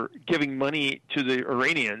for giving money to the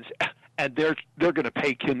Iranians, and they're going to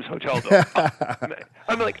pay Kim's hotel bill.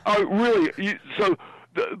 I'm like, oh, really?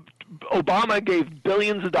 Obama gave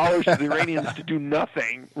billions of dollars to the Iranians to do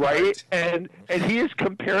nothing, right? And he is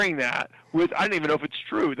comparing that with, I don't even know if it's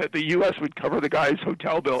true, that the U.S. would cover the guy's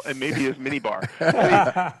hotel bill and maybe his minibar.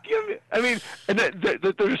 I mean, and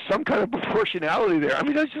that there's some kind of proportionality there. I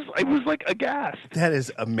mean, I was like aghast. That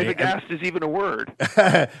is amazing. If aghast is even a word.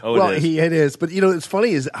 Well, it is. But, it's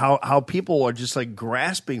funny is how people are just like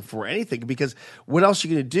grasping for anything, because what else are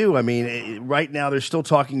you going to do? I mean, right now they're still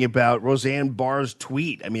talking about Roseanne Barr's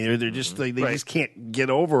tweet. I mean, they're just like, they just can't get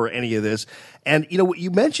over any of this. And,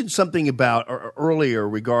 you mentioned something about earlier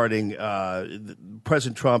regarding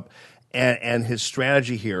President Trump and his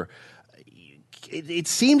strategy here. It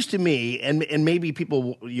seems to me, and maybe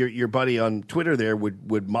people, your buddy on Twitter there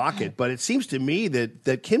would mock it, but it seems to me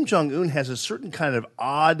that Kim Jong-un has a certain kind of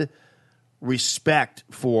odd respect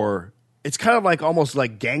for, it's kind of like almost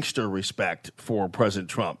like gangster respect for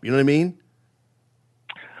President Trump. You know what I mean?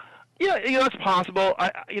 Yeah, it's possible.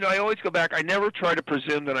 I always go back. I never try to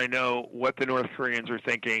presume that I know what the North Koreans are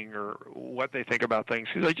thinking or what they think about things,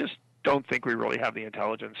 because I just don't think we really have the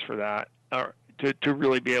intelligence for that, or to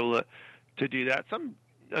really be able to do that.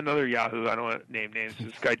 Another Yahoo, I don't want to name names.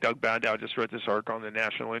 This guy Doug Bandow just wrote this article on the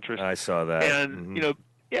national interest. I saw that. And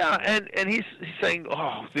and he's saying,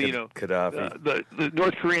 Gaddafi. The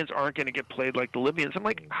North Koreans aren't going to get played like the Libyans. I'm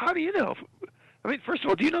like, how do you know? I mean, first of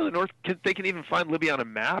all, do you know they can even find Libya on a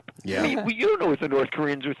map? Yeah. I mean, you don't know what the North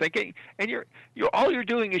Koreans are thinking, and all you're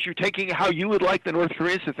doing is you're taking how you would like the North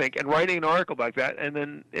Koreans to think and writing an article like that, and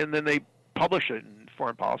then they publish it in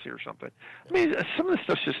Foreign Policy or something. I mean, some of this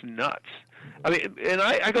stuff's just nuts. I mean, and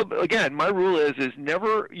I go again. My rule is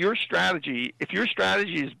never your strategy. If your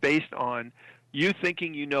strategy is based on you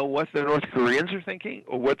thinking you know what the North Koreans are thinking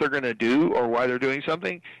or what they're going to do or why they're doing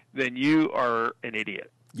something, then you are an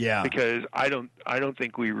idiot. Yeah. Because I don't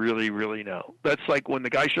think we really, really know. That's like when the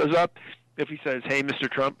guy shows up, if he says, "Hey, Mr.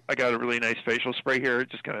 Trump, I got a really nice facial spray here,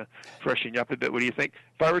 just kind of freshen you up a bit. What do you think?"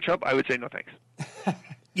 If I were Trump, I would say no thanks.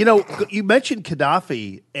 You mentioned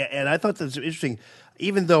Gaddafi, and I thought that was interesting.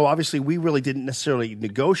 Even though obviously we really didn't necessarily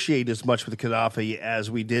negotiate as much with Gaddafi as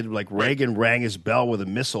we did, like Reagan rang his bell with a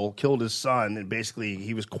missile, killed his son, and basically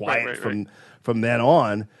he was quiet from then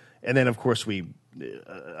on. And then, of course, we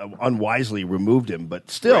unwisely removed him.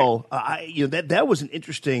 But still, that was an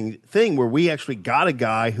interesting thing where we actually got a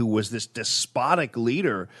guy who was this despotic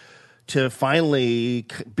leader to finally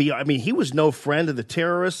be. I mean, he was no friend of the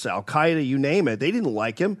terrorists, Al Qaeda, you name it. They didn't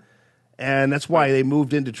like him, and that's why they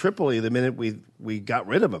moved into Tripoli the minute we got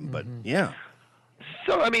rid of him. But yeah.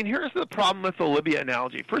 So I mean, here's the problem with the Libya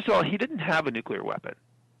analogy. First of all, he didn't have a nuclear weapon.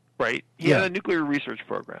 Right? He had a nuclear research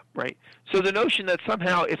program, right? So the notion that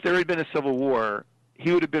somehow if there had been a civil war,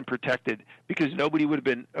 he would have been protected because everybody would have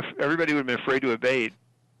been afraid to invade,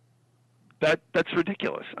 that's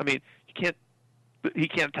ridiculous. I mean, he can't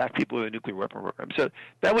attack people with a nuclear weapon program. So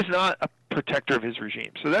that was not a protector of his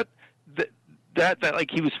regime. So that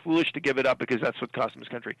like he was foolish to give it up because that's what cost him his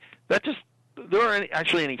country. There aren't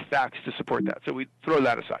actually any facts to support that. So we throw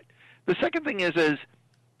that aside. The second thing is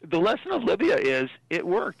the lesson of Libya is it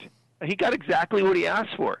worked. He got exactly what he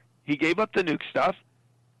asked for. He gave up the nuke stuff.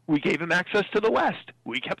 We gave him access to the West.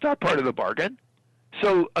 We kept our part of the bargain.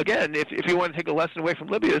 So, again, if you want to take a lesson away from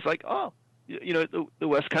Libya, it's like, the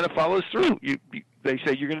West kind of follows through. They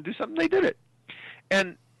say you're going to do something, they did it.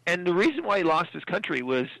 And the reason why he lost his country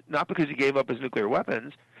was not because he gave up his nuclear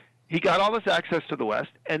weapons. He got all this access to the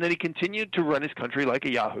West, and then he continued to run his country like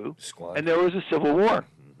a Yahoo. Squad. And there was a civil war.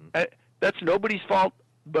 That's nobody's fault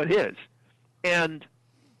but his. And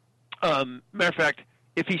matter of fact,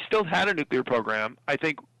 if he still had a nuclear program, I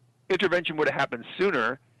think intervention would have happened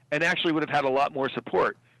sooner and actually would have had a lot more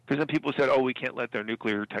support, because then people said, we can't let their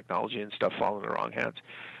nuclear technology and stuff fall in the wrong hands.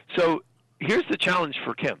 So here's the challenge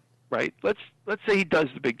for Kim, right? Let's say he does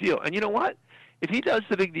the big deal. And you know what? If he does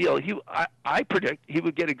the big deal, I predict he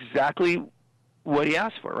would get exactly what he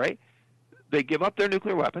asked for, right? They give up their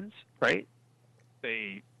nuclear weapons, right?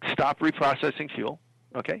 They stop reprocessing fuel,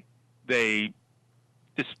 okay? They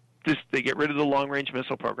they get rid of the long-range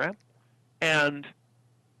missile program, and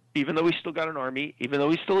even though he's still got an army, even though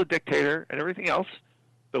he's still a dictator and everything else,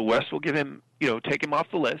 the West will give him, take him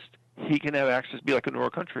off the list. He can have access, be like a normal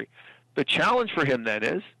country. The challenge for him then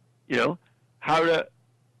is, how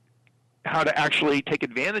to actually take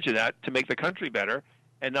advantage of that to make the country better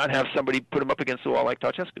and not have somebody put him up against the wall like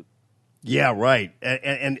Ceausescu. Yeah, right.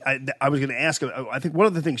 And I was going to ask him, I think one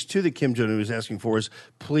of the things, too, that Kim Jong-un was asking for is,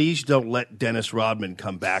 please don't let Dennis Rodman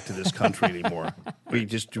come back to this country anymore. We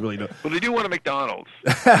just really don't. Well, they do want a McDonald's.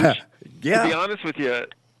 Yeah. To be honest with you,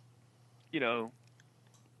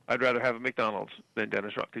 I'd rather have a McDonald's than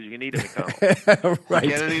Dennis Rodman, because you can eat a McDonald's. Right.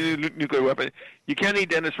 You can't eat a nuclear weapon. You can't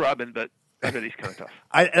eat Dennis Rodman, but I bet he's kind of tough.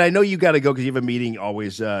 I know you got to go because you have a meeting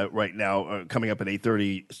always right now coming up at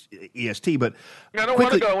 8:30 EST. But I don't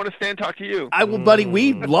want to go. I want to stay and talk to you. Buddy,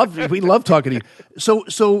 we love talking to you.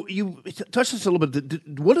 So you touched this a little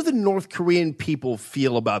bit. What do the North Korean people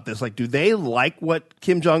feel about this? Like, do they like what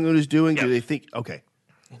Kim Jong-un is doing? Yes. Do they think okay?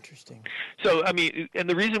 Interesting. So, and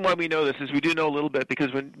the reason why we know this is we do know a little bit,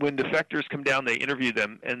 because when defectors come down, they interview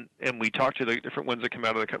them, and we talk to the different ones that come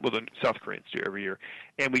out of the South Koreans do every year,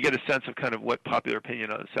 and we get a sense of kind of what popular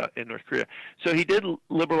opinion is in North Korea. So he did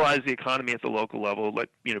liberalize the economy at the local level, let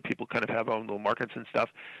people kind of have their own little markets and stuff.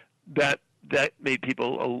 That made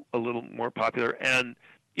people a little more popular, and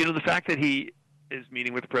the fact that he is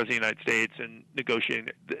meeting with the President of the United States and negotiating.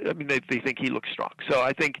 They think he looks strong. So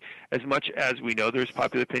I think as much as we know there's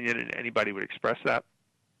popular opinion and anybody would express that,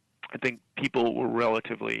 I think people were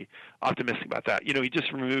relatively optimistic about that. He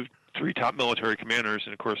just removed 3 top military commanders,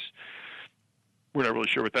 and of course, we're not really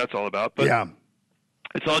sure what that's all about. But yeah,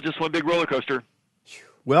 it's all just one big roller coaster.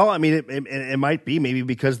 Well, it might be maybe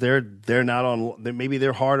because they're not on. Maybe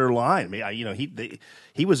they're harder line.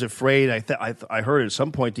 He was afraid. I heard at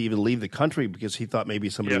some point to even leave the country because he thought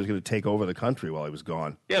maybe somebody was going to take over the country while he was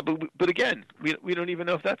gone. Yeah, but again, we don't even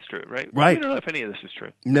know if that's true, right? Right. We don't know if any of this is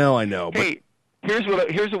true. No, I know. Hey, here's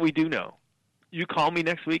what we do know. You call me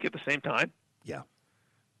next week at the same time. Yeah.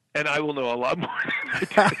 And I will know a lot more.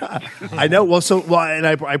 I know. And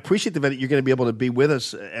I appreciate the fact that you're going to be able to be with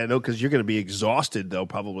us. I know because you're going to be exhausted, though,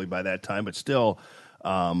 probably by that time. But still,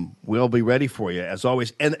 we'll be ready for you, as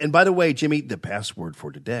always. And by the way, Jimmy, the password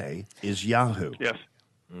for today is Yahoo. Yes.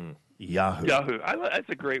 Yahoo. Yahoo. That's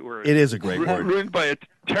a great word. It is a great word. Ruined by a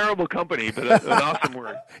terrible company, but an awesome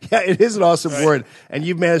word. Yeah, it is an awesome word. And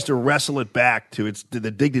you've managed to wrestle it back to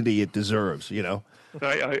the dignity it deserves, We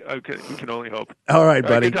can only hope. All right,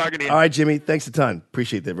 buddy. Good talking to you. All right, Jimmy. Thanks a ton.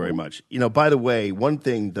 Appreciate that very much. By the way, one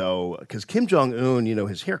thing though, because Kim Jong Un,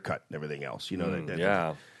 his haircut and everything else,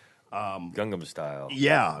 yeah, Gangnam style.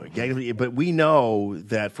 Yeah, but we know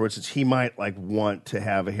that, for instance, he might want to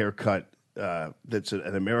have a haircut that's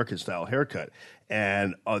an American style haircut,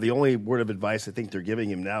 and the only word of advice I think they're giving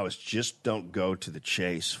him now is just don't go to the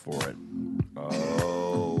chase for it.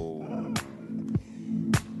 Oh.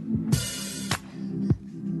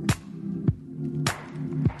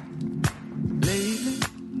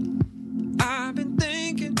 I've been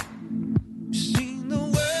thinking, you've seen the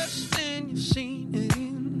worst and you've seen it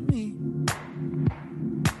in me.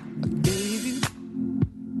 I gave you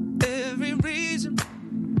every reason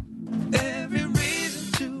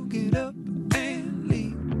to get up and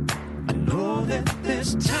leave. I know that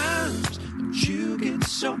there's times that you get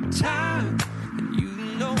so tired and you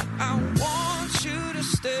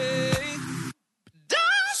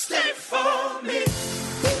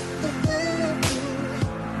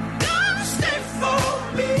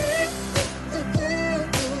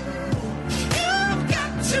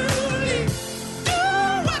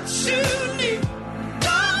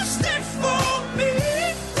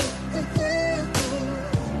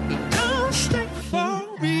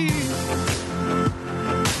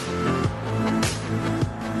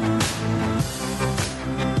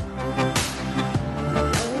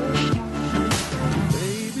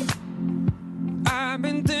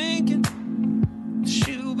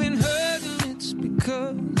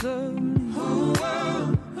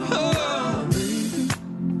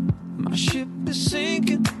be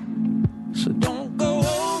sinking. So don't go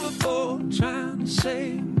overboard trying to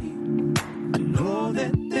save me. I know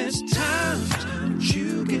that there's times that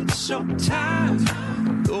you get so tired.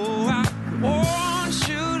 Though I want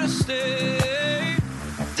you to stay.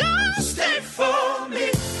 Don't stay for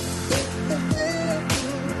me.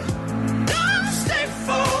 Don't stay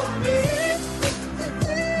for me.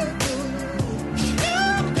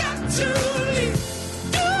 You've got to leave.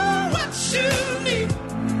 Do what you need.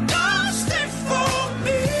 Don't stay for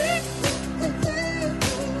me.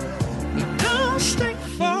 Don't stay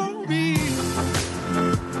for me.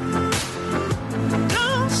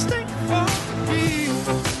 Don't stay for me.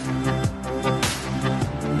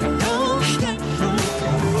 Don't stay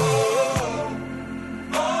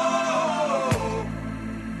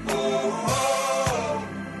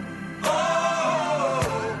for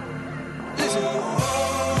me. Listen. Don't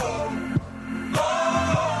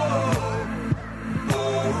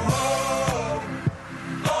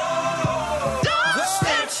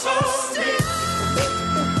stay for me.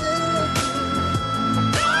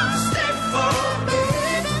 Don't stay for me.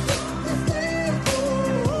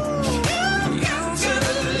 You got to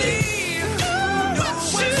leave. Do what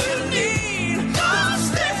you need. Don't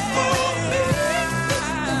stay for me.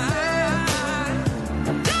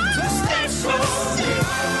 Don't stay for me.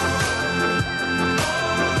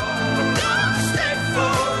 Don't stay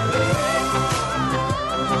for me. Don't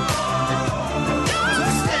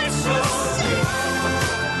stay for me.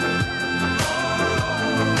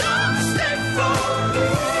 Don't stay for me.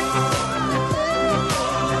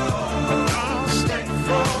 Don't stay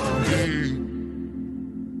for me.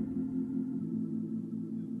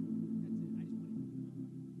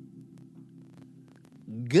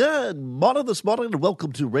 Good morning this morning, and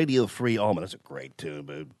welcome to Radio Free Allman. That's a great tune,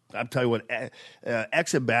 but I'm telling you what,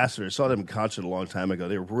 Ex-Ambassadors, saw them in concert a long time ago.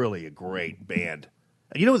 They're really a great band.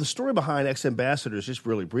 You know, the story behind Ex-Ambassadors, just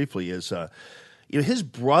really briefly, is his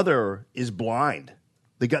brother is blind.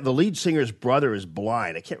 The lead singer's brother is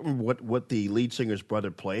blind. I can't remember what the lead singer's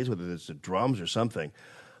brother plays, whether it's the drums or something.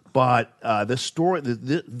 But the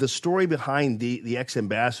story behind the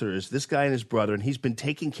Ex-Ambassadors, this guy and his brother, and he's been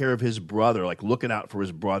taking care of his brother, like looking out for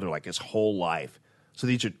his brother, like his whole life. So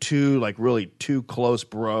these are really two close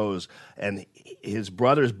bros, and his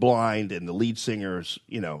brother's blind, and the lead singer's,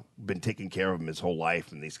 been taking care of him his whole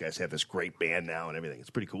life, and these guys have this great band now and everything. It's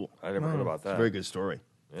pretty cool. I never heard about It's a that. very good story.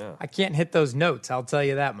 Yeah. I can't hit those notes, I'll tell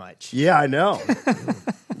you that much. Yeah, I know.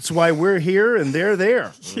 That's why we're here and they're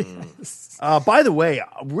there. By the way,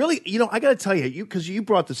 really, I got to tell you, because you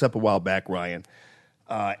brought this up a while back, Ryan,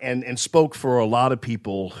 and spoke for a lot of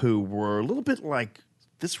people who were a little bit like,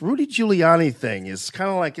 this Rudy Giuliani thing is kind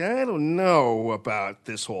of like, I don't know about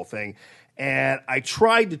this whole thing. And I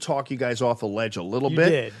tried to talk you guys off the ledge a little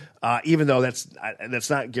bit, even though that's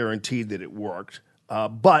not guaranteed that it worked.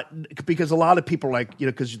 But because a lot of people are like,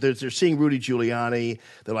 because they're seeing Rudy Giuliani,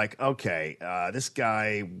 they're like, okay, this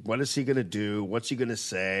guy, what is he going to do? What's he going to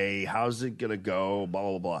say? How's it going to go? Blah,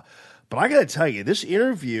 blah, blah. But I got to tell you, this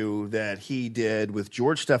interview that he did with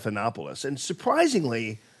George Stephanopoulos, and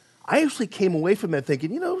surprisingly, I actually came away from that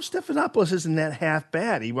thinking, Stephanopoulos isn't that half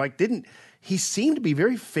bad. He seemed to be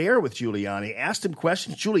very fair with Giuliani, asked him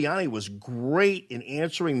questions. Giuliani was great in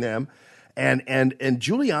answering them. And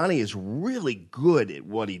Giuliani is really good at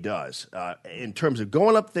what he does in terms of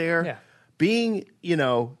going up there, being,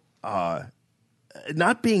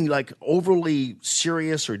 not being like overly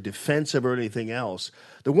serious or defensive or anything else.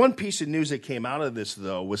 The one piece of news that came out of this,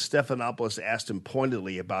 though, was Stephanopoulos asked him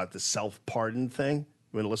pointedly about the self-pardon thing.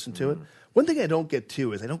 You want to listen to it? One thing I don't get,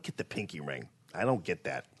 too, is I don't get the pinky ring. I don't get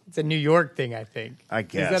that. It's a New York thing, I think. I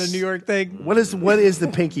guess. Is that a New York thing? What is the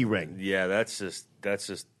pinky ring? Yeah, that's just.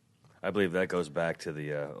 I believe that goes back to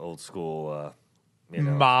the old school,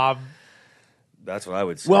 mob. That's what I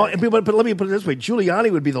would say. Well, but let me put it this way: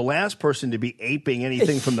 Giuliani would be the last person to be aping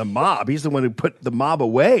anything from the mob. He's the one who put the mob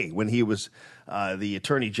away when he was the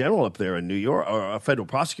attorney general up there in New York, or a federal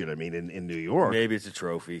prosecutor. I mean, in New York. Maybe it's a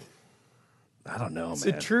trophy. I don't know, It's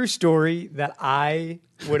man. a true story that I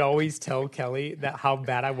would always tell Kelly that how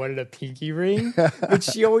bad I wanted a pinky ring. But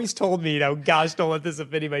she always told me, gosh, don't let this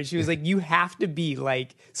offend anybody. She was like, you have to be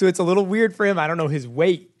like, so it's a little weird for him. I don't know his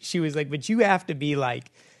weight. She was like, but you have to be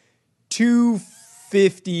like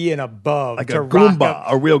 250 and above. Like to a Goomba,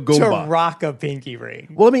 a real Goomba. To rock a pinky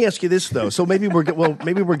ring. Well, let me ask you this though. So maybe we're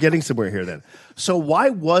getting somewhere here then. So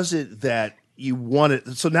why was it that you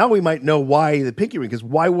wanted? So now we might know why the pinky ring. Because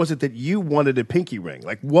why was it that you wanted a pinky ring?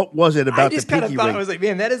 Like, what was it about the pinky ring? I just kind of thought, I was like,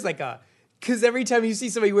 man, that is like because every time you see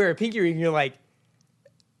somebody wear a pinky ring, you're like,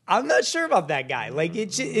 I'm not sure about that guy. Like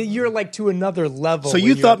you're like to another level. So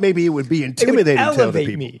you thought maybe it would be intimidating to other elevate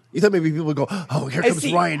people. me. You thought maybe people would go, "Oh, here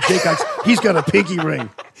comes Ryan Jaycox. He's got a pinky ring."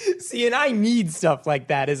 See, and I need stuff like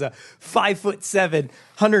that as a 5'7",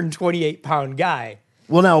 128-pound guy.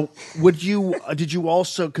 Well, now, did you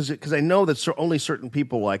also, because I know that only certain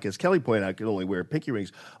people, like as Kelly pointed out, can only wear pinky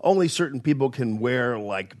rings. Only certain people can wear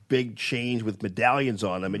like big chains with medallions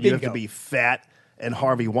on them, and you have to be fat and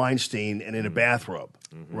Harvey Weinstein and in a bathrobe,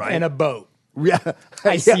 right? And a boat. Yeah,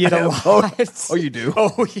 I see it a lot. Oh, you do?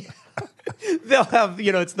 Oh, yeah. They'll have,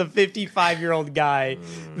 it's the 55-year-old guy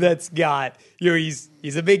that's got, he's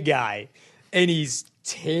a big guy, and he's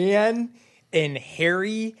tan and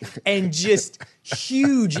hairy and just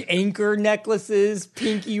huge anchor necklaces,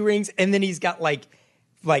 pinky rings, and then he's got like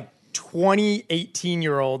 20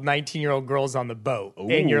 18-year-old, 19-year-old girls on the boat. Ooh,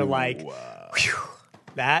 and you're like, whew,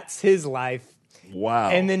 that's his life. Wow.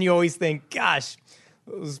 And then you always think, gosh,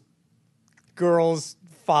 those girls'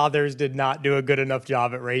 fathers did not do a good enough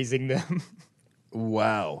job at raising them.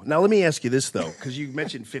 Wow. Now, let me ask you this, though, because you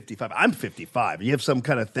mentioned 55. I'm 55. You have some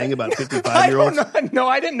kind of thing about 55-year-olds? No,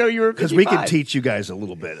 I didn't know you were 55. Because we can teach you guys a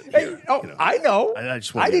little bit. Here, I know. I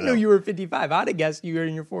just I didn't know you were 55. I'd have guessed you were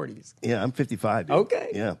in your 40s. Yeah, I'm 55. Dude. Okay.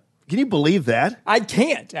 Yeah. Can you believe that? I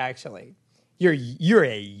can't, actually. You're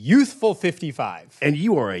a youthful 55. And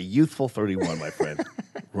you are a youthful 31, my friend,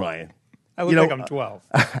 Ryan. I look like I'm 12.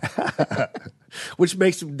 Which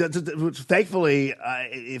makes, thankfully,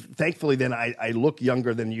 then I look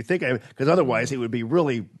younger than you think I am, because otherwise it would be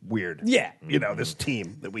really weird. Yeah. This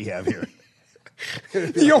team that we have here.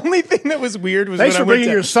 The only thing that was weird was thanks when for bringing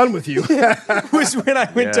your son with you. was when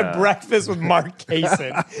I went to breakfast with Mark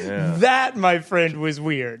Kaysen. Yeah. That, my friend, was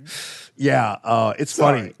weird. Yeah, it's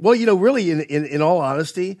funny. Well, really, in all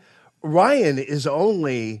honesty, Ryan is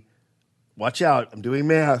only, watch out, I'm doing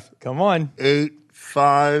math. Come on. 8,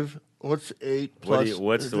 5, what's 8 plus?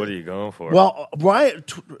 What are you going for? Well,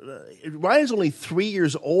 Ryan's only 3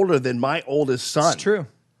 years older than my oldest son. It's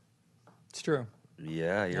true.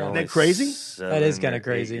 Yeah, you're Isn't only that crazy? That is kind of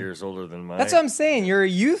crazy. 8 years older than mine. That's what I'm saying. You're a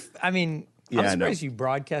youth. I mean, Yeah, I'm I know. surprised you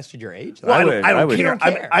broadcasted your age. Well, I don't care. You don't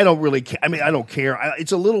care. I don't really care. I mean, I don't care.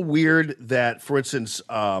 It's a little weird that, for instance,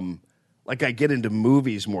 like I get into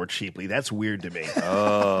movies more cheaply. That's weird to me.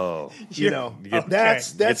 Oh,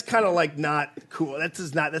 that's kind of like not cool.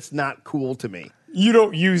 That's not cool to me. You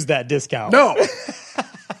don't use that discount. No.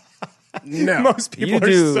 No. Most people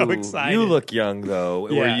are so excited. You look young though.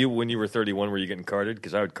 Yeah. Were you when you were 31? Were you getting carded?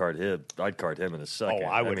 Because I would card him. I'd card him in a second. Oh,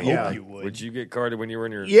 I would hope you would. Would you get carded when you were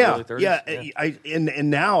in your early 30s? Yeah.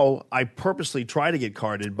 And now I purposely try to get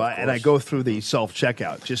carded and I go through the self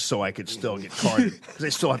checkout just so I could still get carded because I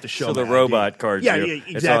still have to show. So the my robot ID. cards Yeah, you. yeah,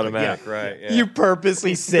 exactly. It's automatic, right? Yeah. You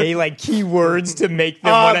purposely say like keywords to make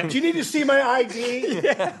them want do you need to see my ID?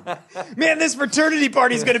 Man, this fraternity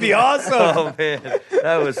party is going to be awesome. Oh man,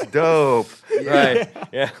 that was dope. Right.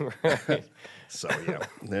 Yeah. Right. So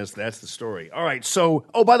that's the story. All right. So,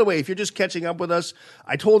 by the way, if you're just catching up with us,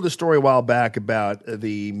 I told the story a while back about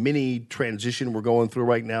the mini transition we're going through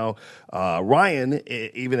right now. Ryan,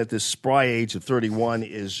 even at this spry age of 31,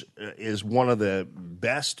 is one of the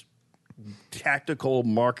best tactical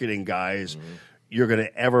marketing guys you're going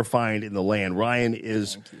to ever find in the land. Ryan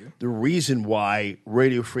is the reason why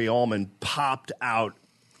Radio Free Allman popped out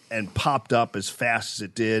and popped up as fast as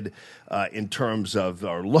it did in terms of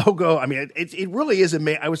our logo. I mean, it really is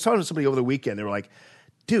amazing. I was talking to somebody over the weekend. They were like,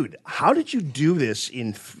 dude, how did you do this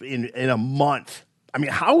in a month? I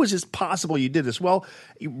mean, how is this possible you did this? Well,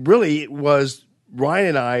 it was Ryan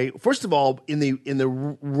and I, first of all, in the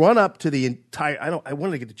run up to the entire, I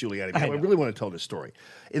wanted to get to Giuliani, but I really want to tell this story.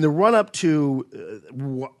 In the run up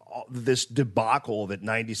to this debacle that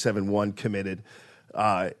 97.1 committed,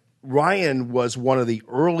 Ryan was one of the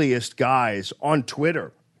earliest guys on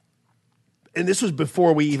Twitter. And this was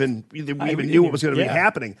before we even knew what was going to be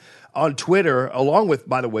happening on Twitter, along with,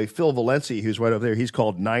 by the way, Phil Valencia, who's right over there. He's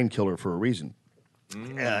called Nine Killer for a reason.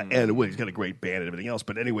 And he's got a great band and everything else.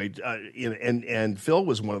 But anyway, and Phil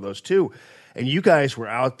was one of those too. And you guys were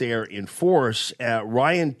out there in force.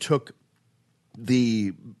 Ryan took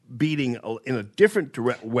the beating in a different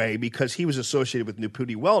way because he was associated with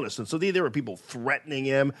Naputi Wellness. And so there were people threatening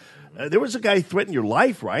him. There was a guy threatening your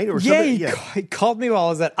life, right? Or he called me while I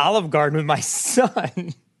was at Olive Garden with my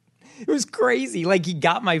son. It was crazy. Like he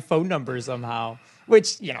got my phone number somehow.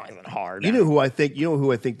 Which, isn't hard. You know who I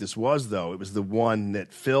think this was, though? It was the one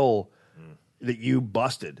that Phil, that you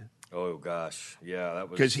busted. Oh, gosh. Yeah, that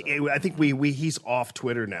was... Because I think he's off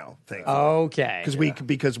Twitter now, thankfully. Okay.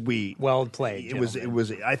 Because well played, it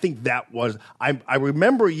was, I think that was... I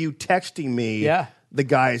remember you texting me the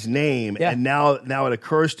guy's name, and now it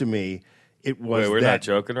occurs to me it was. Wait, we're not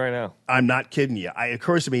joking right now. I'm not kidding you. It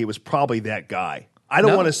occurs to me it was probably that guy. I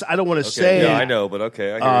don't want to say. Yeah, I know, but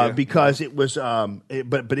okay, I hear you. Because it was,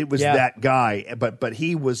 but it was that guy. But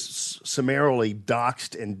he was summarily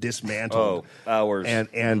doxxed and dismantled. Oh, hours,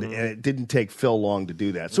 and it didn't take Phil long to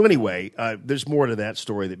do that. So anyway, there's more to that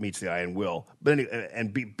story that meets the eye and will. But anyway,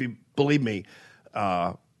 and believe me,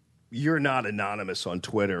 you're not anonymous on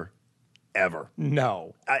Twitter ever.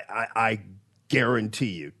 No, I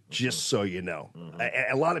guarantee you. Just so you know,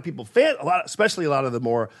 a lot of people, especially a lot of the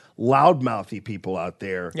more loudmouthy people out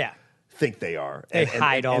there, think they are. They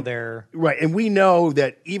hide all their right. And we know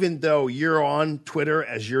that even though you're on Twitter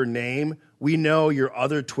as your name, we know your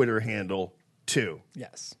other Twitter handle too.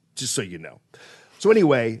 Yes, just so you know. So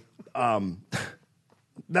anyway,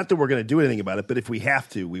 not that we're going to do anything about it, but if we have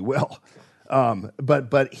to, we will.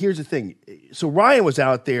 But here's the thing. So Ryan was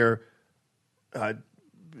out there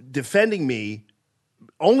defending me.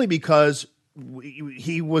 Only because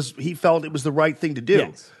he felt it was the right thing to do.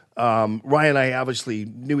 Yes. Ryan and I obviously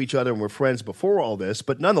knew each other and were friends before all this,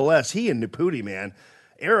 but nonetheless, he and Naputi, man,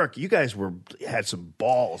 Eric, you guys had some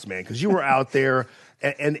balls, man, because you were out there,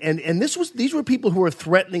 and these were people who were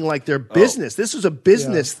threatening like their business. This was a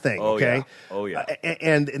business thing, okay? Oh yeah.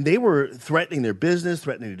 And they were threatening their business,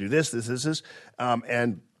 threatening to do this,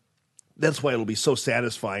 and that's why it'll be so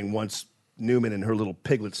satisfying once Newman and her little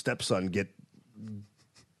piglet stepson get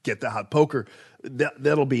the hot poker.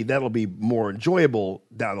 That'll be more enjoyable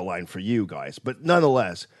down the line for you guys. But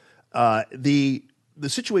nonetheless, the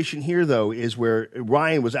situation here though is where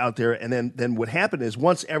Ryan was out there, and then what happened is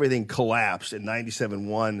once everything collapsed and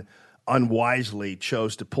 97.1 unwisely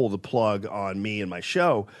chose to pull the plug on me and my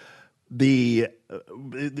show. I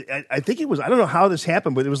think it was, I don't know how this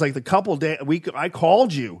happened, but it was like the couple days I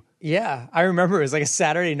called you. Yeah, I remember it was like a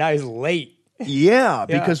Saturday night. It was late. Yeah,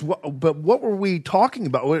 because but what were we talking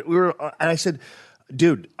about? We were, and I said,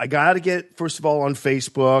 dude, I got to get first of all on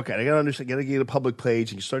Facebook, and I got to understand, got to get a public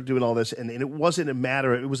page, and you start doing all this, and it wasn't a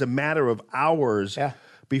matter. It was a matter of hours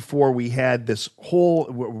before we had this whole.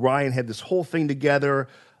 Ryan had this whole thing together,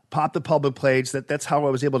 popped the public page. That's how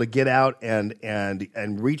I was able to get out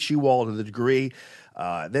and reach you all to the degree.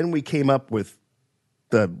 Then we came up with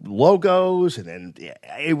the logos, and then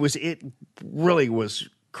it really was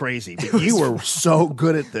crazy. But you were so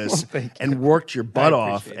good at this and worked your butt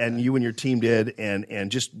off, and you and your team did, and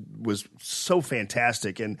just was so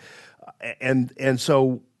fantastic. And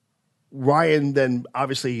so Ryan, then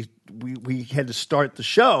obviously we had to start the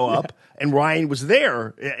show up, and Ryan was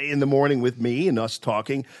there in the morning with me and us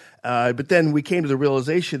talking. But then we came to the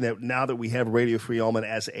realization that now that we have Radio Free Allman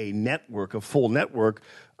as a network, a full network,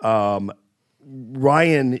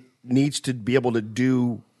 Ryan needs to be able to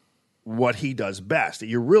do what he does best.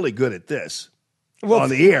 You're really good at this on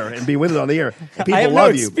the air and being with it on the air. And people I have love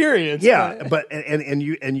no you. Experience, yeah, but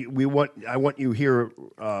I want you here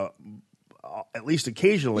at least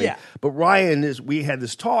occasionally. Yeah. But Ryan we had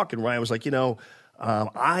this talk, and Ryan was like,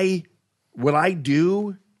 what I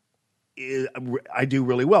do is I do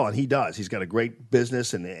really well, and he does. He's got a great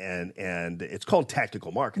business, and it's called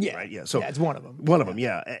tactical marketing, right? Yeah. So it's one of them. One of them,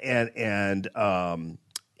 yeah. And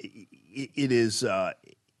it is.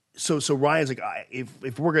 So Ryan's like,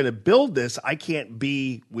 if we're going to build this, I can't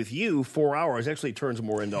be with you 4 hours. Actually, it turns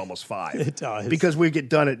more into almost 5. It does. Because we get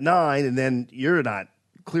done at 9, and then you're not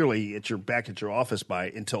clearly back at your office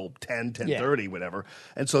until 10:30, whatever.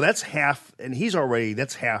 And so that's half, and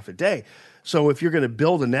that's half a day. So if you're going to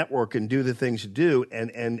build a network and do the things you do,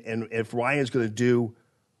 and if Ryan's going to do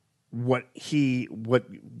what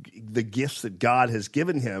the gifts that God has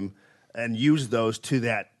given him and use those to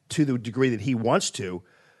the degree that he wants to,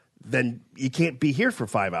 then you can't be here for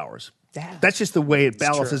 5 hours. Yeah. That's just the way it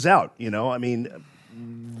balances out, I mean,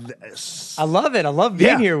 I love it. I love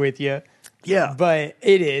being here with you. Yeah. But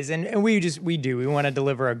it is, and we want to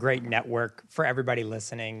deliver a great network for everybody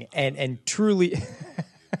listening, and truly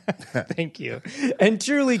thank you. And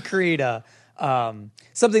truly create a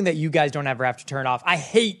something that you guys don't ever have to turn off. I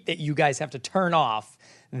hate that you guys have to turn off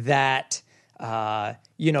that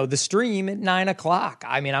the stream at 9:00.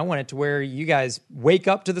 I mean, I want it to where you guys wake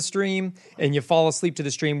up to the stream and you fall asleep to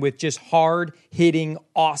the stream with just hard hitting,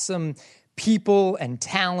 awesome people and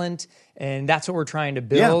talent. And that's what we're trying to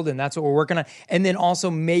build. And that's what we're working on. And then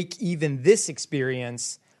also make even this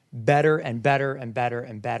experience better and better and better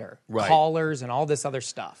and better. Right. Callers and all this other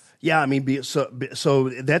stuff. Yeah. I mean, so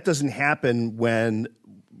that doesn't happen when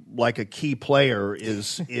like a key player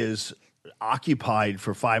is occupied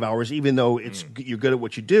for 5 hours, even though you're good at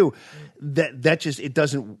what you do. That just it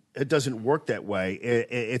doesn't work that way.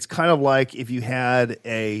 It's kind of like if you had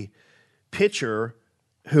a pitcher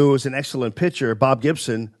who is an excellent pitcher, Bob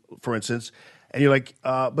Gibson, for instance, and you're like,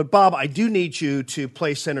 but Bob, I do need you to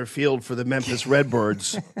play center field for the Memphis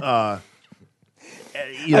Redbirds,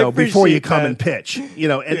 before you come and pitch,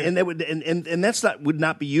 and that would and that's would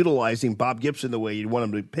not be utilizing Bob Gibson the way you'd want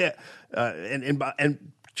him to pitch,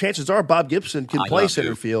 and chances are Bob Gibson can play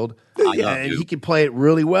center field, and he can play it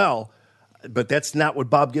really well, but that's not what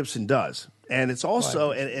Bob Gibson does. And it's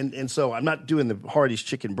also and so I'm not doing the Hardee's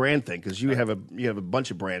chicken brand thing because you have a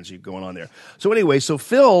bunch of brands going on there. So anyway, so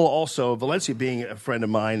Phil also Valencia being a friend of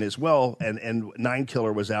mine as well, and Nine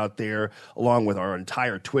Killer was out there along with our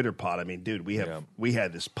entire Twitter pod. I mean, dude, we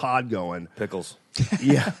had this pod going. Pickles.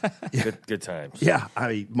 Yeah. Good times. Yeah, I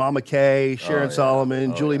mean, Mama Kay, Sharon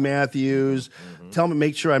Solomon, Julie Matthews. Tell me,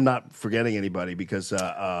 make sure I'm not forgetting anybody because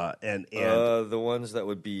the ones that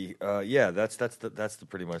would be that's the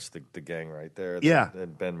pretty much the gang right there.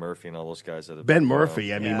 And Ben Murphy and all those guys that have Ben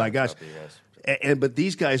Murphy. I mean, my gosh. But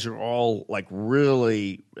these guys are all like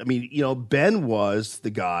really. I mean, Ben was the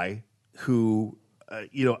guy who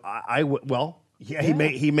he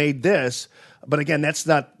made this. But again, that's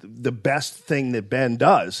not the best thing that Ben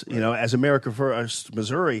does. As America First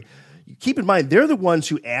Missouri, keep in mind they're the ones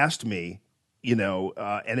who asked me.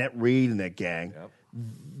 Annette Reed and that gang. Yep.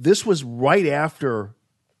 This was right after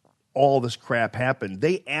all this crap happened.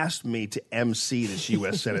 They asked me to MC this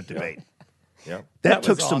U.S. Senate debate. Yeah, that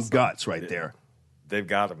took some guts right there. They've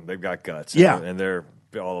got them. They've got guts. Yeah, and they're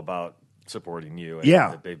all about supporting you.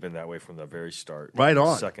 And they've been that way from the very start. Right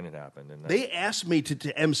on. The second it happened. And they asked me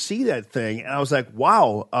to MC that thing, and I was like,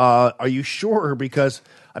 wow, are you sure? Because,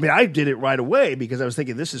 I mean, I did it right away because I was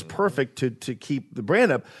thinking this is perfect to keep the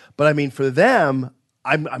brand up. But, I mean, for them,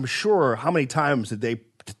 I'm sure how many times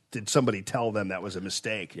did somebody tell them that was a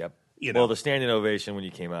mistake? Yep. Well, the standing ovation when you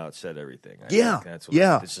came out said everything. It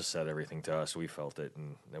just said everything to us. We felt it,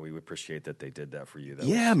 and we appreciate that they did that for you.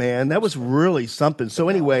 That was really something. So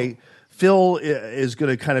anyway, Phil is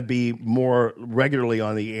going to kind of be more regularly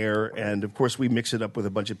on the air, and of course we mix it up with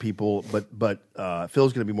a bunch of people. But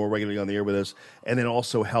Phil's going to be more regularly on the air with us, and then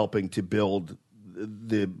also helping to build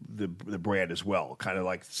the brand as well, kind of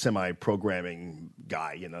like semi-programming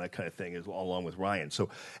guy, that kind of thing, along with Ryan. So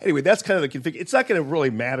anyway, that's kind of the config. It's not going to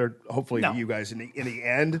really matter, hopefully, to you guys in the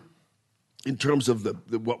end, in terms of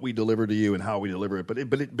the what we deliver to you and how we deliver it. But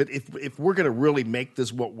if we're going to really make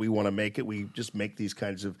this what we want to make it, we just make these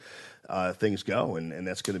kinds of things go, and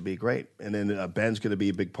that's going to be great. And then Ben's going to be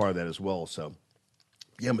a big part of that as well. So.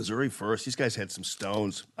 Yeah, Missouri First. These guys had some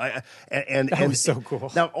stones. That was so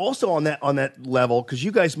cool. Now, also on that level, because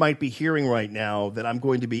you guys might be hearing right now that I'm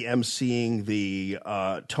going to be emceeing the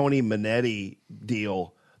Tony Minetti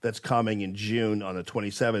deal that's coming in June on the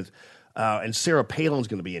 27th, and Sarah Palin's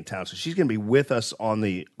going to be in town, so she's going to be with us on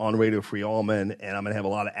Radio Free Allman, and I'm going to have a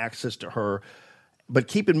lot of access to her. But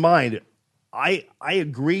keep in mind, I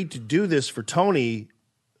agreed to do this for Tony.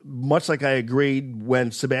 Much like I agreed when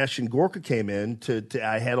Sebastian Gorka came in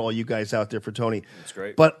I had all you guys out there for Tony. That's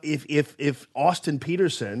great. But if Austin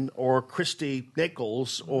Peterson or Christy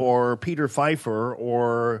Nichols or Peter Pfeiffer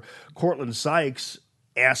or Cortland Sykes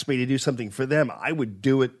asked me to do something for them, I would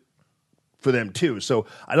do it for them too. So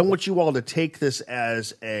I don't want you all to take this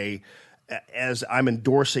as I'm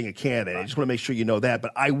endorsing a candidate. I just want to make sure you know that.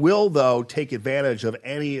 But I will, though, take advantage of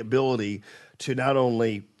any ability to not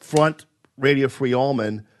only front Radio Free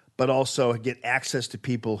Allman, but also get access to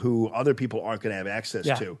people who other people aren't going to have access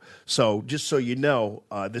to. So just so you know,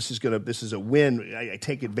 this is a win. I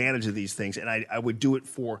take advantage of these things, and I would do it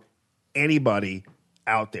for anybody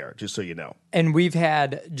out there, just so you know. And we've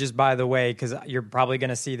had, just by the way, because you're probably going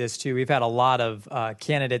to see this too, we've had a lot of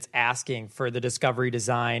candidates asking for the Discovery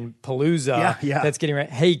Design Palooza that's getting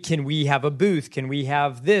ready. Hey, can we have a booth? Can we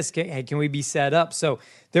have this? Can we be set up? So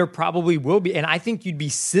there probably will be, and I think you'd be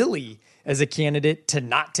silly as a candidate to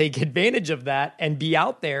not take advantage of that and be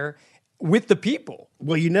out there with the people.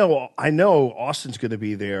 Well, I know Austin's going to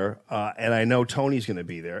be there, and I know Tony's going to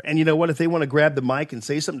be there. And you know what? If they want to grab the mic and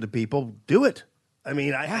say something to people, do it. I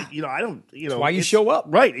mean, I don't. That's why you show up,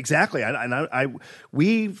 right? Exactly.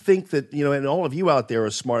 We think that and all of you out there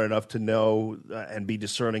are smart enough to know and be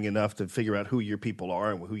discerning enough to figure out who your people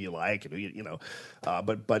are and who you like, and who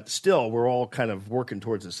but still, we're all kind of working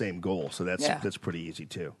towards the same goal. So that's pretty easy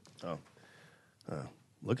too.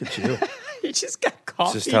 Look at you. You just got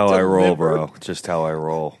coffee. Just how I roll, bro. Just how I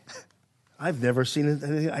roll. I've never seen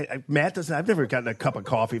it. Matt doesn't. I've never gotten a cup of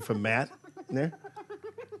coffee from Matt. There.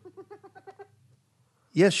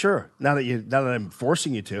 Yeah, sure. Now that I'm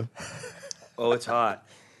forcing you to. Oh, it's hot.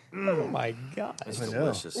 Oh my God! It's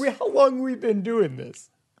delicious. How long we been doing this?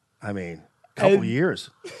 I mean, a couple years.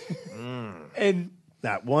 And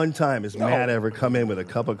Not one time has Matt ever come in with a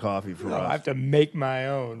cup of coffee for us. I have to make my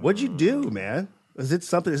own. What'd you do, man? Is it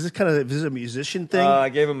something? Is this a musician thing? I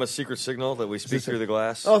gave him a secret signal that we speak through the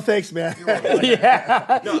glass. Oh, thanks, man.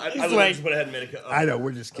 Yeah. No, I like- just went ahead and made a cup. I know,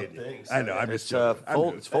 we're just kidding. I know, I'm just joking.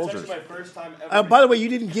 It's Folgers. That's my first time ever. By the way, you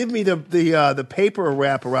didn't give me the paper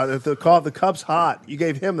wrap around it. The cup's hot. You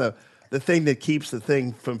gave him the thing that keeps the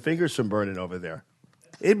thing from fingers from burning over there.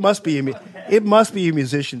 It must be a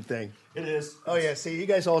musician thing. It is. Oh yeah, see, you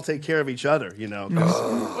guys all take care of each other, you know. You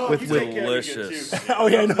take care of me good, delicious. too. Oh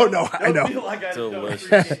yeah, no, I know. Don't feel like I don't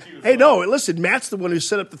Delicious. appreciate you. Hey, no, listen, Matt's the one who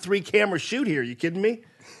set up the 3-camera shoot here. You kidding me?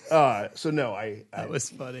 So no, That was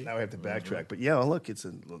funny. Now I have to backtrack, but yeah, look,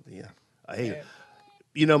 hey,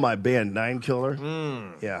 you know my band Nine Killer?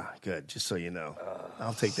 Yeah, good. Just so you know,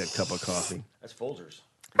 I'll take that cup of coffee. That's Folgers.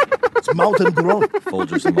 It's Mountain Grown.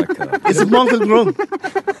 Folgers in my cup. It's Mountain Grown.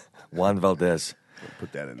 Juan Valdez.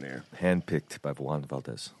 Put that in there. Handpicked by Juan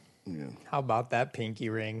Valdez. How about that pinky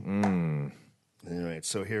ring? All right.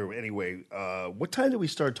 So here, anyway, what time did we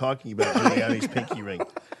start talking about Giuliani's pinky ring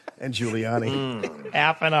and Giuliani?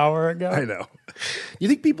 Half an hour ago. I know. You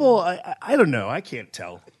think people? I don't know. I can't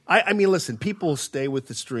tell. I mean, listen. People stay with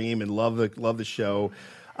the stream and love the show.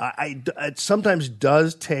 It sometimes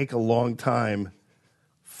does take a long time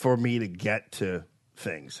for me to get to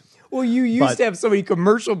things. Well, you used to have so many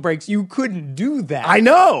commercial breaks, you couldn't do that. I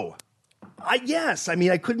know. Yes. I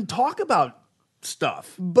mean, I couldn't talk about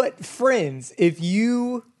stuff. But friends,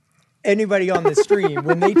 anybody on the stream,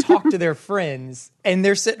 when they talk to their friends and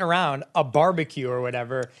they're sitting around a barbecue or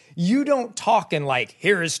whatever, you don't talk in like,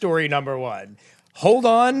 here is story number 1. Hold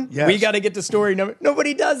on, Yes. we got to get to story number.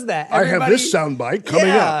 Nobody does that. I have this soundbite coming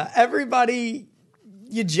up. Everybody,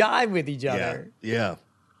 you jive with each other. Yeah.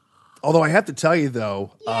 Although I have to tell you though,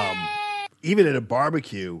 even at a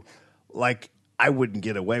barbecue, like I wouldn't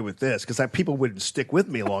get away with this because people wouldn't stick with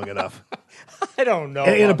me long enough. I don't know.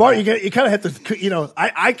 In a about bar, that. you kind of have to,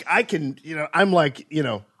 I can, I'm like, If you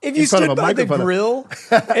in front stood of a by the microphone. grill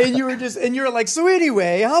and you were like, so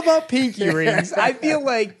anyway, how about pinky rings? I feel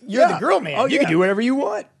like you're the grill man. Oh, you yeah. can do whatever you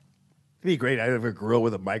want. It'd be great. I'd have a grill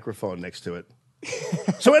with a microphone next to it.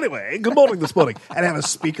 So anyway, good morning this morning, and have a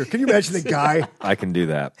speaker. Can you imagine the guy? I can do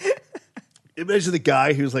that. Imagine the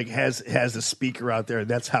guy who's like has the speaker out there, and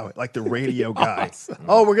that's how like the radio guy. Awesome.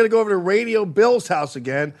 Oh, we're gonna go over to Radio Bill's house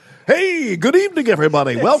again. Hey, good evening,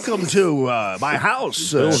 everybody. Welcome to my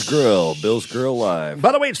house, Bill's Grill Live.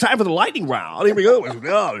 By the way, it's time for the lightning round. Here we go.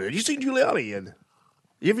 Oh, did you see Giuliani? And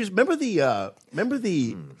you ever remember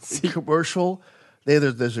the commercial?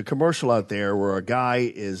 There's a commercial out there where a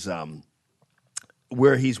guy is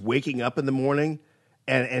where he's waking up in the morning.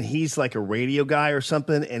 And he's like a radio guy or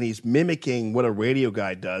something, and he's mimicking what a radio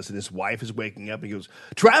guy does. And his wife is waking up, and he goes,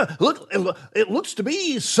 "Look, it looks to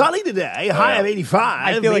be sunny today. High of 85."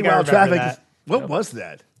 I feel like I Meanwhile, remember that. What was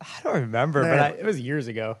that? I don't remember, but it was years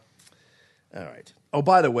ago. All right. Oh,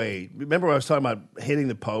 by the way, remember when I was talking about hitting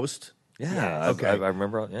the post? Yeah. Okay. I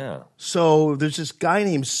remember. Yeah. So there's this guy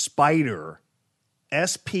named Spider,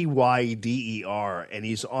 Spyder, and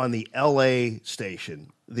he's on the L.A.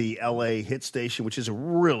 station. The L.A. hit station, which is a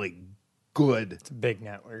really good. It's a big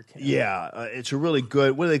network. Yeah, it's a really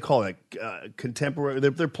good. What do they call it? Contemporary.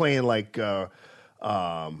 They're playing like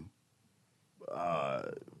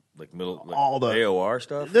Like all the AOR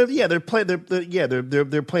stuff. They're playing. They're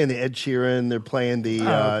playing the Ed Sheeran. They're playing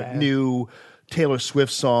the new Taylor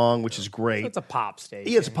Swift song, which is great. So it's a pop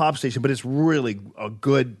station. Yeah, it's a pop station, but it's really a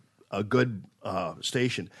good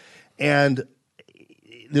station. And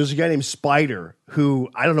there's a guy named Spider who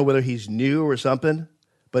I don't know whether he's new or something,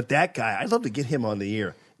 but that guy, I'd love to get him on the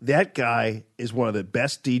air. That guy is one of the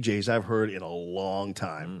best DJs I've heard in a long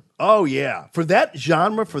time. Oh yeah, for that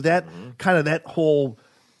genre, for that kind of that whole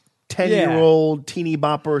 10-year-old teeny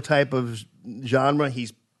bopper type of genre,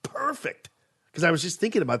 he's perfect. Because I was just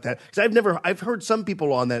thinking about that. Because I've heard some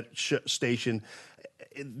people on that station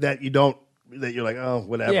that you're like, oh,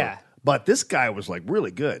 whatever. Yeah. But this guy was like really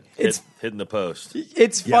good. Hitting the post.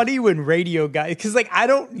 It's funny when radio guys, because like I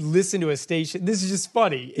don't listen to a station. This is just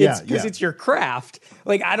funny. It's because it's your craft.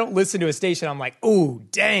 Like I don't listen to a station. I'm like, oh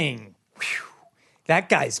dang, whew, that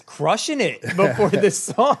guy's crushing it before this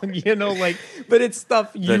song. But it's stuff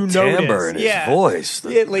you notice. The timbre in his voice.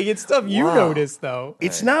 It's stuff you notice though.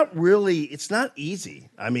 It's not easy.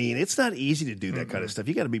 I mean, it's not easy to do that kind of stuff.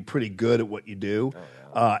 You got to be pretty good at what you do.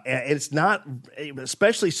 And it's not,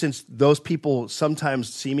 especially since those people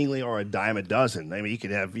sometimes seemingly are a dime a dozen. I mean, you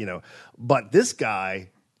could have, but this guy's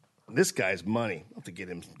money. I'll have to get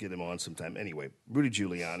him on sometime. Anyway, Rudy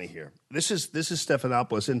Giuliani here. This is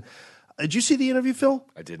Stephanopoulos, and Did you see the interview, Phil?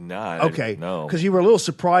 I did not. Okay. No. Because you were a little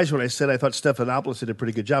surprised when I said I thought Stephanopoulos did a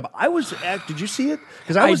pretty good job. Did you see it?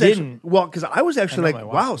 Because I didn't. Because I was I actually know like,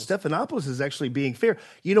 my wow, wife Stephanopoulos is actually being fair.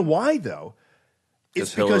 You know why, though?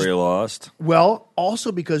 Because Hillary lost? Well,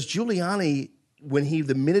 also because Giuliani,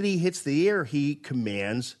 the minute he hits the air, he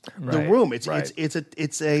commands the Right. room. It's Right.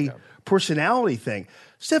 it's a personality thing.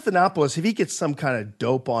 Stephanopoulos, if he gets some kind of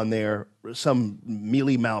dope on there, some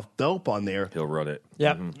mealy mouth dope on there, He'll run it.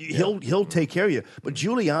 Yep. he'll take care of you. But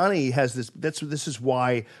Giuliani has this. This is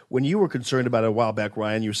why when you were concerned about it a while back,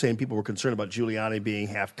 Ryan, you were saying people were concerned about Giuliani being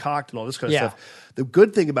half cocked and all this kind of Yeah. stuff. The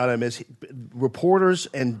good thing about him is reporters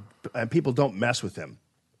and people don't mess with him.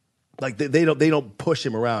 Like they don't push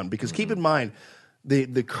him around because keep in mind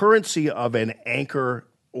the currency of an anchor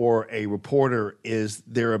or a reporter is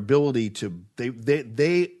their ability to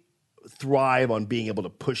they thrive on being able to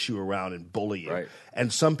push you around and bully you. Right.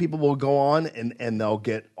 And some people will go on and they'll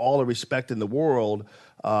get all the respect in the world,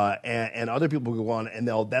 and other people will go on and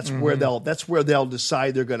that's where they'll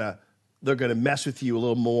decide they're gonna mess with you a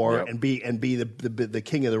little more Yep. and be the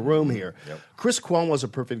king of the room here. Yep. Chris Cuomo is a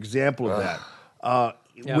perfect example of that.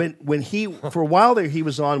 Yep. When he for a while there he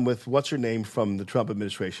was on with what's her name from the Trump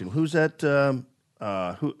administration. Who's that?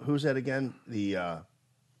 Who's that again? The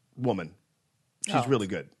woman. She's really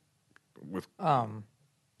good. How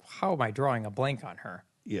am I drawing a blank on her?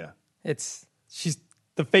 Yeah. She's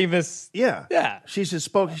the famous. Yeah. Yeah. She's his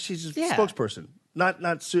Yeah. spokesperson.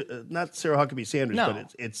 Not Sarah Huckabee Sanders, No.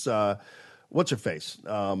 but it's what's her face?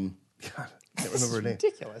 God, I can't remember her name.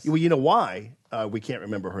 ridiculous. Well, you know why we can't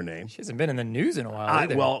remember her name? She hasn't been in the news in a while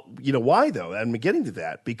either. Well, you know why though? I'm getting to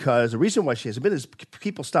that because the reason why she hasn't been is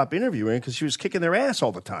people stopped interviewing her because she was kicking their ass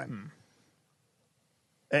all the time.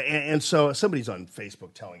 And so somebody's on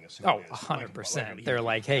Facebook telling us. Oh, 100%. They're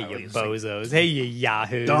like, hey, you bozos. Hey, you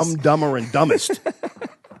yahoos. Dumb, dumber, and dumbest.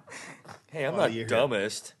 Hey, I'm Well, not you're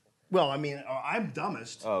dumbest. Well, I mean, I'm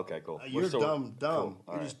dumbest. Oh, okay, cool. You're So- dumb. cool. All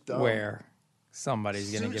You're right. just dumb. Where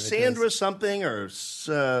somebody's going to give it Sandra to us. something or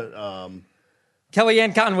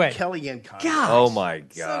Kellyanne Conway. Kellyanne Conway. God. Oh, my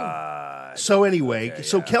God. So anyway,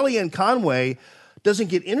 Kellyanne Conway doesn't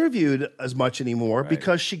get interviewed as much anymore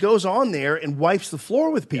because she goes on there and wipes the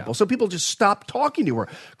floor with people. So people just stop talking to her.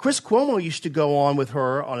 Chris Cuomo used to go on with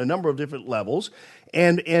her on a number of different levels,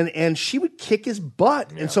 and she would kick his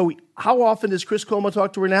butt. And so how often does Chris Cuomo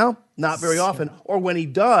talk to her now? Not very often. Or when he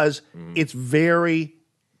does, it's very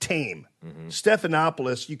tame.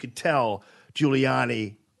 Stephanopoulos, you could tell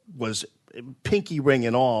Giuliani was pinky ring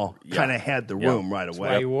and all, kind of had the room right away.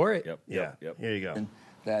 Why you wore it. Yep. Here you go.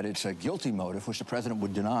 That it's a guilty motive, which the president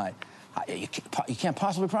would deny. You can't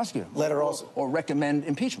possibly prosecute him. Letter also or recommend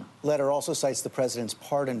impeachment. Letter also cites the president's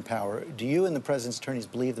pardon power. Do you and the president's attorneys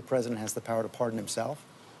believe the president has the power to pardon himself?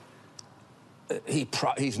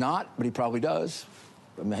 He's not, but he probably does.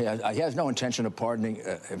 I mean, he has no intention of pardoning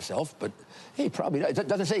himself, but he probably does. It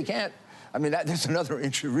doesn't say he can't. I mean, that's another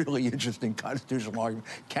really interesting constitutional argument.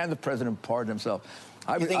 Can the president pardon himself?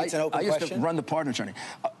 You think it's an open I used question? to run the pardon attorney.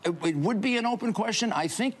 It would be an open question. I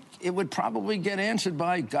think it would probably get answered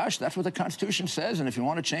by, gosh, that's what the Constitution says, and if you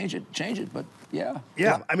want to change it, change it. But yeah.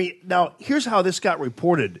 I mean, now here's how this got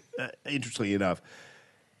reported. Interestingly enough,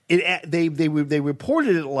 they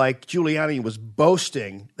reported it like Giuliani was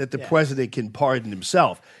boasting that the president can pardon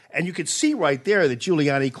himself, and you could see right there that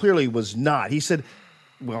Giuliani clearly was not. He said,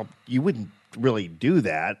 "Well, you wouldn't really do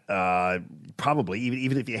that. Probably,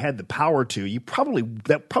 even if you had the power to,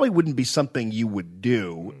 that probably wouldn't be something you would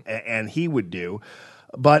do, and he would do.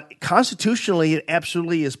 But constitutionally, it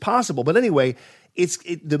absolutely is possible. But anyway,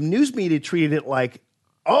 the news media treated it like,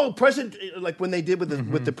 oh, like when they did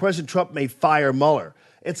with the President Trump may fire Mueller.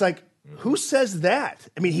 It's like, who says that?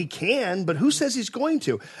 I mean, he can, but who says he's going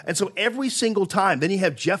to? And so every single time, then you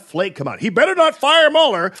have Jeff Flake come out. He better not fire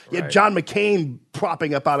Mueller. You have John McCain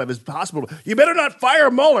propping up out of his hospital. You better not fire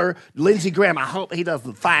Mueller. Lindsey Graham, I hope he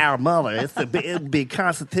doesn't fire Mueller. It'll be a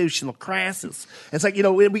constitutional crisis. It's like,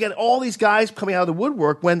 we got all these guys coming out of the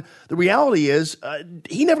woodwork when the reality is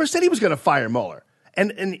he never said he was going to fire Mueller.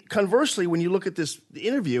 And conversely, when you look at this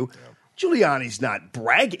interview, Giuliani's not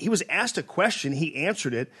bragging. He was asked a question. He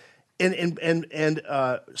answered it. And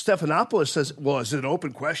Stephanopoulos says, well, is it an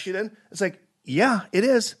open question then? It's like, yeah, it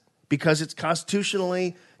is, because it's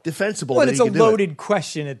constitutionally defensible. Well, it's a loaded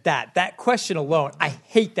question at that. That question alone, I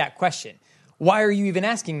hate that question. Why are you even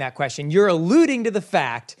asking that question? You're alluding to the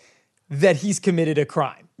fact that he's committed a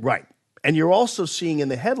crime. Right. And you're also seeing in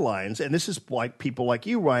the headlines, and this is like people like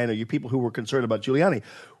you, Ryan, or you people who were concerned about Giuliani,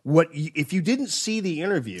 if you didn't see the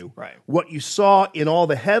interview, what you saw in all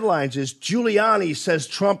the headlines is Giuliani says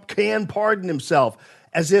Trump can pardon himself.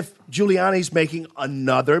 as if Giuliani's making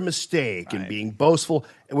another mistake and being boastful.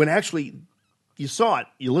 And when actually you saw it,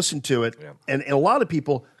 you listened to it, and a lot of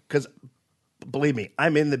people, because believe me,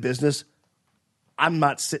 I'm in the business, I'm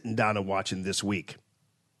not sitting down and watching This Week.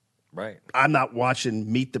 Right. I'm not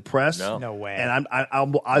watching Meet the Press. No way. And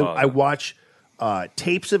I watch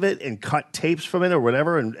tapes of it and cut tapes from it or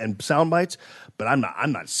whatever and sound bites, but I'm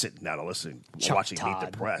not sitting down and listening, watching Meet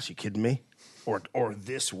the Press. You kidding me? Or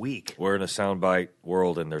This Week. We're in a soundbite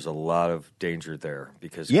world, and there's a lot of danger there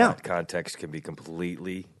because context can be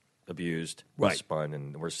completely abused, Right. spun,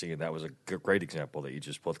 and we're seeing that was a great example that you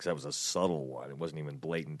just pulled because that was a subtle one. It wasn't even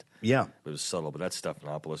blatant. Yeah. It was subtle, but that's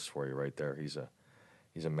Stephanopoulos for you right there. He's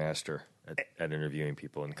a master at interviewing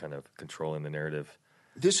people and kind of controlling the narrative.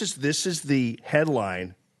 This is the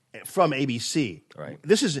headline from ABC. Right.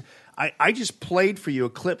 This is I just played for you a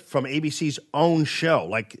clip from ABC's own show.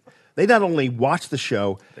 Like they not only watch the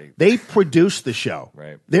show, they produce the show.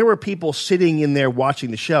 Right. There were people sitting in there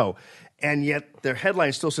watching the show, and yet their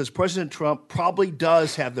headline still says President Trump probably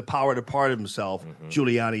does have the power to pardon himself.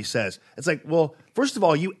 Giuliani says. It's like, well, first of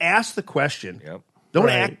all, you ask the question. Yep.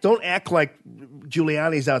 Don't act like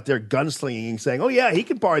Giuliani's out there gunslinging saying, "Oh yeah, he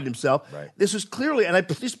can pardon himself." Right. This was clearly, and I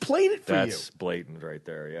just played it for That's blatant right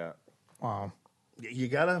there. Yeah. Wow. you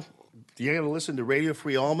gotta listen to Radio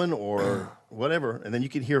Free Almond or whatever, and then you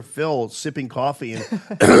can hear Phil sipping coffee in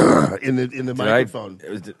the microphone.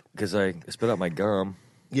 Because I spit out my gum.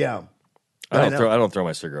 Yeah. I don't throw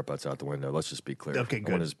my cigarette butts out the window. Let's just be clear. Okay, I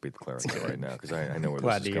good. want to just be clear on that right now because I know where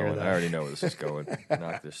Glad this is to hear going. that. I already know where this is going.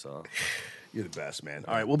 Knock this off. You're the best, man.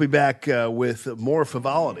 All right, we'll be back with more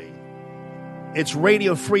Frivolity. It's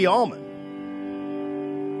Radio Free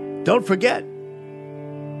Almond. Don't forget,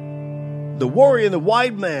 the warrior and the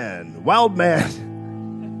wild man.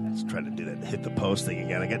 Let's try to do that, hit the post thing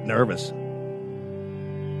again. I get nervous.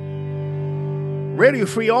 Radio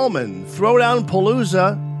Free Almond, Throwdown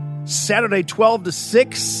Palooza, Saturday 12 to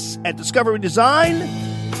 6 at Discovery Design.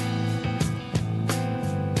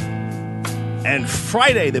 And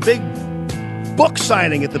Friday, the big book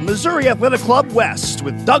signing at the Missouri Athletic Club West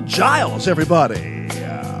with Doug Giles, everybody.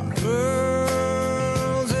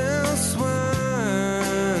 Pearls and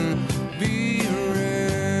swine be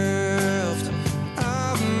reft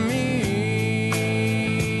of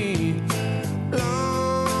me.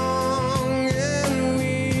 Long and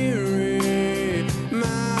weary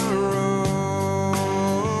my road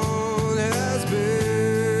has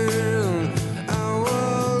been. I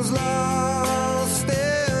was lost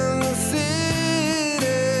in the cities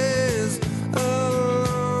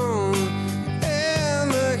alone.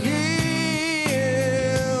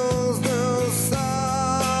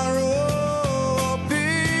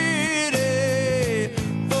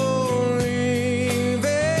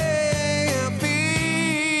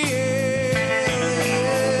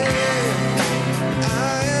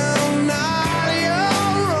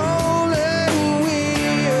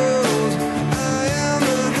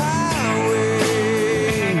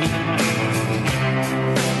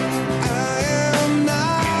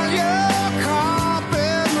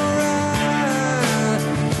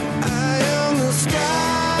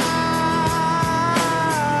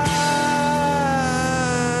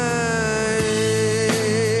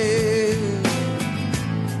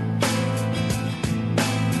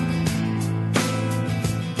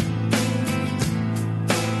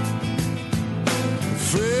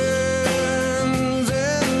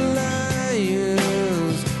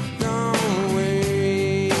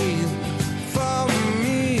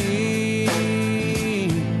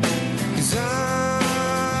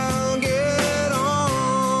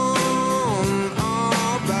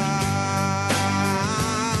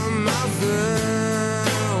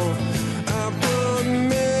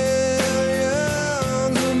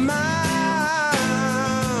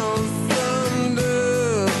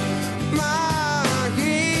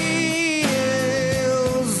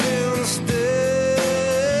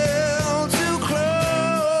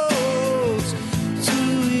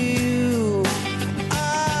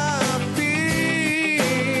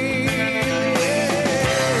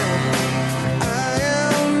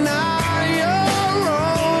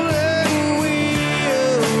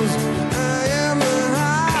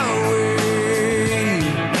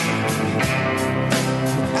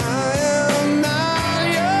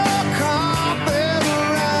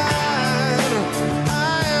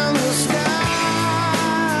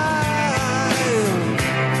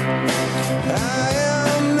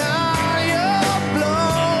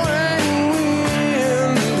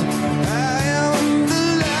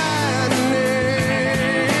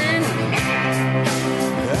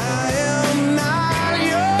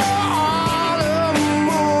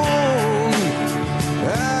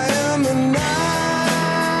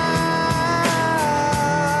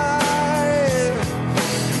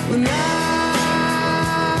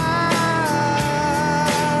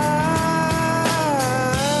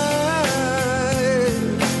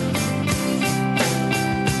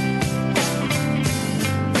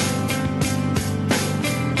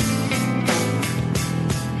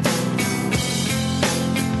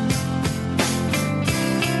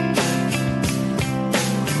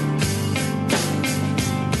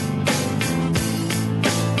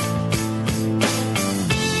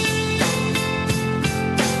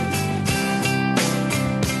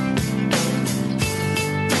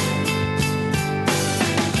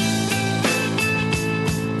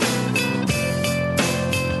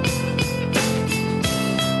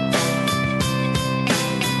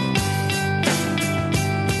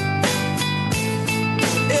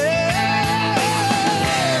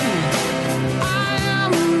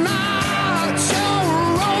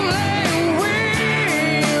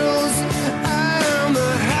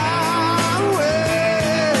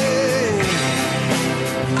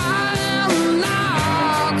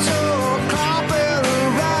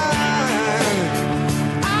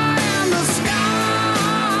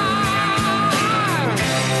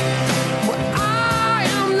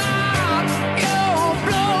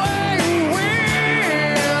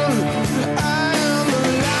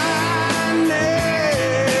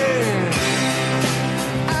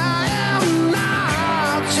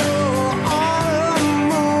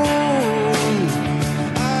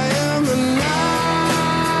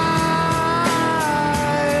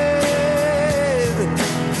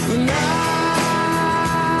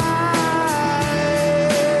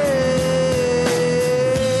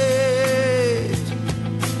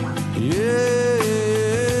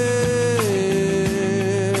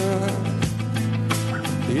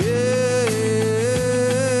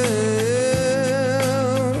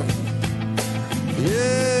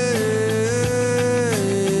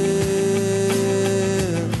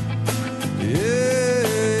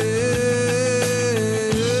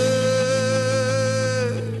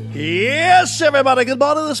 Yes, everybody. Good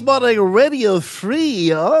morning this morning. Radio Free.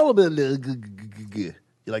 You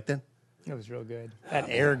like that? It was real good. That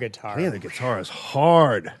air guitar. Man, the guitar is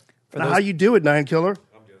hard. For Now, those- how you do it, Nine Killer?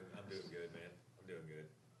 I'm doing good, man. I'm doing good.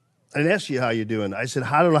 I didn't ask you how you doing. I said,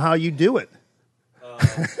 I don't know how you do it.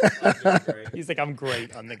 He's like, I'm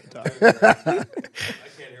great on the guitar. I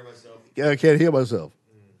can't hear myself. Yeah, I can't hear myself.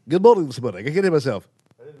 Good morning this morning. I can't hear myself.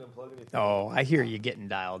 Oh, I hear you getting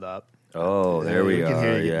dialed up. Oh, there we can are.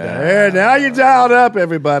 hear you. Yeah. There, now you're dialed up,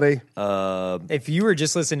 everybody. If you were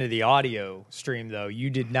just listening to the audio stream, though, you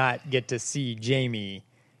did not get to see Jamie.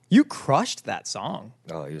 You crushed that song.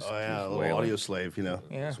 Oh, he was, Oh, he yeah, was a little wailing. audio slave, you know.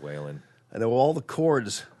 He was wailing. I know all the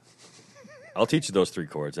chords. I'll teach you those 3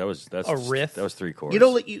 chords. That's A riff? That was 3 chords. You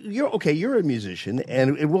know, you're okay. You're a musician,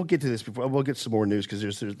 and we'll get to this before. We'll get some more news because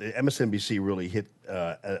there's the MSNBC really hit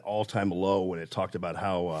an all-time low when it talked about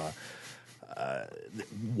how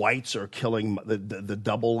whites are killing the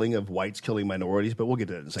doubling of whites killing minorities. But we'll get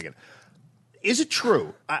to that in a second. Is it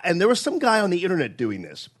true? And there was some guy on the internet doing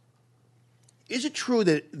this. Is it true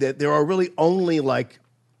that there are really only like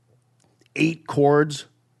 8 chords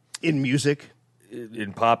in music?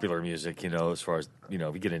 In popular music, as far as,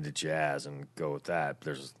 if you get into jazz and go with that,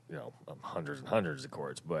 there's, hundreds and hundreds of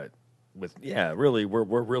chords. But really, we're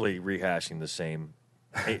really rehashing the same,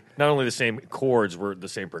 not only the same chords, we're the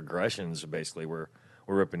same progressions. Basically, we're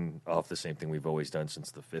ripping off the same thing we've always done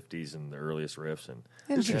since the 50s and the earliest riffs. And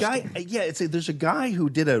there's a guy, there's a guy who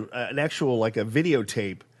did an actual like a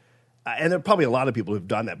videotape, and there are probably a lot of people who've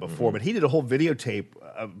done that before, but he did a whole videotape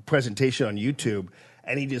presentation on YouTube.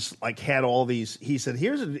 And he just like had all these. He said,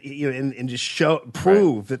 "Here's and just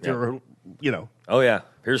prove that there are, Oh yeah,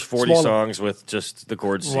 here's 40 Small- songs with just the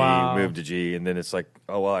chord C, Wow. move to G, and then it's like,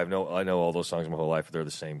 oh well, I know all those songs my whole life. They're the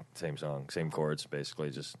same song, same chords, basically.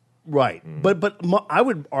 Just right." But I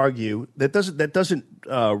would argue that doesn't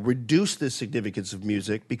reduce the significance of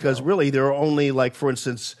music because really there are only like, for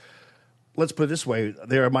instance, let's put it this way: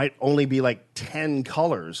 there might only be like 10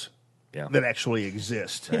 colors that actually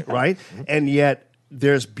exist, right? And yet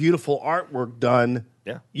there's beautiful artwork done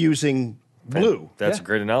using blue. That's a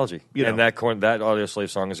great analogy. You And know. that Audio Slave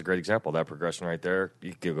song is a great example. That progression right there,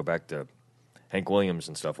 you could go back to Hank Williams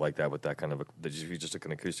and stuff like that with that kind of if you just took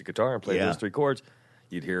an acoustic guitar and played those 3 chords,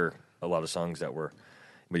 you'd hear a lot of songs that were.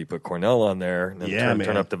 But you put Cornell on there and then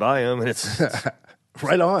turn up the volume, and it's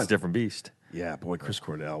right on. It's a different beast. Yeah, boy, Chris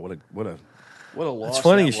Cornell, what a loss. It's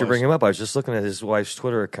funny that you should was. bring him up. I was just looking at his wife's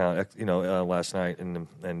Twitter account, last night, and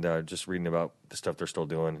just reading about the stuff they're still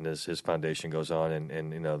doing, and his foundation goes on, and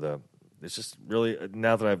it's just really,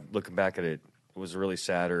 now that I'm looking back at it, it was a really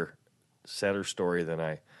sadder story than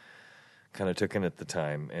I kind of took in at the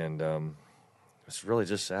time, and it's really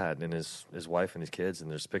just sad. And his wife and his kids, and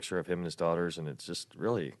there's a picture of him and his daughters, and it's just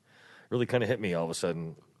really, really kind of hit me all of a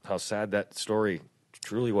sudden how sad that story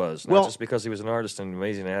truly was. Not just because he was an artist and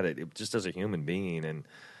amazing at it, just as a human being, and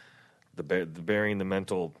the bearing the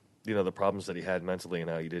mental, the problems that he had mentally, and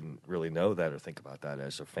how you didn't really know that or think about that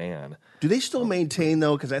as a fan. Do they still maintain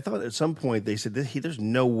though? Because I thought at some point they said there's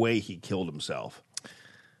no way he killed himself.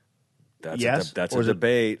 That's Yes? that's Or a is it-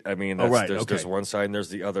 debate. I mean, Oh, right, there's okay. one side and there's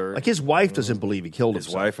the other. Like his wife doesn't believe he killed His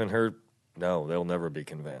himself. wife and her, no, they'll never be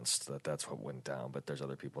convinced that that's what went down. But there's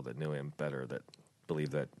other people that knew him better that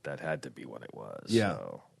believe that had to be what it was. Yeah.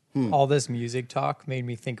 So. All this music talk made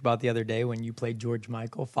me think about the other day when you played George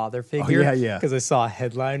Michael, father figure. yeah. Because I saw a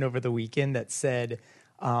headline over the weekend that said,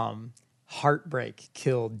 heartbreak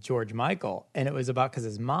killed George Michael. And it was about because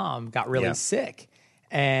his mom got really sick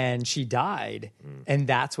and she died. And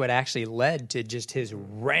that's what actually led to just his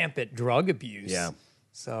rampant drug abuse. Yeah.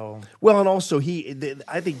 So Well, and also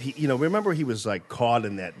I think he, remember he was like caught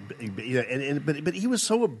in that, but he was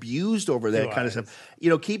so abused over that kind of stuff.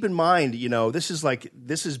 Keep in mind, this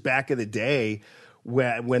is back in the day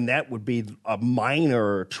when that would be a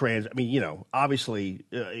minor trans. I mean, obviously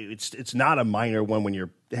it's not a minor one when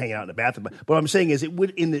you're hanging out in the bathroom. But what I'm saying is, it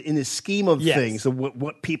would in the scheme of things,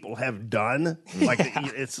 what people have done, like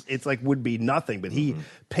it's like would be nothing. But he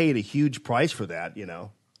paid a huge price for that,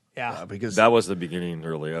 Yeah, because that was the beginning,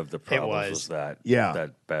 really, of the problems. was. That Yeah.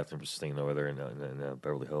 that bathroom scene over there in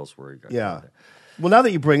Beverly Hills where he got Yeah. Well, now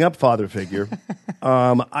that you bring up father figure,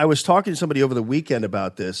 I was talking to somebody over the weekend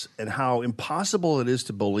about this and how impossible it is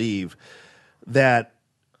to believe that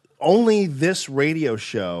only this radio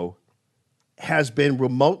show has been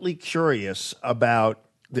remotely curious about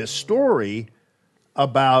this story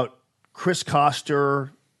about Chris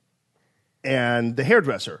Koster and the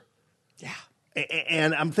hairdresser. Yeah.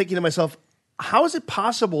 And I'm thinking to myself, how is it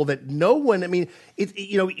possible that no one? I mean,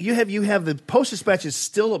 you have the Post-Dispatch is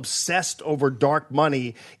still obsessed over dark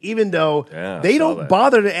money, even though they don't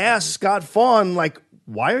bother to ask Scott Fawn, like,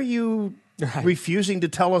 why are you refusing to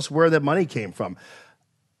tell us where that money came from?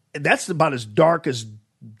 That's about as dark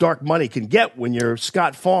money can get when you're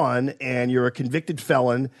Scott Fawn and you're a convicted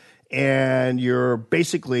felon and you're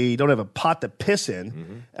basically don't have a pot to piss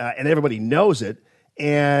in, and everybody knows it.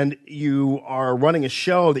 And you are running a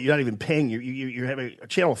show that you're not even paying. You're having a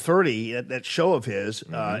Channel 30, that show of his.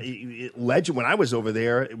 Legend. When I was over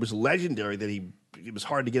there, it was legendary that it was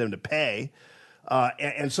hard to get him to pay.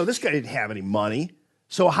 And so this guy didn't have any money.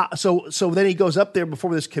 So then he goes up there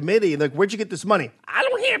before this committee and like, where'd you get this money? I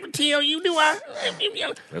don't have to tell you, do I?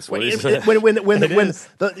 That's what he said. When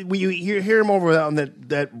you hear him over on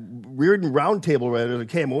that Reardon Roundtable at the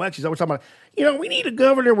KMOX, he's always talking about, we need a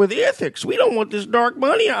governor with ethics. We don't want this dark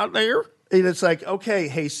money out there. And it's like, okay,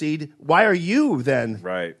 Hayseed, why are you then?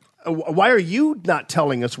 Right. Why are you not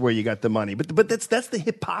telling us where you got the money? But that's the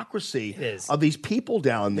hypocrisy of these people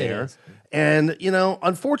down there. And,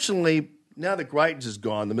 unfortunately, now that Greitens is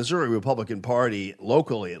gone, the Missouri Republican Party,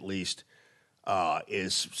 locally at least,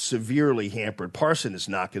 is severely hampered. Parson is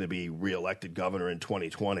not going to be reelected governor in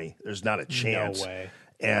 2020. There's not a chance. No way.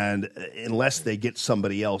 And unless they get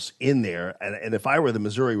somebody else in there, and if I were the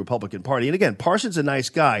Missouri Republican Party, and again, Parson's a nice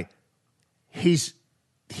guy, he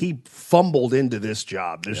fumbled into this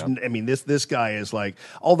job. I mean, this guy is like,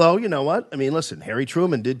 although, you know what? I mean, listen, Harry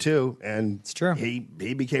Truman did too, and it's true. He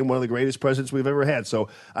became one of the greatest presidents we've ever had. So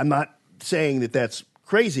I'm not saying that that's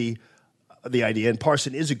crazy, the idea. And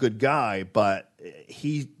Parson is a good guy, but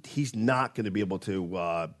he's not going to be able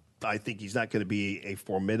to. I think he's not going to be a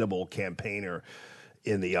formidable campaigner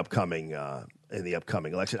in the upcoming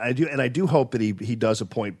election. I do hope that he does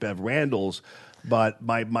appoint Bev Randles, but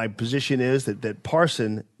my position is that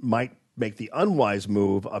Parson might make the unwise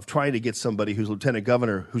move of trying to get somebody who's lieutenant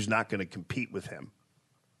governor who's not going to compete with him.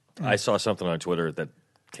 I saw something on Twitter that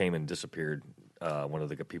came and disappeared. One of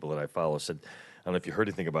the people that I follow said, I don't know if you heard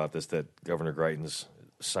anything about this, that Governor Greitens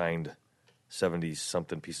signed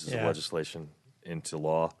 70-something pieces of legislation into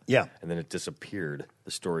law. Yeah. And then it disappeared. The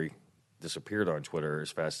story disappeared on Twitter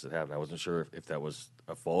as fast as it happened. I wasn't sure if that was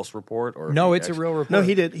a false report or no, it's a real report. No,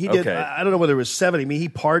 he did. Okay. I don't know whether it was 70. I mean, he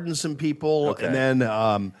pardoned some people, and then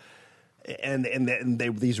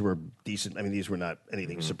these were decent. I mean, these were not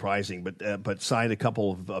anything surprising, but signed a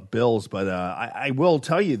couple of bills. But I will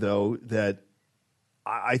tell you though that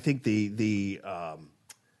I think the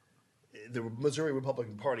Missouri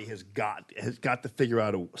Republican Party has got to figure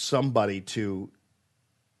out somebody to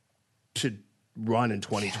run in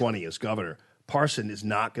 2020 as governor. Parson is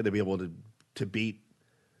not going to be able to beat,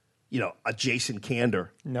 a Jason Kander.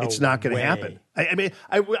 No, it's not going to way. happen. I mean,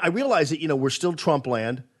 I realize that we're still Trump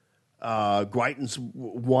land. Greitens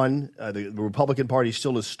won. The Republican Party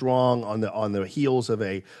still is strong on the heels of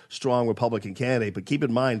a strong Republican candidate. But keep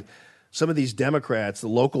in mind, some of these Democrats, the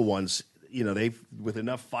local ones, they with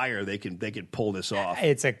enough fire they can pull this off.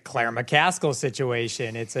 It's a Claire McCaskill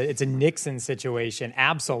situation. It's a Nixon situation.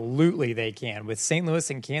 Absolutely, they can. With St. Louis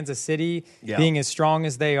and Kansas City being as strong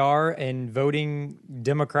as they are and voting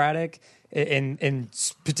Democratic in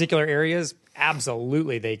particular areas,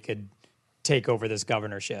 absolutely they could take over this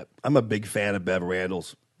governorship. I'm a big fan of Bev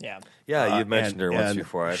Randles. Yeah, you mentioned her once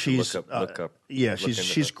before. I have to look up. Yeah,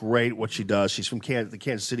 she's great what she does. She's from the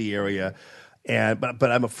Kansas City area.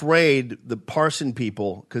 But I'm afraid the Parson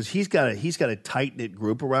people, because he's got a tight knit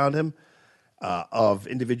group around him of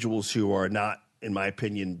individuals who are not, in my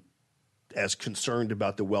opinion, as concerned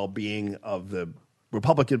about the well being of the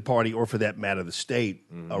Republican Party or, for that matter, the state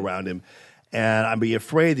around him. And I'd be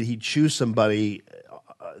afraid that he'd choose somebody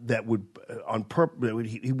that would on purpose.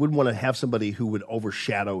 He wouldn't want to have somebody who would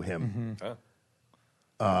overshadow him.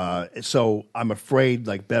 So I'm afraid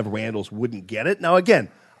like Bev Randles wouldn't get it. Now again,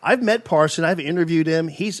 I've met Parson. I've interviewed him.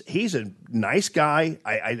 He's a nice guy.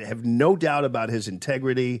 I have no doubt about his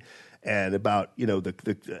integrity and about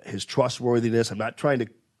his trustworthiness. I'm not trying to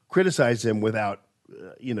criticize him without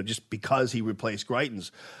just because he replaced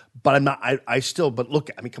Greitens. But I'm not. I still. But look.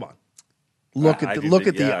 I mean, come on. Look at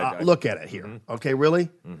it here. Okay, really?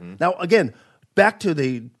 Now again, back to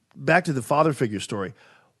the father figure story.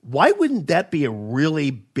 Why wouldn't that be a really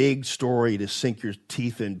big story to sink your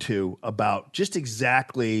teeth into about just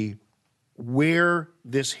exactly where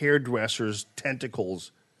this hairdresser's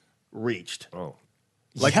tentacles reached? Oh,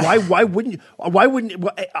 like why wouldn't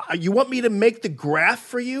you want me to make the graph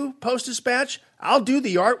for you, Post-Dispatch? I'll do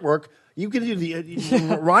the artwork. You can do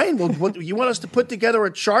the Ryan. You want us to put together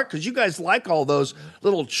a chart because you guys like all those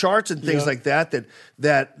little charts and things like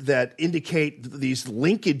that indicate these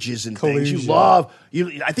linkages and things. You love.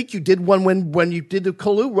 I think you did one when you did the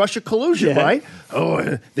Russia collusion, right?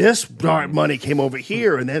 Oh, this money came over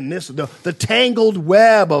here, and then this the tangled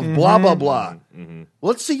web of blah blah blah. Mm-hmm.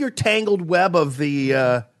 Let's see your tangled web of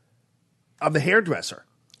the hairdresser.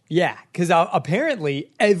 Yeah, because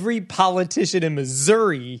apparently every politician in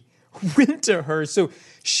Missouri went to her, so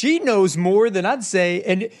she knows more than I'd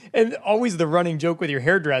say. And always the running joke with your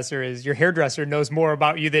hairdresser is your hairdresser knows more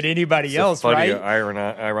about you than anybody else, funny,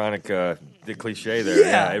 right? Ironic, the cliche there.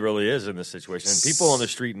 Yeah, it really is in this situation. And people on the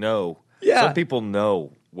street know. Yeah. Some people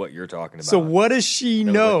know what you're talking about. So what does she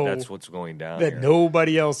know? That's what's going down that here.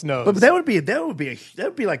 Nobody else knows. But that would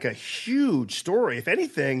be like a huge story. If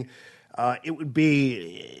anything, it would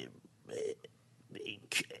be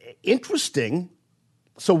interesting.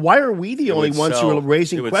 So why are we the only ones who are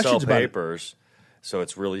raising questions about papers? So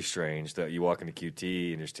it's really strange that you walk into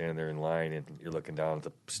QT and you're standing there in line and you're looking down at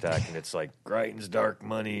the stack and it's like Greitens dark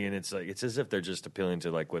money, and it's like it's as if they're just appealing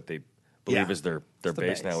to like what they believe is their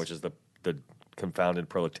base now, which is the confounded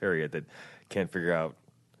proletariat that can't figure out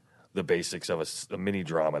the basics of a mini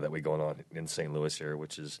drama that we going on in St. Louis here,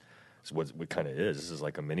 which is what it kind of is. This is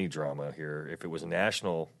like a mini drama here. If it was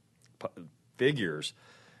national figures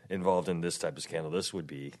involved in this type of scandal, this would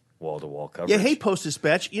be wall-to-wall coverage. Yeah, hey,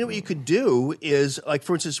 Post-Dispatch, you know what you could do is, like,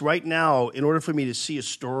 for instance, right now, in order for me to see a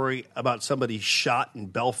story about somebody shot in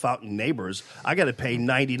Bellefontaine Neighbors, I got to pay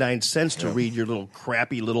 99 cents to read your little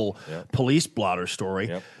crappy little police blotter story.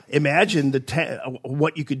 Yep. Imagine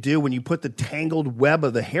what you could do when you put the tangled web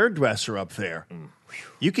of the hairdresser up there.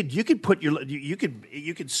 You could put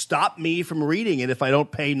you could stop me from reading it if I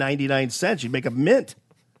don't pay 99 cents. You'd make a mint.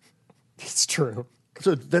 It's true.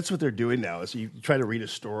 So that's what they're doing now. Is you try to read a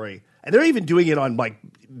story, and they're even doing it on like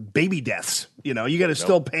baby deaths. You know, you got to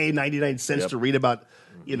still pay 99 cents to read about.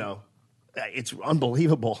 You know, it's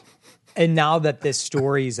unbelievable. And now that this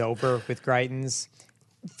story is over with Greitens,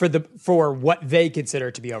 for what they consider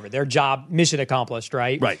to be over, their job mission accomplished,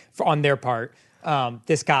 right? Right. On their part,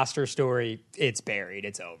 this Koster story, it's buried.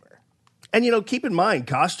 It's over. And, you know, keep in mind,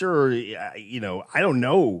 Koster, you know, I don't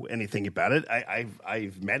know anything about it.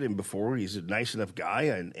 I've met him before. He's a nice enough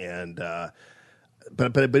guy,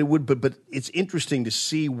 but it's interesting to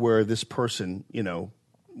see where this person, you know,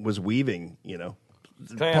 was weaving, you know.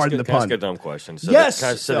 Can I ask a dumb question? So yes.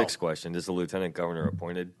 Kind of civics question. Is the lieutenant governor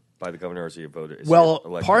appointed by the governor, or is he voted?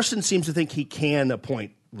 Parsons seems to think he can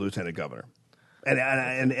appoint lieutenant governor.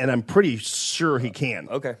 And I'm pretty sure he can.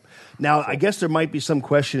 Okay. Now, I guess there might be some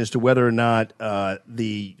question as to whether or not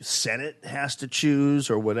the Senate has to choose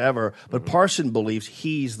or whatever, but Parson believes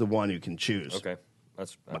he's the one who can choose. Okay.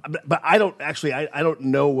 But I don't actually. I don't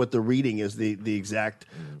know what the reading is. The exact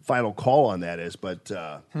final call on that is. But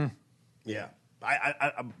yeah,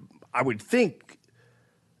 I would think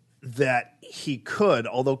that he could.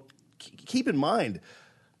 Although keep in mind,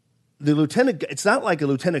 the lieutenant. It's not like a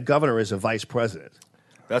lieutenant governor is a vice president.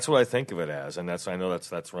 That's what I think of it as, and I know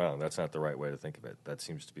that's wrong. That's not the right way to think of it. That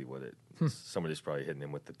seems to be what it. Somebody's probably hitting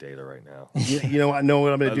him with the data right now. You know, I know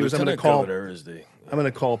what I'm going to do is I'm going to call. I'm going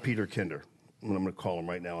to call Peter Kinder. I'm going to call him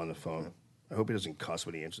right now on the phone. I hope he doesn't cuss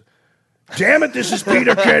when he answers. Damn it! This is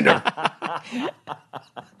Peter Kinder.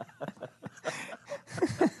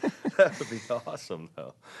 That would be awesome,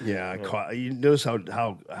 though. Yeah, you notice how I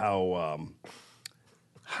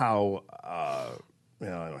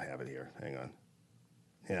don't have it here. Hang on.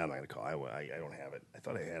 Yeah, I'm not going to call. I don't have it. I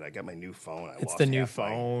thought I had. I got my new phone. It's the new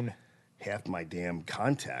phone. Half my damn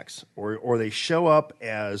contacts, or they show up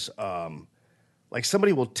as like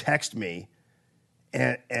somebody will text me,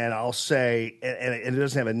 and I'll say, and it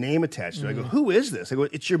doesn't have a name attached to it. I go, who is this? I go,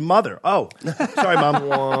 it's your mother. Oh, sorry,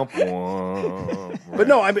 Mom. But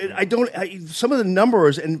no, I mean, I don't. Some of the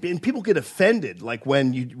numbers and people get offended, like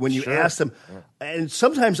when you ask them, and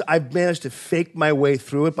sometimes I've managed to fake my way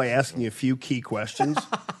through it by asking a few key questions.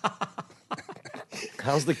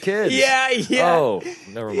 How's the kids? Yeah. Oh,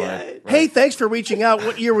 never mind. Right. Hey, thanks for reaching out.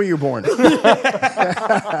 What year were you born?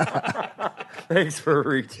 Thanks for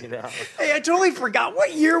reaching out. Hey, I totally forgot.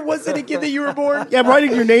 What year was it again that you were born? Yeah, I'm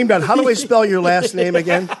writing your name down. How do I spell your last name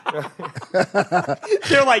again?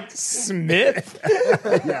 They're like Smith.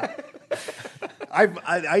 Yeah.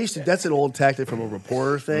 I used to. That's an old tactic from a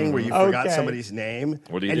reporter thing where you forgot somebody's name.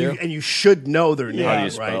 What do you do? And you should know their name. How do you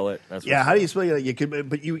spell it? That's how do you spell it? You could,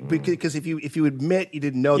 because if you admit you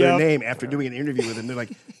didn't know their name after doing an interview with them, they're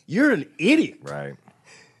like, "You're an idiot." Right.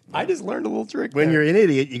 I just learned a little trick. When you're an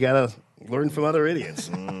idiot, you gotta learn from other idiots.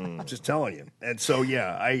 just telling you. And so,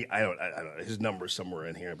 yeah, I don't know. His number's somewhere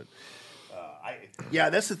in here, but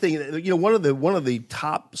that's the thing. You know, one of the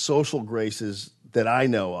top social graces that I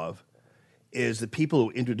know of is the people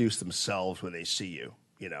who introduce themselves when they see you.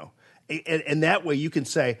 You know, and that way you can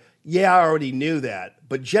say, "Yeah, I already knew that."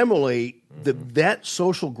 But generally, that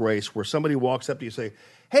social grace where somebody walks up to you and say,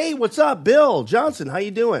 "Hey, what's up, Bill Johnson? How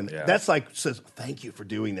you doing?" Yeah. That's like says, "Thank you for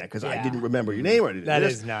doing that because I didn't remember your name or anything." That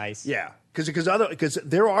is nice. Yeah, because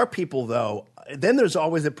there are people though. Then there's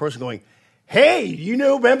always that person going, "Hey, you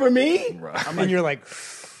remember me?" Right. And you're like,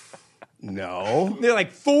 no. They're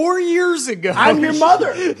like 4 years ago. I'm your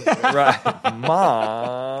mother. Right,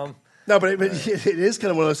 Mom. No, but it is kind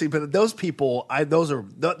of one of those things. But those people,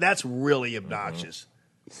 that's really obnoxious.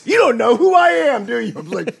 You don't know who I am, do you? I'm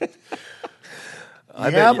like, I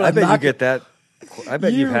Yeah, bet, but I I'm bet you not get that. I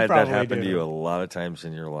bet You you've had that probably happen to do. you a lot of times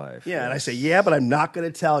in your life. yeah, and I say, yeah, but I'm not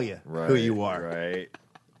going to tell you who you are. Right.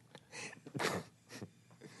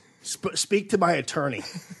 Speak to my attorney.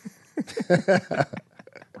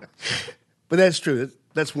 But that's true.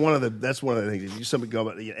 That's one of the things. You somebody go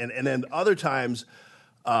about, and then other times,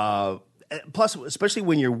 plus especially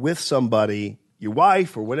when you're with somebody, your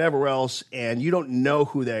wife or whatever else, and you don't know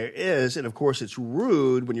who there is, and of course it's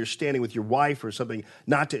rude when you're standing with your wife or something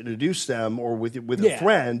not to introduce them, or with a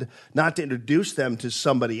friend not to introduce them to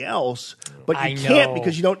somebody else, but you can't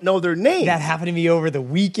because you don't know their name. That happened to me over the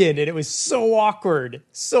weekend, and it was so awkward.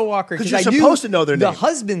 So awkward. 'Cause you're I knew supposed to know their the name.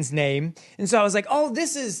 husband's name. And so I was like, oh,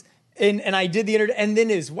 this is, and I did the interview, and then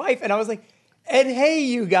his wife, and I was like, and hey,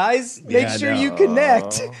 you guys, make Yeah, sure no. you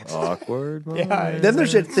connect. Awkward. Yeah. Then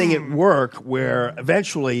there's that thing at work where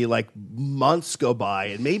eventually, like, months go by,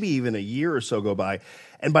 and maybe even a year or so go by,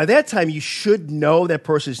 and by that time you should know that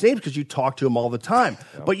person's name because you talk to them all the time,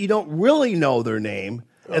 but you don't really know their name,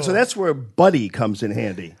 and so that's where buddy comes in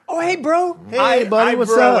handy. Oh, hey, bro. Hey, buddy, I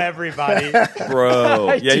what's bro up? everybody. Bro.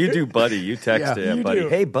 I Yeah, you do. do, buddy. You text Yeah, it, you buddy. do.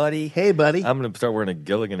 Hey, buddy. Hey, buddy. I'm going to start wearing a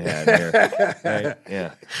Gilligan hat here. Right?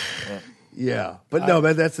 Yeah. Yeah, but no,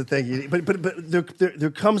 but that's the thing. But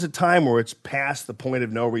there comes a time where it's past the point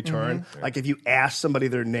of no return. Like if you ask somebody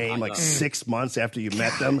their name like 6 months after you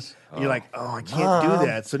met them, you're like, oh, I can't do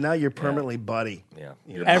that. So now you're permanently buddy.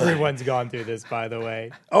 Yeah. Everyone's gone through this, by the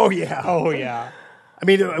way. Oh yeah. Oh, yeah. I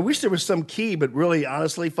mean, I wish there was some key, but really,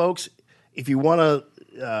 honestly, folks, if you want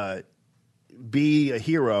to be a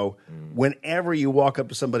hero, whenever you walk up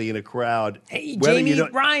to somebody in a crowd, Hey, whether Jamie you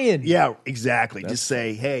don't- Ryan. Yeah, exactly. Just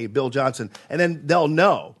say, hey, Bill Johnson, and then they'll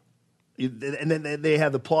know. And then they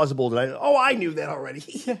have the plausible that I knew that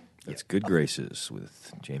already. That's Good Graces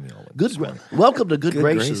with Jamie Oliver. Welcome to Good, Good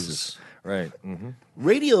Graces. Graces. Right. Mm-hmm.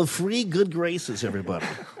 Radio free Good Graces, everybody.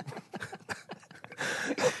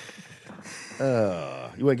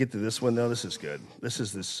 You want to get to this one, though? This is good. This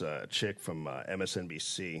is this chick from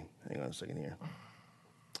MSNBC. Hang on a second here.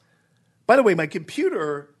 By the way, my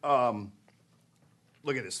computer,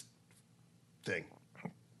 look at this thing.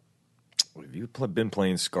 Have you been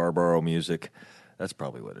playing Scarborough music? That's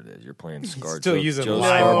probably what it is. You're playing still using Joe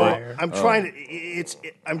LimeWire. Scarborough. I'm trying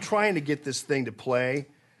to. I'm trying to get this thing to play,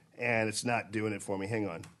 and it's not doing it for me. Hang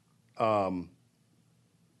on.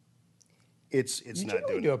 It's You not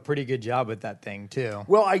generally doing do it. a pretty good job with that thing, too.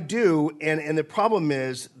 Well, I do, and the problem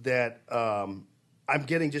is that I'm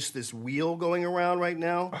getting just this wheel going around right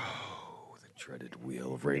now. Dreaded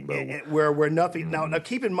wheel of rainbow. Where nothing. Now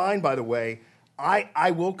keep in mind, by the way,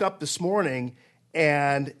 I woke up this morning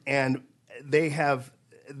and they have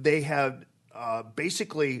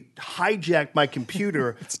basically hijacked my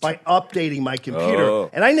computer by updating my computer, Oh.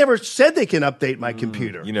 and I never said they can update my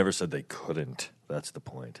computer. You never said they couldn't. That's the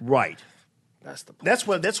point. Right. That's the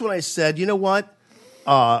point. That's when I said, you know what?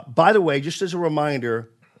 By the way, just as a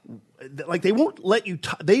reminder, like they won't let you.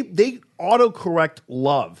 They autocorrect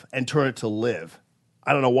love and turn it to live.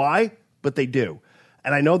 I don't know why, but they do.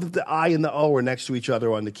 And I know that the I and the O are next to each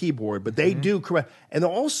other on the keyboard, but they do correct. And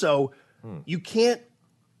also, you can't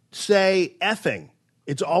say effing.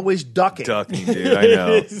 It's always ducking. Ducking, dude. I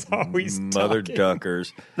know. It's always Mother ducking.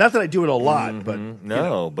 duckers. Not that I do it a lot, but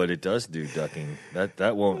No, but it does do ducking.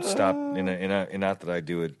 That won't stop. And not that I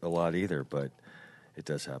do it a lot either, but it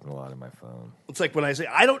does happen a lot on my phone. it's like when I say,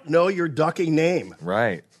 I don't know your ducking name.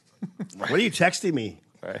 Right. What are you texting me?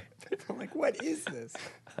 Right. I'm like, what is this?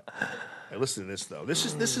 Hey, listen to this, though. This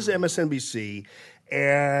is MSNBC,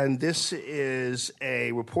 and this is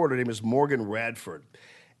a reporter. Her name is Morgan Radford.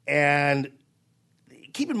 And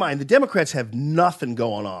keep in mind, the Democrats have nothing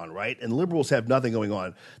going on, right? And liberals have nothing going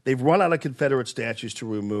on. They've run out of Confederate statues to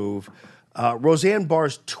remove. Roseanne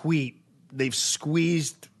Barr's tweet, they've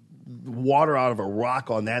squeezed water out of a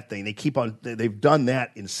rock on that thing. They've done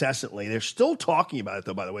that incessantly. They're still talking about it,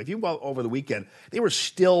 though, by the way. If you go over the weekend, they were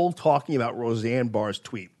still talking about Roseanne Barr's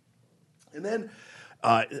tweet. And then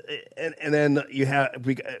you have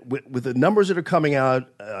with the numbers that are coming out,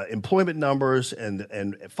 employment numbers,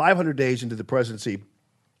 and 500 days into the presidency,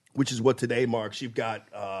 which is what today marks. You've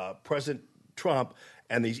got President Trump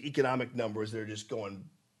and these economic numbers that are just going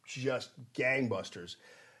gangbusters.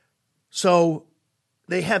 So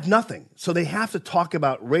they have nothing. So they have to talk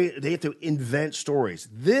about. They have to invent stories.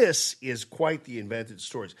 This is quite the invented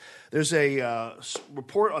stories. There's a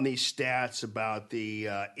report on these stats about the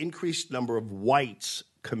increased number of whites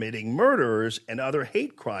committing murders and other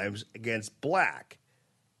hate crimes against black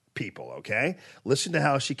people, okay? Listen to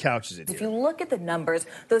how she couches it here. If you look at the numbers,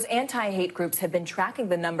 those anti-hate groups have been tracking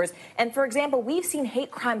the numbers. And for example, we've seen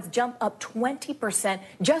hate crimes jump up 20%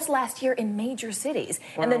 just last year in major cities.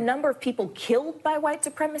 Wow. And the number of people killed by white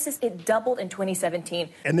supremacists, it doubled in 2017.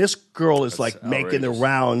 And this girl is making the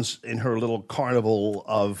rounds in her little carnival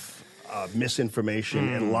of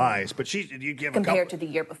misinformation and lies. But compared to the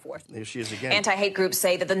year before. There she is again. Anti-hate groups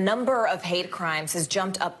say that the number of hate crimes has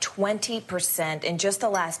jumped up 20% in just the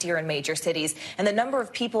last year in major cities. And the number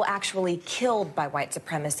of people actually killed by white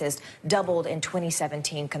supremacists doubled in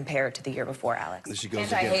 2017 compared to the year before, Alex.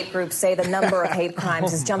 Anti-hate groups say the number of hate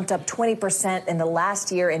crimes has jumped up 20% in the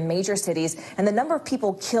last year in major cities. And the number of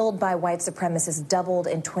people killed by white supremacists doubled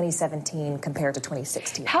in 2017 compared to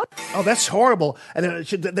 2016. Oh, that's horrible. And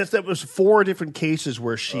that was 4 different cases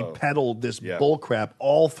where she peddled this bullcrap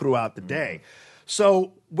all throughout the day.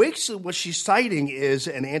 So what she's citing is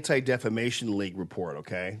an Anti-Defamation League report,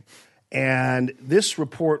 okay? And this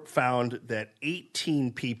report found that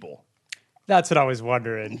 18 people. That's what I was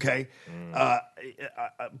wondering. Okay.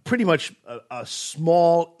 Pretty much a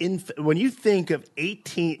small, when you think of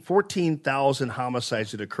 14,000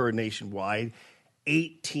 homicides that occur nationwide,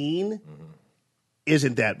 18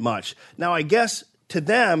 isn't that much. Now, I guess to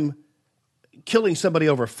them, killing somebody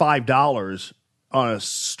over $5 on a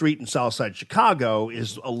street in Southside Chicago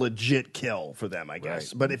is a legit kill for them, I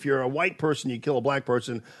guess. Right. But if you're a white person, you kill a black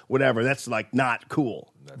person, whatever, that's like not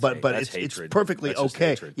cool. But it's perfectly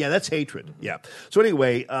okay. Yeah, that's hatred. Mm-hmm. Yeah. So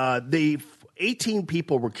anyway, the 18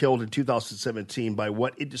 people were killed in 2017 by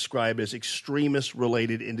what it described as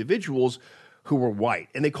extremist-related individuals who were white.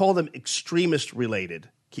 And they call them extremist-related.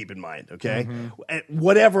 Keep in mind, okay? And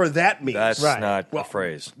whatever that means. That's not a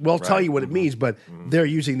phrase. We'll tell you what it means, but they're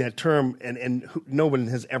using that term, and no one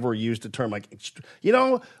has ever used a term like,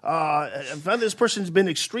 I found this person's been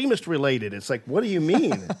extremist related. It's like, what do you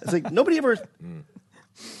mean? It's like, nobody ever.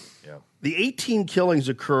 Yeah. The 18 killings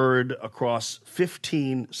occurred across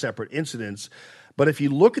 15 separate incidents, but if you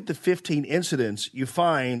look at the 15 incidents, you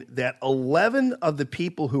find that 11 of the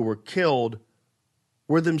people who were killed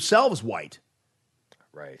were themselves white.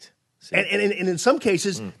 Right. And in some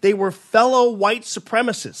cases, they were fellow white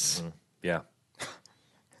supremacists. Yeah.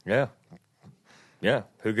 Yeah. Yeah.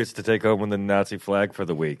 Who gets to take home the Nazi flag for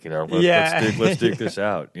the week? Let's dig this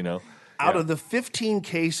out, Out of the 15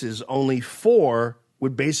 cases, only 4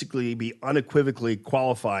 would basically be unequivocally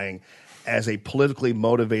qualifying as a politically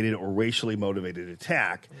motivated or racially motivated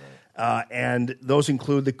attack. And those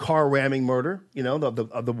include the car ramming murder,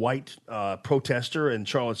 of the white protester in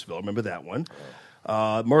Charlottesville. Remember that one?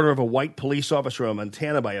 Murder of a white police officer in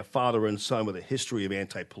Montana by a father and son with a history of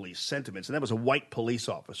anti-police sentiments. And that was a white police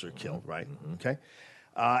officer killed, right? Okay.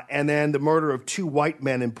 And then the murder of 2 white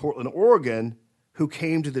men in Portland, Oregon, who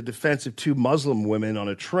came to the defense of 2 Muslim women on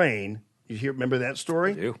a train. Remember that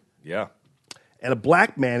story? I do, yeah. And a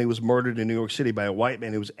black man who was murdered in New York City by a white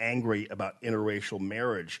man who was angry about interracial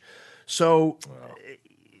marriage. So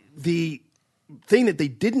the thing that they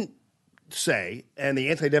didn't say, and the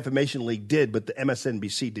Anti-Defamation League did, but the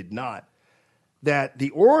MSNBC did not, that the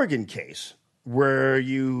Oregon case, where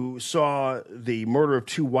you saw the murder of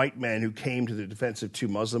 2 white men who came to the defense of 2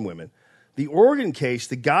 Muslim women, the Oregon case,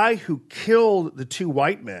 the guy who killed the 2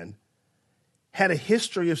 white men had a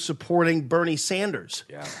history of supporting Bernie Sanders.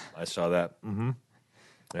 Yeah, I saw that.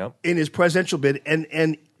 Yep. In his presidential bid,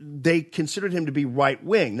 and they considered him to be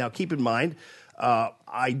right-wing. Now, keep in mind,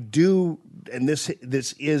 I do, and this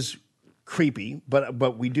is creepy,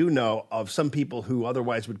 but we do know of some people who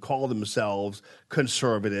otherwise would call themselves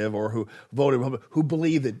conservative or who voted, who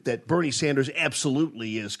believe that Bernie Sanders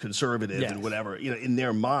absolutely is conservative and whatever, in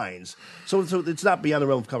their minds. So it's not beyond the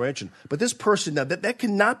realm of comprehension. But this person, now that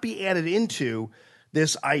cannot be added into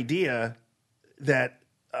this idea that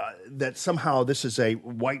somehow this is a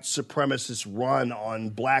white supremacist run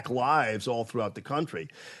on black lives all throughout the country.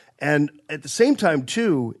 And at the same time,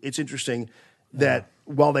 too, it's interesting that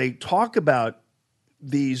while they talk about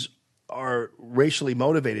these are racially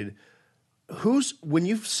motivated, when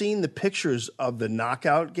you've seen the pictures of the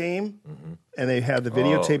knockout game, and they have the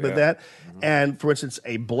videotape of that, and for instance,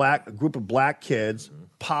 a group of black kids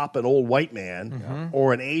pop an old white man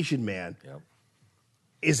or an Asian man,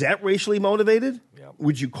 is that racially motivated?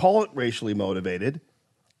 Would you call it racially motivated?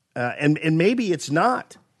 And maybe it's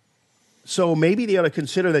not. So maybe they ought to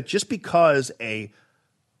consider that just because a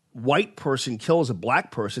white person kills a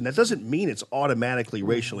black person, that doesn't mean it's automatically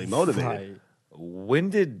racially motivated. Right. When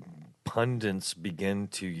did pundits begin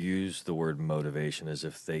to use the word motivation as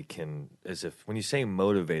if when you say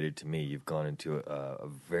motivated, to me, you've gone into a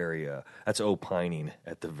very, that's opining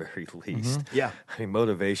at the very least. Yeah. I mean,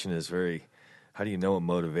 motivation is how do you know what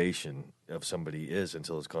motivation of somebody is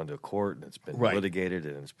until it's gone to court and it's been litigated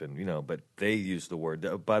and it's been, but they use the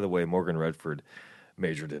word. By the way, Morgan Redford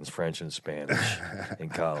majored in French and Spanish in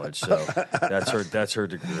college, so that's her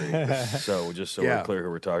degree. So just so we're clear who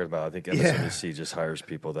we're talking about, I think MSNBC just hires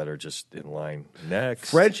people that are just in line next.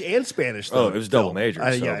 French and Spanish, though. Oh, it was double major,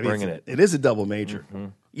 bringing it. It is a double major.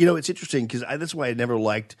 It's interesting because that's why I never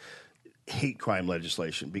liked hate crime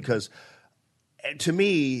legislation, because to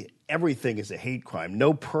me, everything is a hate crime.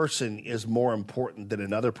 No person is more important than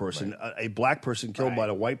another person. A black person killed by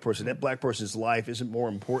a white person, that black person's life isn't more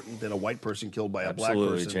important than a white person killed by a black person.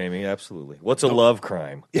 Absolutely, Jamie. Absolutely. What's a love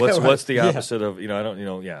crime? What's the opposite of? I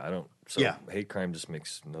don't. So hate crime just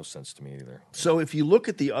makes no sense to me either. So if you look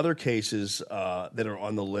at the other cases that are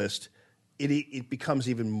on the list, it becomes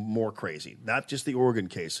even more crazy. Not just the Oregon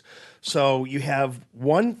case. So you have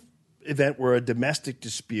one event where a domestic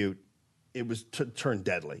dispute. It was turned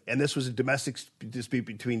deadly. And this was a domestic dispute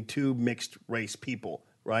between two mixed race people,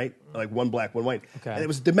 right? Like one black, one white. Okay. And it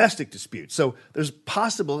was a domestic dispute. So it's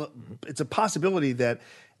a possibility that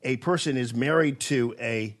a person is married to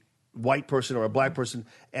a white person or a black person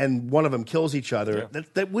and one of them kills each other. Yeah.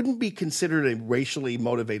 That wouldn't be considered a racially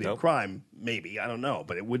motivated crime, maybe. I don't know,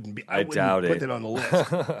 but it wouldn't be. I doubt put it. that on the list.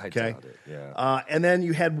 I Okay? doubt it, yeah. And then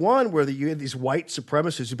you had one where you had these white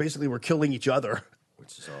supremacists who basically were killing each other.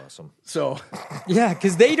 Which is awesome. So, yeah,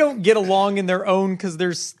 because they don't get along in their own because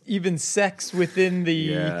there's even sex within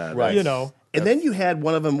the, And then you had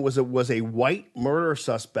one of them was a white murder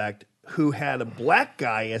suspect who had a black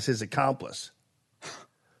guy as his accomplice.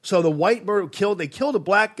 So the white murder they killed a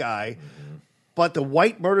black guy, but the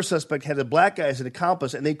white murder suspect had a black guy as an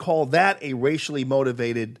accomplice, and they call that a racially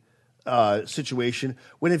motivated situation,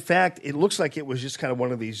 when in fact it looks like it was just kind of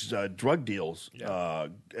one of these drug deals.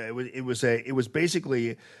 It was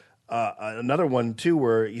basically another one too,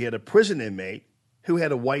 where you had a prison inmate who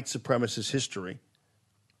had a white supremacist history,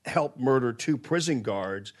 helped murder two prison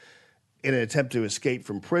guards in an attempt to escape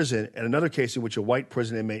from prison, and another case in which a white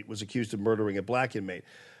prison inmate was accused of murdering a black inmate.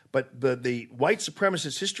 But the white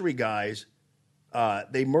supremacist history guys,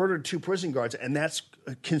 they murdered two prison guards, and that's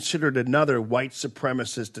considered another white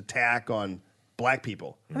supremacist attack on black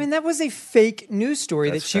people. I mean, that was a fake news story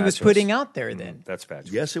that she was putting out there then. That's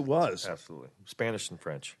fatuous. Yes, it was. Absolutely. Spanish and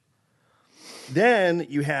French. Then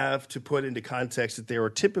you have to put into context that there are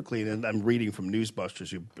typically, and I'm reading from Newsbusters,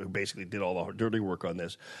 who basically did all the dirty work on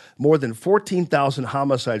this, more than 14,000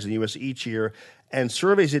 homicides in the U.S. each year, and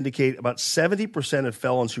surveys indicate about 70% of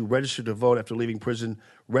felons who register to vote after leaving prison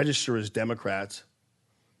register as Democrats.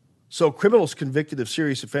 So criminals convicted of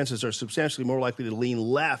serious offenses are substantially more likely to lean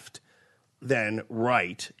left than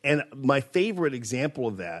right. And my favorite example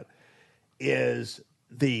of that is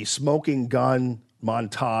the smoking gun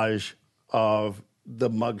montage of the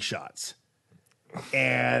mugshots.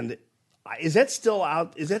 And is that still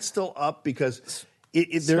out? Is that still up? Because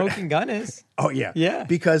Smoking gun is. Oh, yeah. Yeah.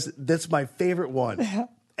 Because that's my favorite one.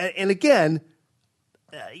 And again,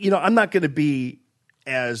 I'm not going to be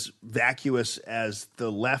as vacuous as the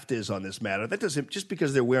left is on this matter. That doesn't, just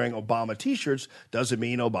because they're wearing Obama T-shirts doesn't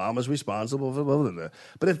mean Obama's responsible. Blah, blah, blah.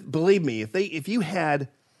 But believe me, if you had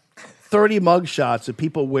 30 mugshots of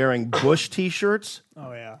people wearing Bush T-shirts,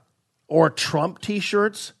 or Trump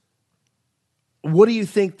T-shirts, what do you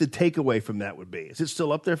think the takeaway from that would be? Is it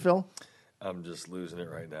still up there, Phil? I'm just losing it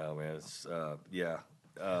right now, man. It's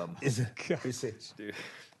Is it? Dude.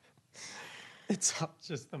 It's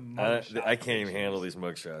just the mugshot. I can't even handle these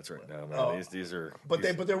mugshots right now, man. Oh. These are. But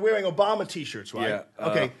they're wearing Obama T-shirts, right? Yeah.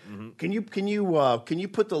 Okay. Can you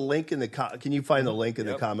put the link in the can you find the link in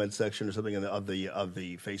the comment section or something of the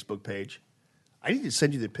Facebook page? I need to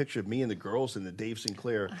send you the picture of me and the girls in the Dave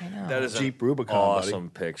Sinclair That is Jeep an Rubicon. awesome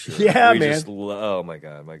buddy. picture. Yeah, We man. just oh my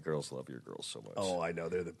god, my girls love your girls so much. Oh, I know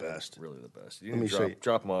they're the best. Really the best. You Let me can show you.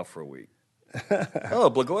 drop them off for a week. Oh,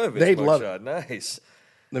 Blagojevich They'd love mugshot, nice.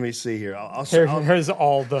 Let me see here. Here's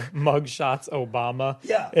all the mugshots Obama.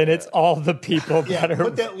 Yeah. And it's all the people that are.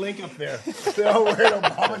 Put that link up there. They're all wearing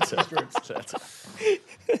Obama t-shirts.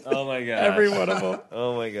 Oh my gosh. Every one of them.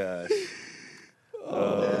 Oh my gosh.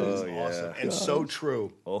 That is awesome and so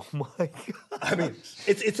true. Oh my god! I mean,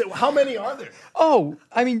 it's how many are there? Oh,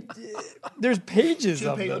 I mean, there's pages Two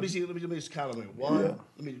of pages. them. Let me just count them. One.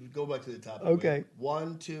 Let me go back to the top. Okay.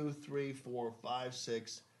 1, 2, 3, 4, 5,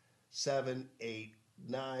 6, 7, 8,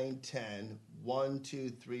 9, 10. 1, 2,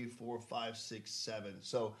 3, 4, 5, 6, 7.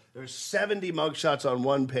 So there's 70 mugshots on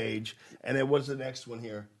one page, and then what's the next one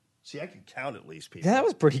here? See, I can count at least people. That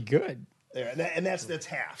was pretty good. There, and that's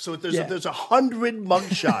half. So there's Yeah. there's 100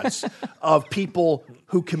 mugshots of people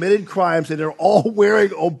who committed crimes, and they're all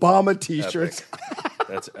wearing Obama T-shirts.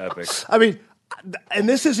 That's epic. I mean, and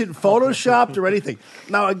this isn't photoshopped or anything.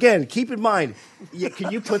 Now, again, keep in mind.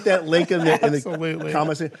 Can you put that link in the Absolutely.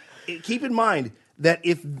 comments? Keep in mind that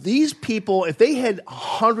if these people, if they had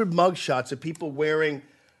 100 mugshots of people wearing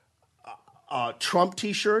Trump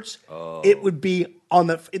T-shirts, it would be on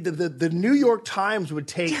the New York Times would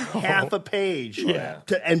take half a page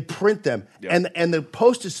and print them, and the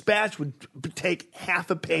Post-Dispatch would take half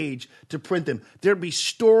a page to print them. There'd be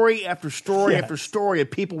story after story after story of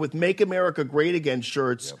people with "Make America Great Again"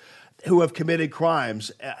 shirts who have committed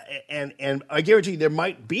crimes, and I guarantee you there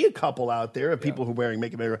might be a couple out there of people who are wearing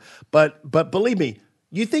 "Make America," but believe me,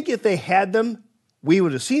 you think if they had them, we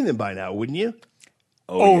would have seen them by now, wouldn't you?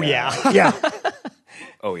 Oh, yeah. Yeah.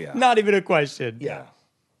 Oh yeah. Not even a question. Yeah.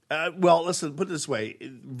 Well, listen, put it this way.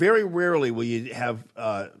 Very rarely will you have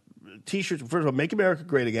T-shirts. First of all, "Make America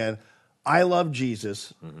Great Again," "I Love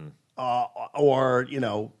Jesus," or,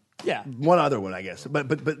 one other one, I guess.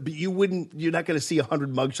 But you're not going to see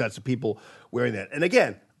 100 mugshots of people wearing that. And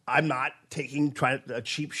again, I'm not trying a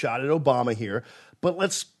cheap shot at Obama here, but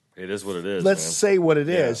It is what it is. let's man. say what it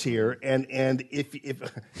is here. And if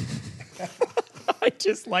I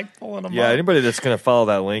just like pulling them Yeah, up. anybody that's going to follow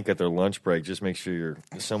that link at their lunch break, just make sure you're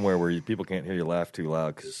somewhere where people can't hear you laugh too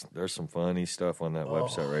loud, because there's some funny stuff on that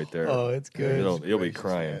website right there. Oh, it's good. You'll be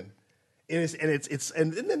crying. man. It is,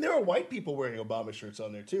 and then there are white people wearing Obama shirts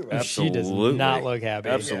on there too, right? Absolutely. She does not look happy.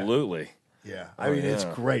 Absolutely. Yeah, Oh, I mean it's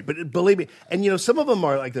yeah. great, but believe me, and some of them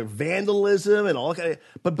are like they're vandalism and all kind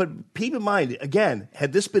of. But keep in mind, again,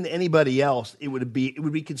 had this been anybody else, it would be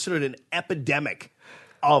considered an epidemic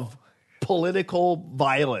of political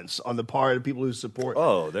violence on the part of people who support.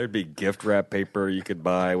 Oh, there'd be gift wrap paper you could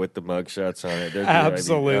buy with the mugshots on it. There'd be,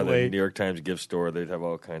 Absolutely. the New York Times gift store, they'd have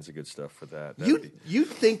all kinds of good stuff for that. You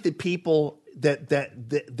think that people that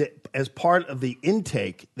as part of the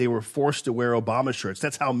intake they were forced to wear Obama shirts?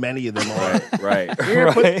 That's how many of them are. Right.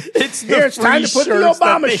 Here, It's it's time to put the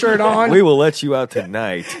Obama shirt on. We will let you out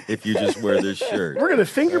tonight if you just wear this shirt. We're going to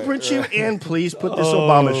fingerprint you, and please put this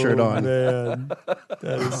Obama shirt on. Man,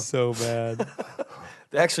 that is so bad.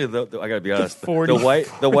 Actually, I got to be honest. 40.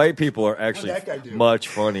 The white people are actually that guy do? much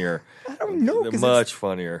funnier. I don't know. They're 'cause much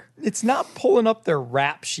funnier. It's not pulling up their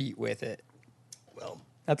rap sheet with it. Well,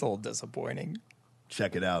 that's a little disappointing.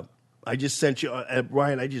 Check it out. I just sent you,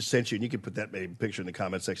 Ryan. I just sent you, and you can put that picture in the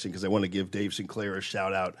comment section because I want to give Dave Sinclair a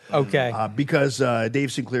shout out. Okay. Because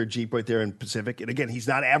Dave Sinclair Jeep right there in Pacific, and again, he's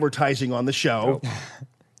not advertising on the show.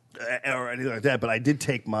 Or anything like that, but I did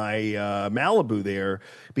take my Malibu there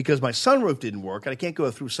because my sunroof didn't work, and I can't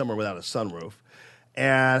go through summer without a sunroof.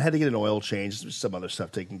 And I had to get an oil change, some other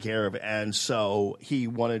stuff taken care of, and so he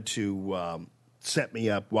wanted to set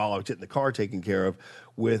me up while I was getting the car taken care of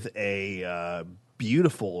with a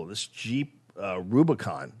this Jeep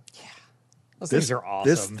Rubicon. Yeah, those things are awesome.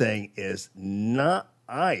 This thing is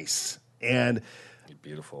nice, and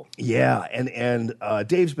beautiful. Yeah, and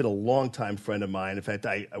Dave's been a longtime friend of mine. In fact,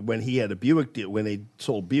 when he had a Buick deal, when they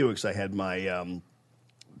sold Buicks, I had my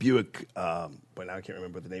Buick. But now I can't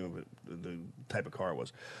remember the name of it, the type of car it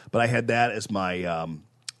was. But I had that as my.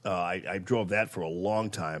 I drove that for a long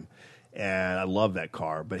time, and I love that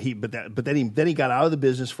car. But then he got out of the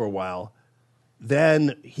business for a while.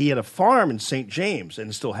 Then he had a farm in St. James,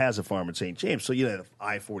 and still has a farm in St. James. So the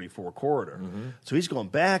I-44 corridor. Mm-hmm. So he's going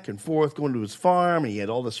back and forth, going to his farm, and he had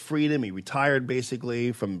all this freedom. He retired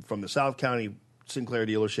basically from the South County Sinclair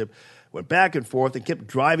dealership, went back and forth, and kept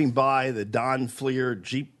driving by the Don Fleer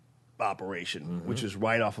Jeep operation, which is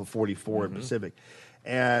right off of 44 in Pacific,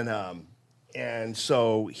 and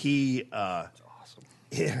so he. That's awesome.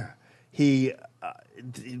 Yeah, he.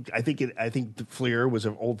 I think Fleer was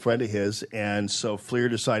an old friend of his, and so Fleer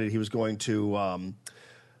decided he was going to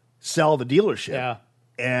sell the dealership. Yeah.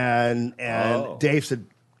 And Dave said,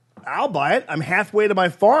 "I'll buy it. I'm halfway to my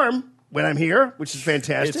farm. when I'm here, which is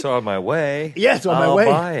fantastic. It's on my way. Yeah, it's on my I'll way.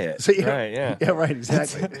 buy it. So, yeah, Right, yeah. Yeah, right,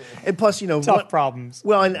 exactly. And plus, Tough problems.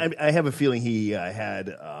 Well, and I have a feeling he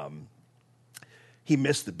he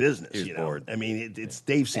missed the business. He was bored. I mean, it's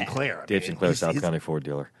Dave Sinclair. Dave Sinclair, South County Ford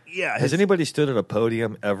dealer. Yeah. Has anybody stood at a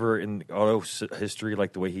podium ever in auto history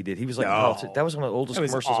like the way he did? He was like, No. that was one of the oldest That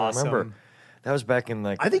was commercials I remember. awesome. That was back in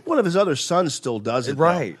like. I think one of his other sons still does it.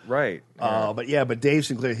 Right. But Dave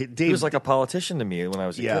Sinclair. He was like a politician to me when I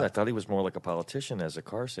was a Yeah. kid. I thought he was more like a politician as a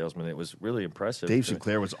car salesman. It was really impressive. Dave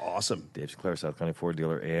Sinclair was awesome. Dave Sinclair, South County Ford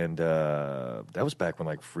dealer, and that was back when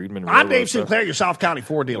like Friedman. I'm Railroad Dave stuff- Sinclair, your South County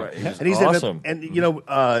Ford dealer. Right, he was And he's awesome.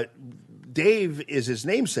 Dave is his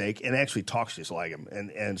namesake and actually talks just like him.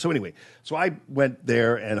 And so anyway, so I went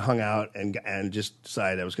there and hung out and just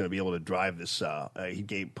decided I was going to be able to drive this. He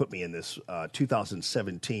put me in this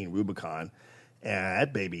 2017 Rubicon, and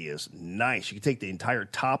that baby is nice. You can take the entire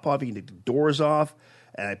top off. You can take the doors off.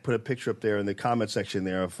 And I put a picture up there in the comment section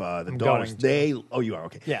there of the I'm daughters. going to. You are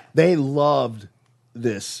okay. Yeah. They loved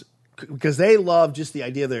this because they love just the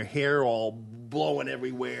idea of their hair all blowing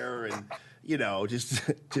everywhere and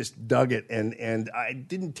just dug it. And I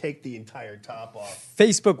didn't take the entire top off.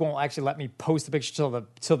 Facebook won't actually let me post the picture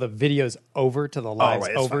till the video's over, till the live's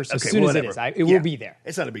right, that's over. fine. So as Okay, soon as it whatever. is, it will be there.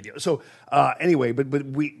 It's not a big deal. So anyway, but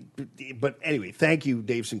anyway, thank you,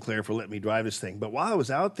 Dave Sinclair, for letting me drive this thing. But while I was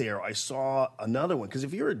out there, I saw another one because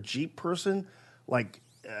if you're a Jeep person, like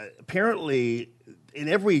apparently in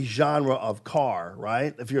every genre of car,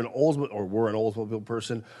 right? If you're we're an Oldsmobile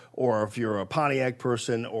person, or if you're a Pontiac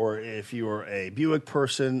person, or if you're a Buick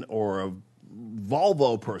person, or a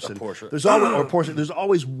Volvo person, Porsche. There's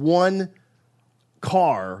always one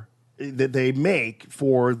car that they make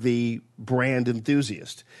for the brand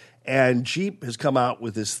enthusiast. And Jeep has come out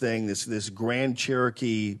with this thing, this Grand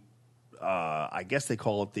Cherokee. I guess they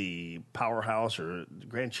call it the Powerhouse or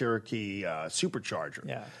Grand Cherokee Supercharger.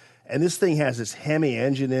 Yeah. And this thing has this Hemi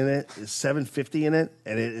engine in it, it's 750 in it,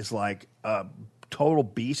 and it is like a total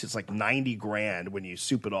beast. It's like $90,000 when you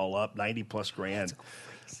soup it all up, 90 plus grand.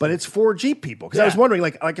 But it's for Jeep people. Because I was wondering,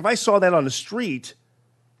 like if I saw that on the street,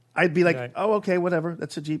 I'd be like, Right. oh, okay, whatever,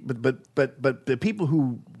 that's a Jeep. But the people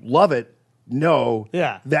who love it know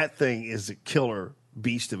that thing is a killer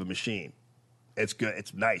beast of a machine. It's good.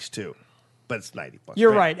 It's nice too, but it's 90 bucks.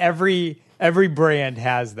 You're right. Every brand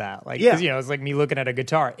has that. Like, 'cause, Yeah. it's like me looking at a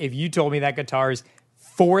guitar. If you told me that guitar is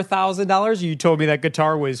 $4,000, you told me that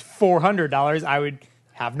guitar was $400, I would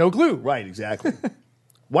have no clue. Right, exactly.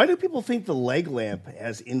 Why do people think the leg lamp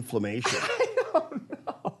has inflammation?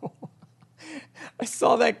 I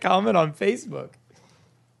saw that comment on Facebook.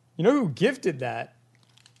 You know who gifted that?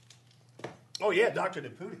 Oh yeah, Dr.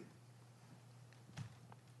 Naputi.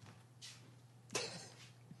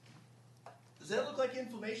 Does that look like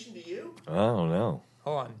inflammation to you? I don't know.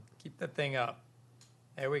 Hold on. Keep that thing up.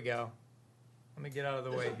 There we go. Let me get out of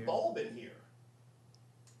the way There's a here. bulb in here.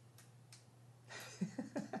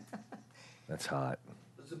 That's hot.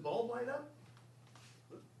 Does the bulb light up?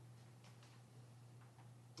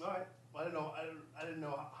 All right. I didn't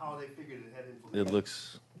know how they figured it had inflammation. It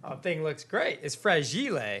looks. Oh, thing looks great. It's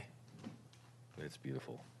fragile. It's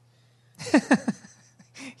beautiful.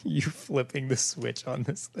 You flipping the switch on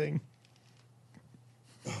this thing.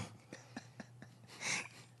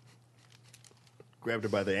 Grabbed her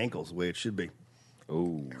by the ankles, the way it should be.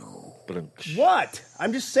 Oh, but What?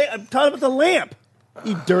 I'm just saying. I'm talking about the lamp.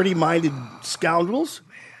 You dirty-minded scoundrels.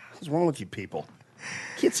 What's wrong with you people?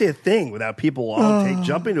 Can't say a thing without people all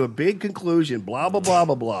jumping to a big conclusion. Blah blah blah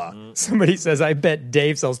blah blah. Somebody says, "I bet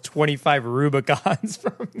Dave sells 25 Rubicons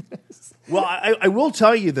from this." Well, I will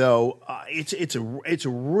tell you though, it's a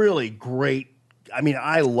really great. I mean,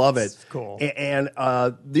 I love it. It's cool. And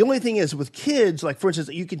the only thing is with kids, like for instance,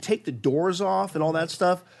 you can take the doors off and all that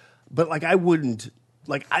stuff, but like I wouldn't.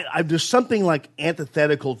 Like there's something like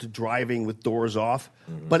antithetical to driving with doors off.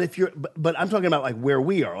 Mm-hmm. But if you're, but I'm talking about like where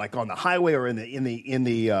we are, like on the highway or in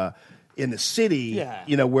the city, Yeah.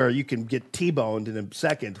 you know, where you can get T-boned in a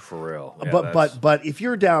second. For real. Yeah, But if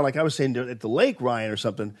you're down, like I was saying, at the lake, Ryan, or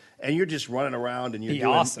something, and you're just running around and you're Be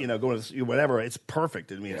doing, awesome. you know, going to whatever, it's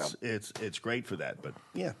perfect. I mean, it's great for that. But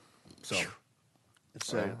yeah, so it's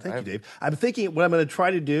thank you, Dave. I'm thinking what I'm going to try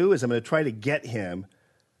to do is I'm going to try to get him.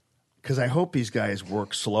 Because I hope these guys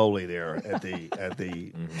work slowly there at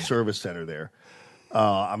the service center there.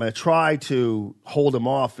 I'm going to try to hold them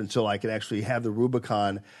off until I can actually have the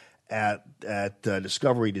Rubicon at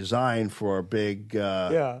Discovery Design for our big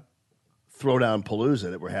Throwdown Palooza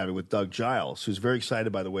that we're having with Doug Giles, who's very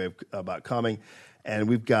excited, by the way, about coming. And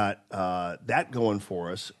we've got that going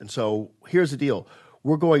for us. And so here's the deal.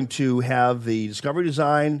 We're going to have the Discovery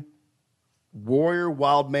Design Warrior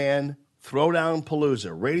Wildman Throwdown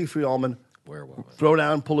Palooza. Radio Free Allman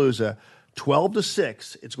Throwdown Palooza. 12 to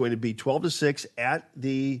 6. It's going to be 12 to 6 at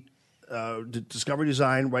the Discovery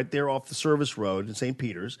Design right there off the Service Road in St.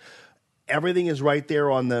 Peter's. Everything is right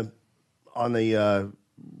there on the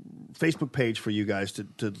Facebook page for you guys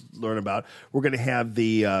to learn about. We're going to have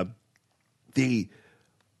the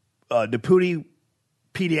Naputi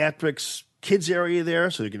Pediatrics kids area there,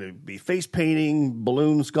 so they're going to be face painting,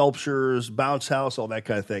 balloon sculptures, bounce house, all that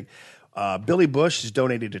kind of thing. Billy Bush has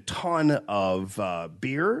donated a ton of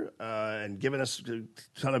beer and given us a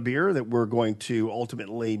ton of beer that we're going to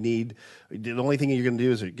ultimately need. The only thing you're going to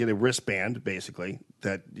do is get a wristband, basically,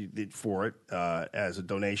 for it as a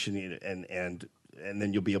donation, and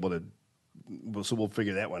then you'll be able to. So we'll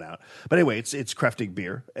figure that one out. But anyway, it's Kräftig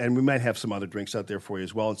beer, and we might have some other drinks out there for you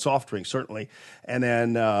as well, and soft drinks certainly. And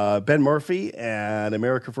then Ben Murphy and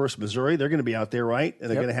America First Missouri, they're going to be out there, right? And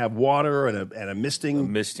they're going to have water and a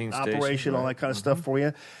misting operation, station, all that kind of stuff for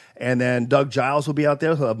you. And then Doug Giles will be out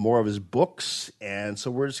there. He'll have more of his books, and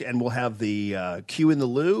so we'll have the Q in the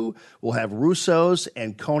Lou. We'll have Russo's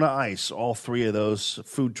and Kona Ice, all three of those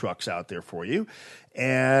food trucks out there for you,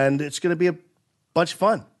 and it's going to be a bunch of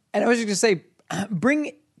fun. And I was just going to say,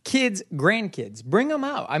 bring kids, grandkids, bring them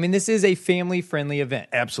out. I mean, this is a family-friendly event.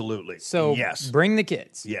 Absolutely. So yes. Bring the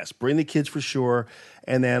kids. Yes, bring the kids for sure.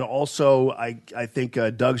 And then also, I think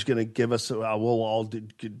Doug's going to give us, we'll all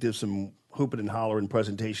do some hooping and hollering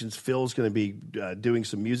presentations. Phil's going to be doing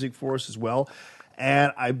some music for us as well.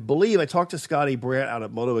 And I believe I talked to Scotty Brandt out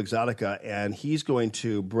at Moto Exotica, and he's going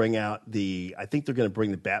to bring out I think they're going to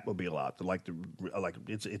bring the Batmobile out.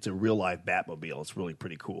 It's a real live Batmobile. It's really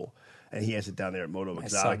pretty cool. And he has it down there at Moto My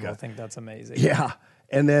Exotica. son will think that's amazing. Yeah.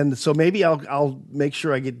 And then, so maybe I'll make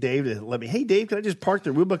sure I get Dave to let me, hey, Dave, can I just park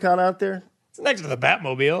the Rubicon out there? It's next to the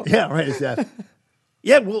Batmobile. Yeah, right. Exactly.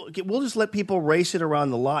 Yeah, we'll just let people race it around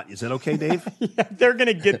the lot. Is that okay, Dave? Yeah, they're going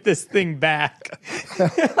to get this thing back.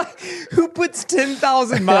 Who puts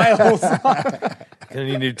 10,000 miles on? Gonna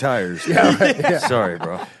need new tires. Yeah, right. Yeah. Sorry,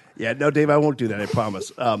 bro. Yeah, no, Dave, I won't do that. I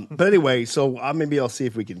promise. But anyway, so maybe I'll see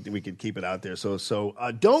if we can keep it out there. So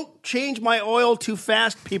don't change my oil too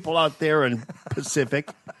fast, people out there in Pacific.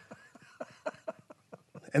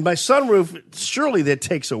 And my sunroof, surely that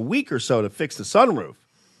takes a week or so to fix the sunroof.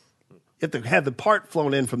 You have to have the part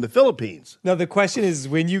flown in from the Philippines. No, the question is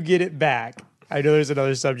when you get it back, I know there's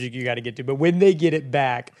another subject you got to get to, but when they get it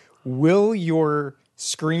back, will your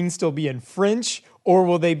screen still be in French, or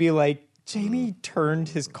will they be like, Jamie turned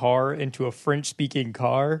his car into a French-speaking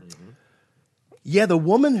car? Yeah, the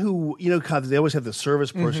woman who, they always have the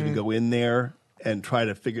service person to go in there and try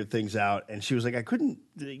to figure things out. And she was like, I couldn't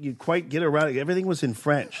quite get around it. Everything was in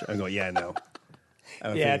French. I go, yeah, I know.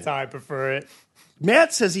 Yeah, that's how I prefer it.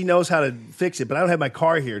 Matt says he knows how to fix it, but I don't have my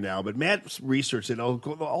car here now. But Matt researched it.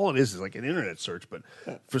 All it is like an internet search. But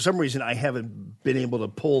for some reason, I haven't been able to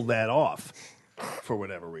pull that off for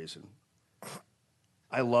whatever reason.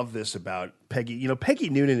 I love this about Peggy. Peggy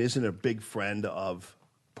Noonan isn't a big friend of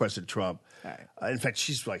President Trump. In fact,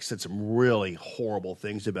 she's said some really horrible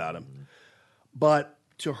things about him. But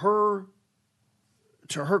to her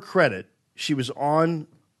credit, she was on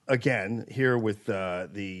again here with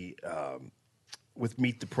with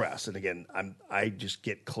Meet the Press, and again, I just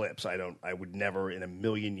get clips. I would never in a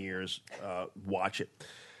million years watch it.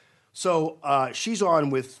 So she's on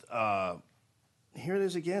with. Here it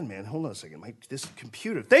is again, man. Hold on a second. This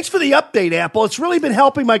computer. Thanks for the update, Apple. It's really been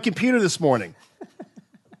helping my computer this morning.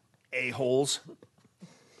 A-holes.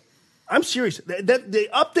 I'm serious. They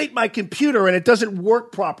update my computer and it doesn't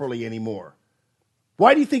work properly anymore.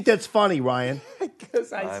 Why do you think that's funny, Ryan?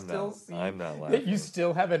 Because I'm not laughing. That you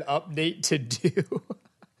still have an update to do.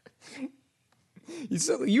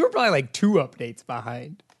 You were probably 2 updates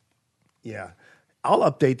behind. Yeah. I'll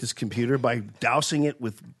update this computer by dousing it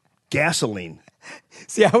with gasoline.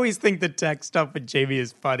 See, I always think the tech stuff with Jamie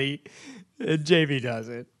is funny, and Jamie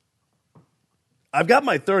doesn't. I've got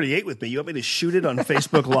my 38 with me. You want me to shoot it on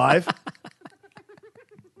Facebook Live?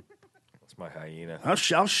 That's my hyena.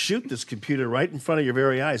 I'll shoot this computer right in front of your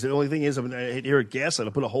very eyes. The only thing is, I'm going to hear it gas and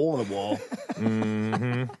I'll put a hole in the wall.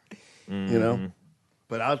 Mm-hmm.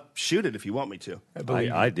 But I'll shoot it if you want me to.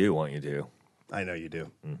 I do want you to. I know you do.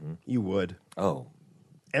 Mm-hmm. You would. Oh.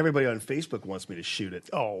 Everybody on Facebook wants me to shoot it.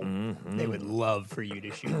 Oh, They would love for you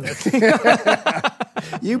to shoot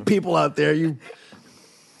that. You people out there,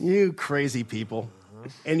 you crazy people.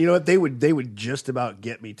 And you know what? They would just about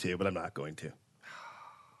get me to, but I'm not going to.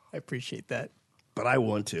 I appreciate that. But I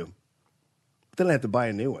want to. But then I have to buy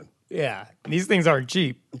a new one. Yeah, these things aren't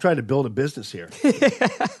cheap. I'm trying to build a business here.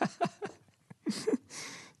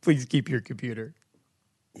 Please keep your computer.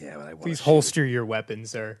 Yeah, but I want Please holster your weapon,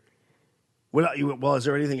 sir. Well, is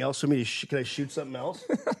there anything else for me to can I shoot something else?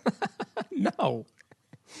 No.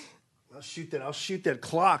 I'll shoot that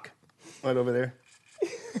clock right over there.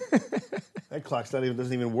 That clock's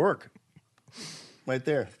doesn't even work. Right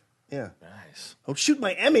there. Yeah. Nice. I'll shoot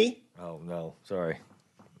my Emmy. Oh no, sorry,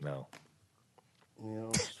 no.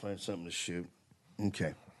 I'll just find something to shoot.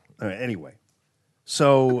 Okay. All right. Anyway,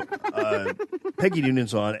 so Peggy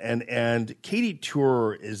Noonan's on, and Katie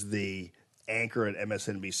Tour is the anchor at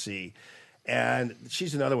MSNBC, and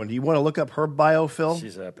she's another one. Do you want to look up her bio, Phil?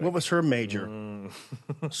 She's epic. What was her major?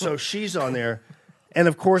 So she's on there, and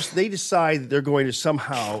of course they decide that they're going to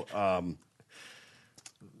somehow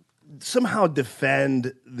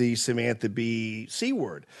defend the Samantha Bee C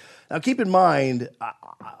word. Now, keep in mind,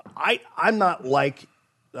 I'm not like.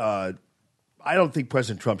 I don't think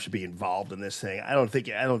President Trump should be involved in this thing. I don't think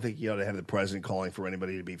you ought to have the president calling for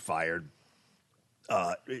anybody to be fired.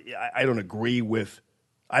 I don't agree with.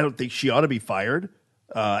 I don't think she ought to be fired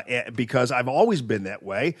because I've always been that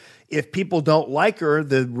way. If people don't like her,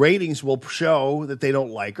 the ratings will show that they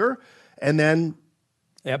don't like her, and then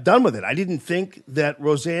done with it. I didn't think that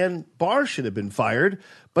Roseanne Barr should have been fired,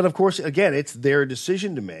 but of course, again, it's their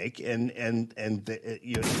decision to make, and it's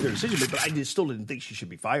their decision to make. But I still didn't think she should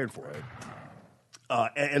be fired for it.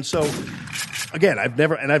 And so, again,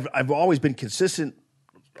 I've always been consistent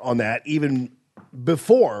on that, even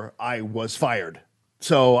before I was fired.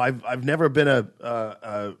 So I've never been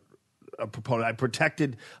a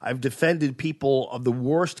proponent. I've defended people of the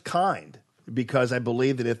worst kind because I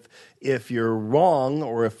believe that if you're wrong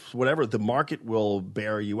or if whatever, the market will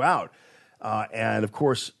bear you out. And of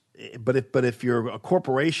course, but if you're a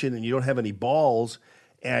corporation and you don't have any balls,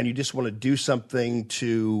 and you just want to do something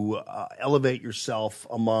to elevate yourself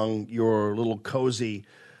among your little cozy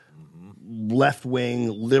left-wing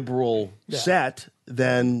liberal set,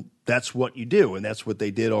 then that's what you do. And that's what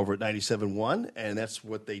they did over at 97.1, and that's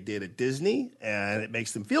what they did at Disney, and it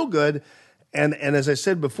makes them feel good. And as I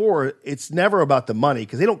said before, it's never about the money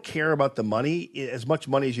because they don't care about the money, as much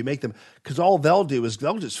money as you make them, because all they'll do is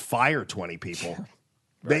they'll just fire 20 people.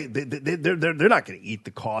 Right. They're not going to eat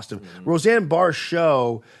the cost of Roseanne Barr's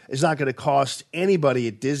show is not going to cost anybody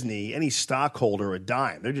at Disney, any stockholder, a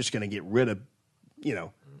dime. They're just going to get rid of,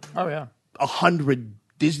 100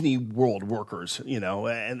 Disney World workers,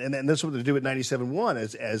 and that's what they do at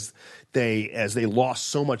 97.1 as they lost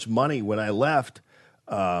so much money when I left.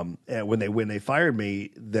 And when they fired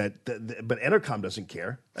me, but Entercom doesn't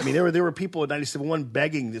care. I mean, there were people at 97.1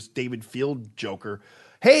 begging this David Field joker,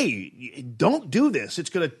 hey, don't do this.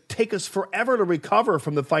 It's going to take us forever to recover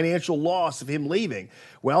from the financial loss of him leaving.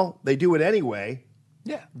 Well, they do it anyway.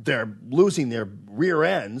 Yeah, they're losing their rear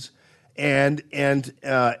ends, and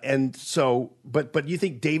so. But you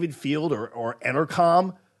think David Field or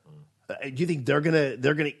Entercom? Do you think they're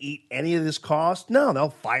gonna eat any of this cost? No, they'll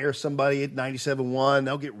fire somebody at 97.1.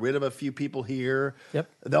 They'll get rid of a few people here.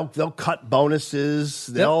 Yep. They'll cut bonuses.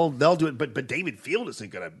 They'll do it. But David Field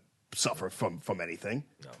isn't going to suffer from anything.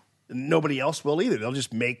 No. Nobody else will either. They'll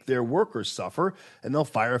just make their workers suffer, and they'll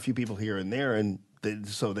fire a few people here and there, and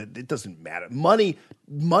so that it doesn't matter. Money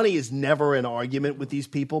is never an argument with these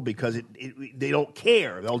people because they don't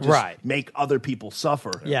care. They'll just make other people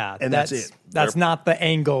suffer. Yeah, and that's it. That's not the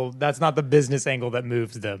angle. That's not the business angle that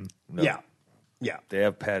moves them. No. Yeah. They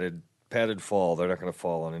have padded fall. They're not going to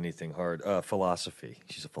fall on anything hard. Philosophy.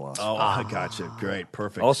 She's a philosopher. Oh, I gotcha. Great.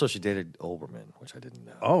 Perfect. Also, she dated Olbermann, which I didn't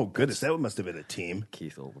know. Oh, goodness. That must have been a team.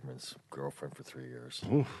 Keith Olbermann's girlfriend for 3 years.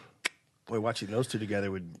 Oof. Boy, watching those two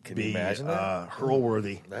together would Can be you imagine that?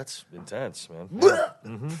 hurl-worthy. That's intense, man.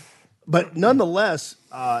 But nonetheless,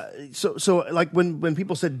 so like when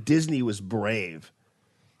people said Disney was brave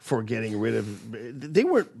for getting rid of,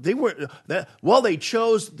 they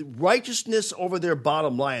chose righteousness over their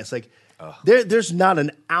bottom line. It's like there's not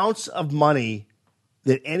an ounce of money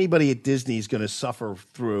that anybody at Disney is going to suffer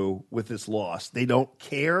through with this loss. They don't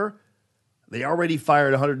care. They already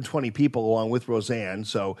fired 120 people along with Roseanne,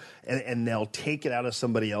 so and they'll take it out of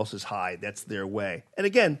somebody else's hide. That's their way. And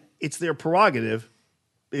again, it's their prerogative.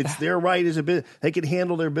 It's their right as a business. They can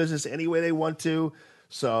handle their business any way they want to,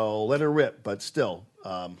 so let her rip. But still,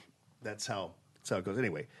 that's how it goes.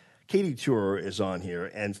 Anyway, Katie Tour is on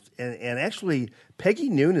here, and actually Peggy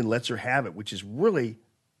Noonan lets her have it, which is really,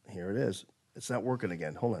 here it is. It's not working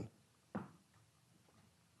again. Hold on.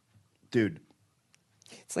 Dude.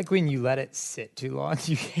 It's like when you let it sit too long.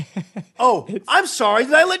 I'm sorry.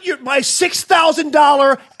 Did I let my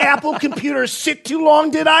 $6,000 Apple computer sit too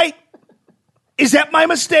long, did I? Is that my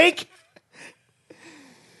mistake?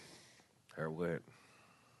 Her wit.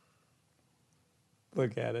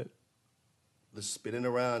 Look at it. The spinning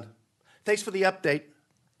around. Thanks for the update.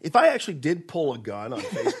 If I actually did pull a gun on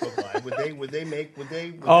Facebook Live, would they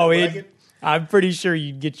flag it? I'm pretty sure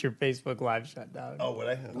you'd get your Facebook Live shut down. Oh, would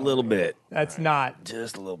I? A little bit. That's not.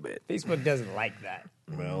 Just a little bit. Facebook doesn't like that.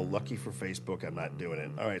 Well, lucky for Facebook, I'm not doing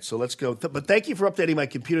it. All right, so let's go. But thank you for updating my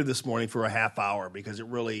computer this morning for a half hour because it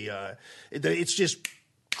really, it's just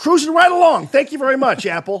cruising right along. Thank you very much,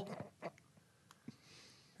 Apple.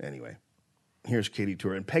 Anyway. Here's Katie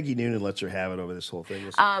Tour, and Peggy Noonan lets her have it over this whole thing.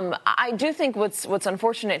 I do think what's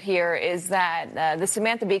unfortunate here is that the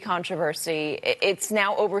Samantha Bee controversy, it's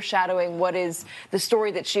now overshadowing what is the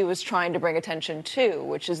story that she was trying to bring attention to,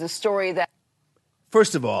 which is the story that...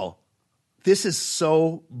 First of all, this is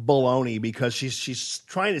so baloney because she's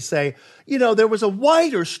trying to say, there was a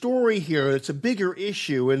wider story here. It's a bigger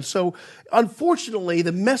issue. And so, unfortunately,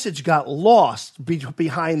 the message got lost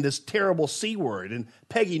behind this terrible C word. And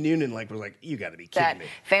Peggy Noonan was like, you got to be kidding me.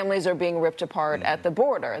 Families are being ripped apart at the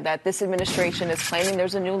border, that this administration is claiming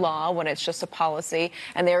there's a new law when it's just a policy,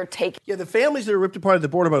 and they're taking... Yeah, the families that are ripped apart at the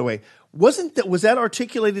border, by the way, was that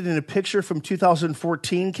articulated in a picture from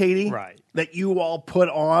 2014, Katie? Right. That you all put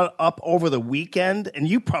up over the weekend, and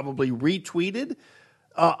you probably retweeted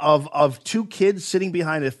of two kids sleeping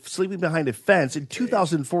behind a fence in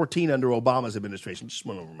 2014 under Obama's administration. Just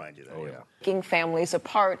want to remind you that. Oh, yeah. Taking families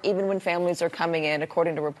apart, even when families are coming in,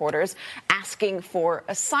 according to reporters, asking for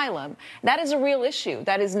asylum. That is a real issue.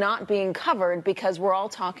 That is not being covered because we're all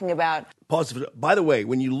talking about... Pause. By the way,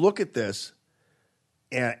 when you look at this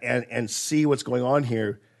and see what's going on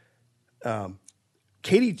here,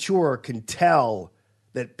 Katie Tour can tell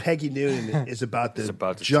that Peggy Noonan is about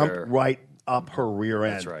to jump right up her rear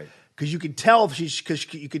end. That's right. Because you could tell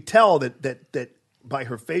that by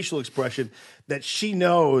her facial expression that she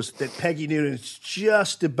knows that Peggy Noonan is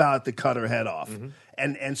just about to cut her head off,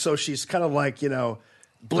 and so she's kind of like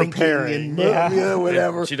blinking preparing. and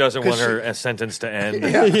whatever. She doesn't want her sentence to end.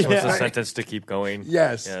 She wants the sentence to keep going.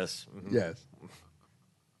 Yes. Yes. Yes.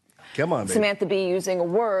 Come on, baby. Samantha Bee using a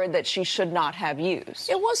word that she should not have used.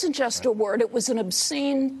 It wasn't just a word. It was an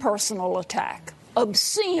obscene personal attack.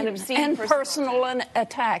 Obscene and personal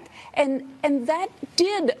attack. And that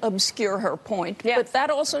did obscure her point, but that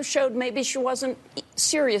also showed maybe she wasn't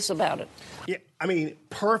serious about it. Yeah, I mean,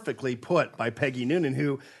 perfectly put by Peggy Noonan,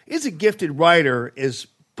 who is a gifted writer, has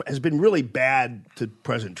been really bad to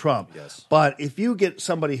President Trump. Yes. But if you get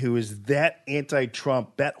somebody who is that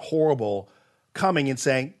anti-Trump, that horrible, coming and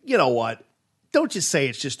saying, you know what, don't just say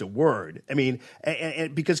it's just a word. I mean,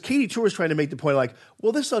 and because Katie Tour is trying to make the point like,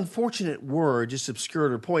 well, this unfortunate word just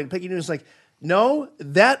obscured her point. Peggy Noonan's like, no,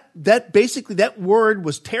 that basically that word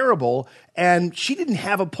was terrible, and she didn't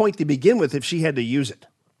have a point to begin with if she had to use it.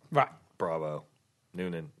 Right. Bravo.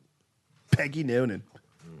 Noonan. Peggy Noonan.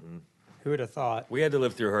 Who would have thought? We had to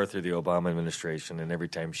live through the Obama administration, and every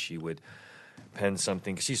time she would pen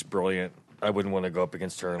something, because she's brilliant. I wouldn't want to go up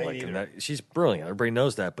against her. She's brilliant. Everybody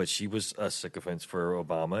knows that, but she was a sycophant for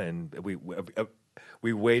Obama, and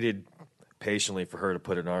we waited patiently for her to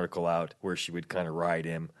put an article out where she would kind of ride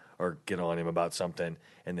him or get on him about something,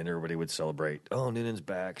 and then everybody would celebrate. Oh, Noonan's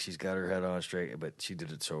back. She's got her head on straight. But she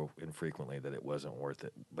did it so infrequently that it wasn't worth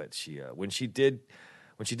it. But she, when she did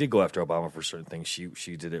go after Obama for certain things,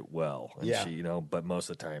 she did it well. And Yeah. but most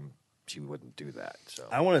of the time, she wouldn't do that. So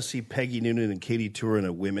I want to see Peggy Noonan and Katie Tour in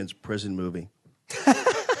a women's prison movie.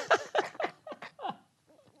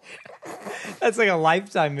 That's like a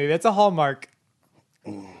Lifetime movie. That's a Hallmark.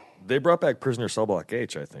 They brought back Prisoner Cell Block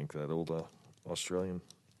H, I think, that old Australian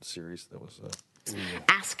series that was...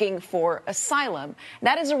 asking for asylum.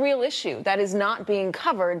 That is a real issue. That is not being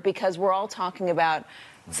covered because we're all talking about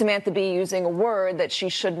Samantha Bee using a word that she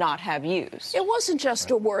should not have used. It wasn't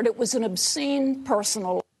just a word. It was an obscene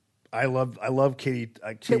personal... I love Katie.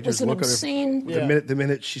 It was an obscene... The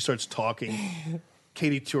minute she starts talking,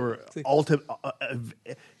 Katie Tour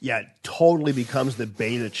totally becomes the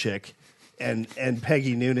beta chick, and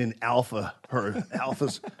Peggy Noonan alpha's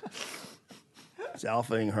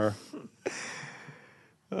alphaing her.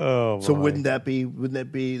 Oh, so boy. that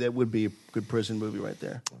would be a good prison movie right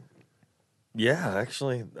there. Yeah,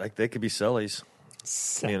 actually, they could be Sellies.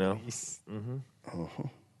 Well,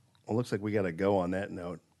 looks like we got to go on that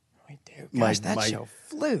note. We do. Gosh, that show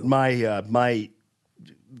flew. My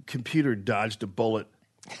computer dodged a bullet.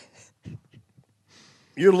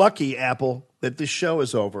 You're lucky, Apple, that this show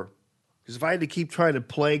is over. Because if I had to keep trying to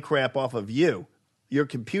play crap off of your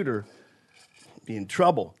computer, I'd be in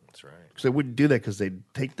trouble. That's right. Because they wouldn't do that because they'd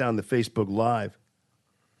take down the Facebook Live.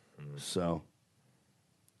 So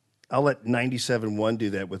I'll let 97.1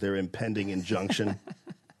 do that with their impending injunction.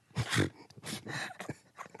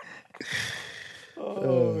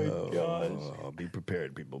 Oh, my gosh. Be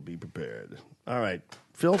prepared, people. Be prepared. All right.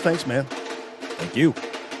 Phil, thanks, man. Thank you.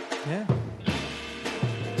 Yeah.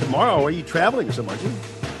 Tomorrow, are you traveling or something, aren't you?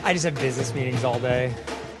 I just have business meetings all day.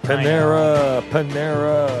 Panera.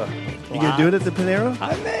 You going to do it at the Panera?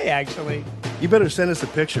 I may, actually. You better send us a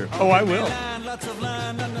picture. Oh, I will.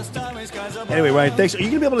 Anyway, Ryan, thanks. Are you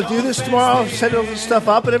going to be able to do this tomorrow? Set all this stuff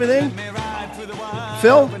up and everything?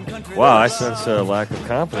 Phil? Wow, I sense a lack of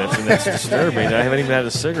confidence, and that's disturbing. I haven't even had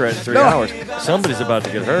a cigarette in 3 hours. Somebody's about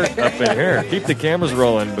to get hurt up in here. Keep the cameras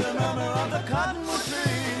rolling.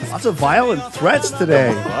 Lots of violent threats today.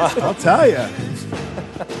 I'll tell you.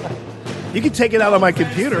 You can take it out on my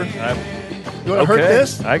computer. You want to hurt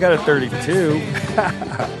this? I got a 32.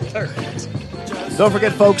 Don't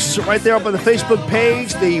forget, folks, right there up on the Facebook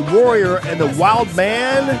page, the Warrior and the Wild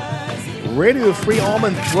Man Radio Free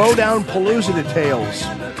Almond Throwdown Palooza details.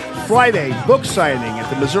 Friday, book signing at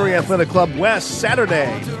the Missouri Athletic Club West.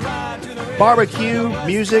 Saturday, barbecue,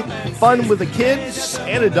 music, fun with the kids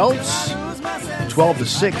and adults. 12 to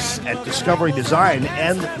 6 at Discovery Design.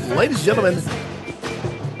 And, ladies and gentlemen,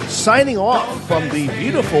 signing off from the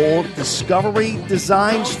beautiful Discovery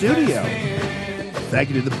Design Studio. Thank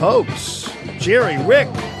you to the Pokes, Jerry, Rick,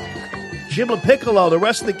 Jim LaPiccolo, the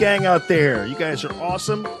rest of the gang out there. You guys are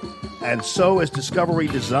awesome. And so is Discovery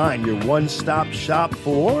Design, your one-stop shop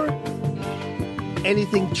for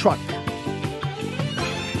anything truck.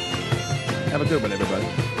 Have a good one, everybody.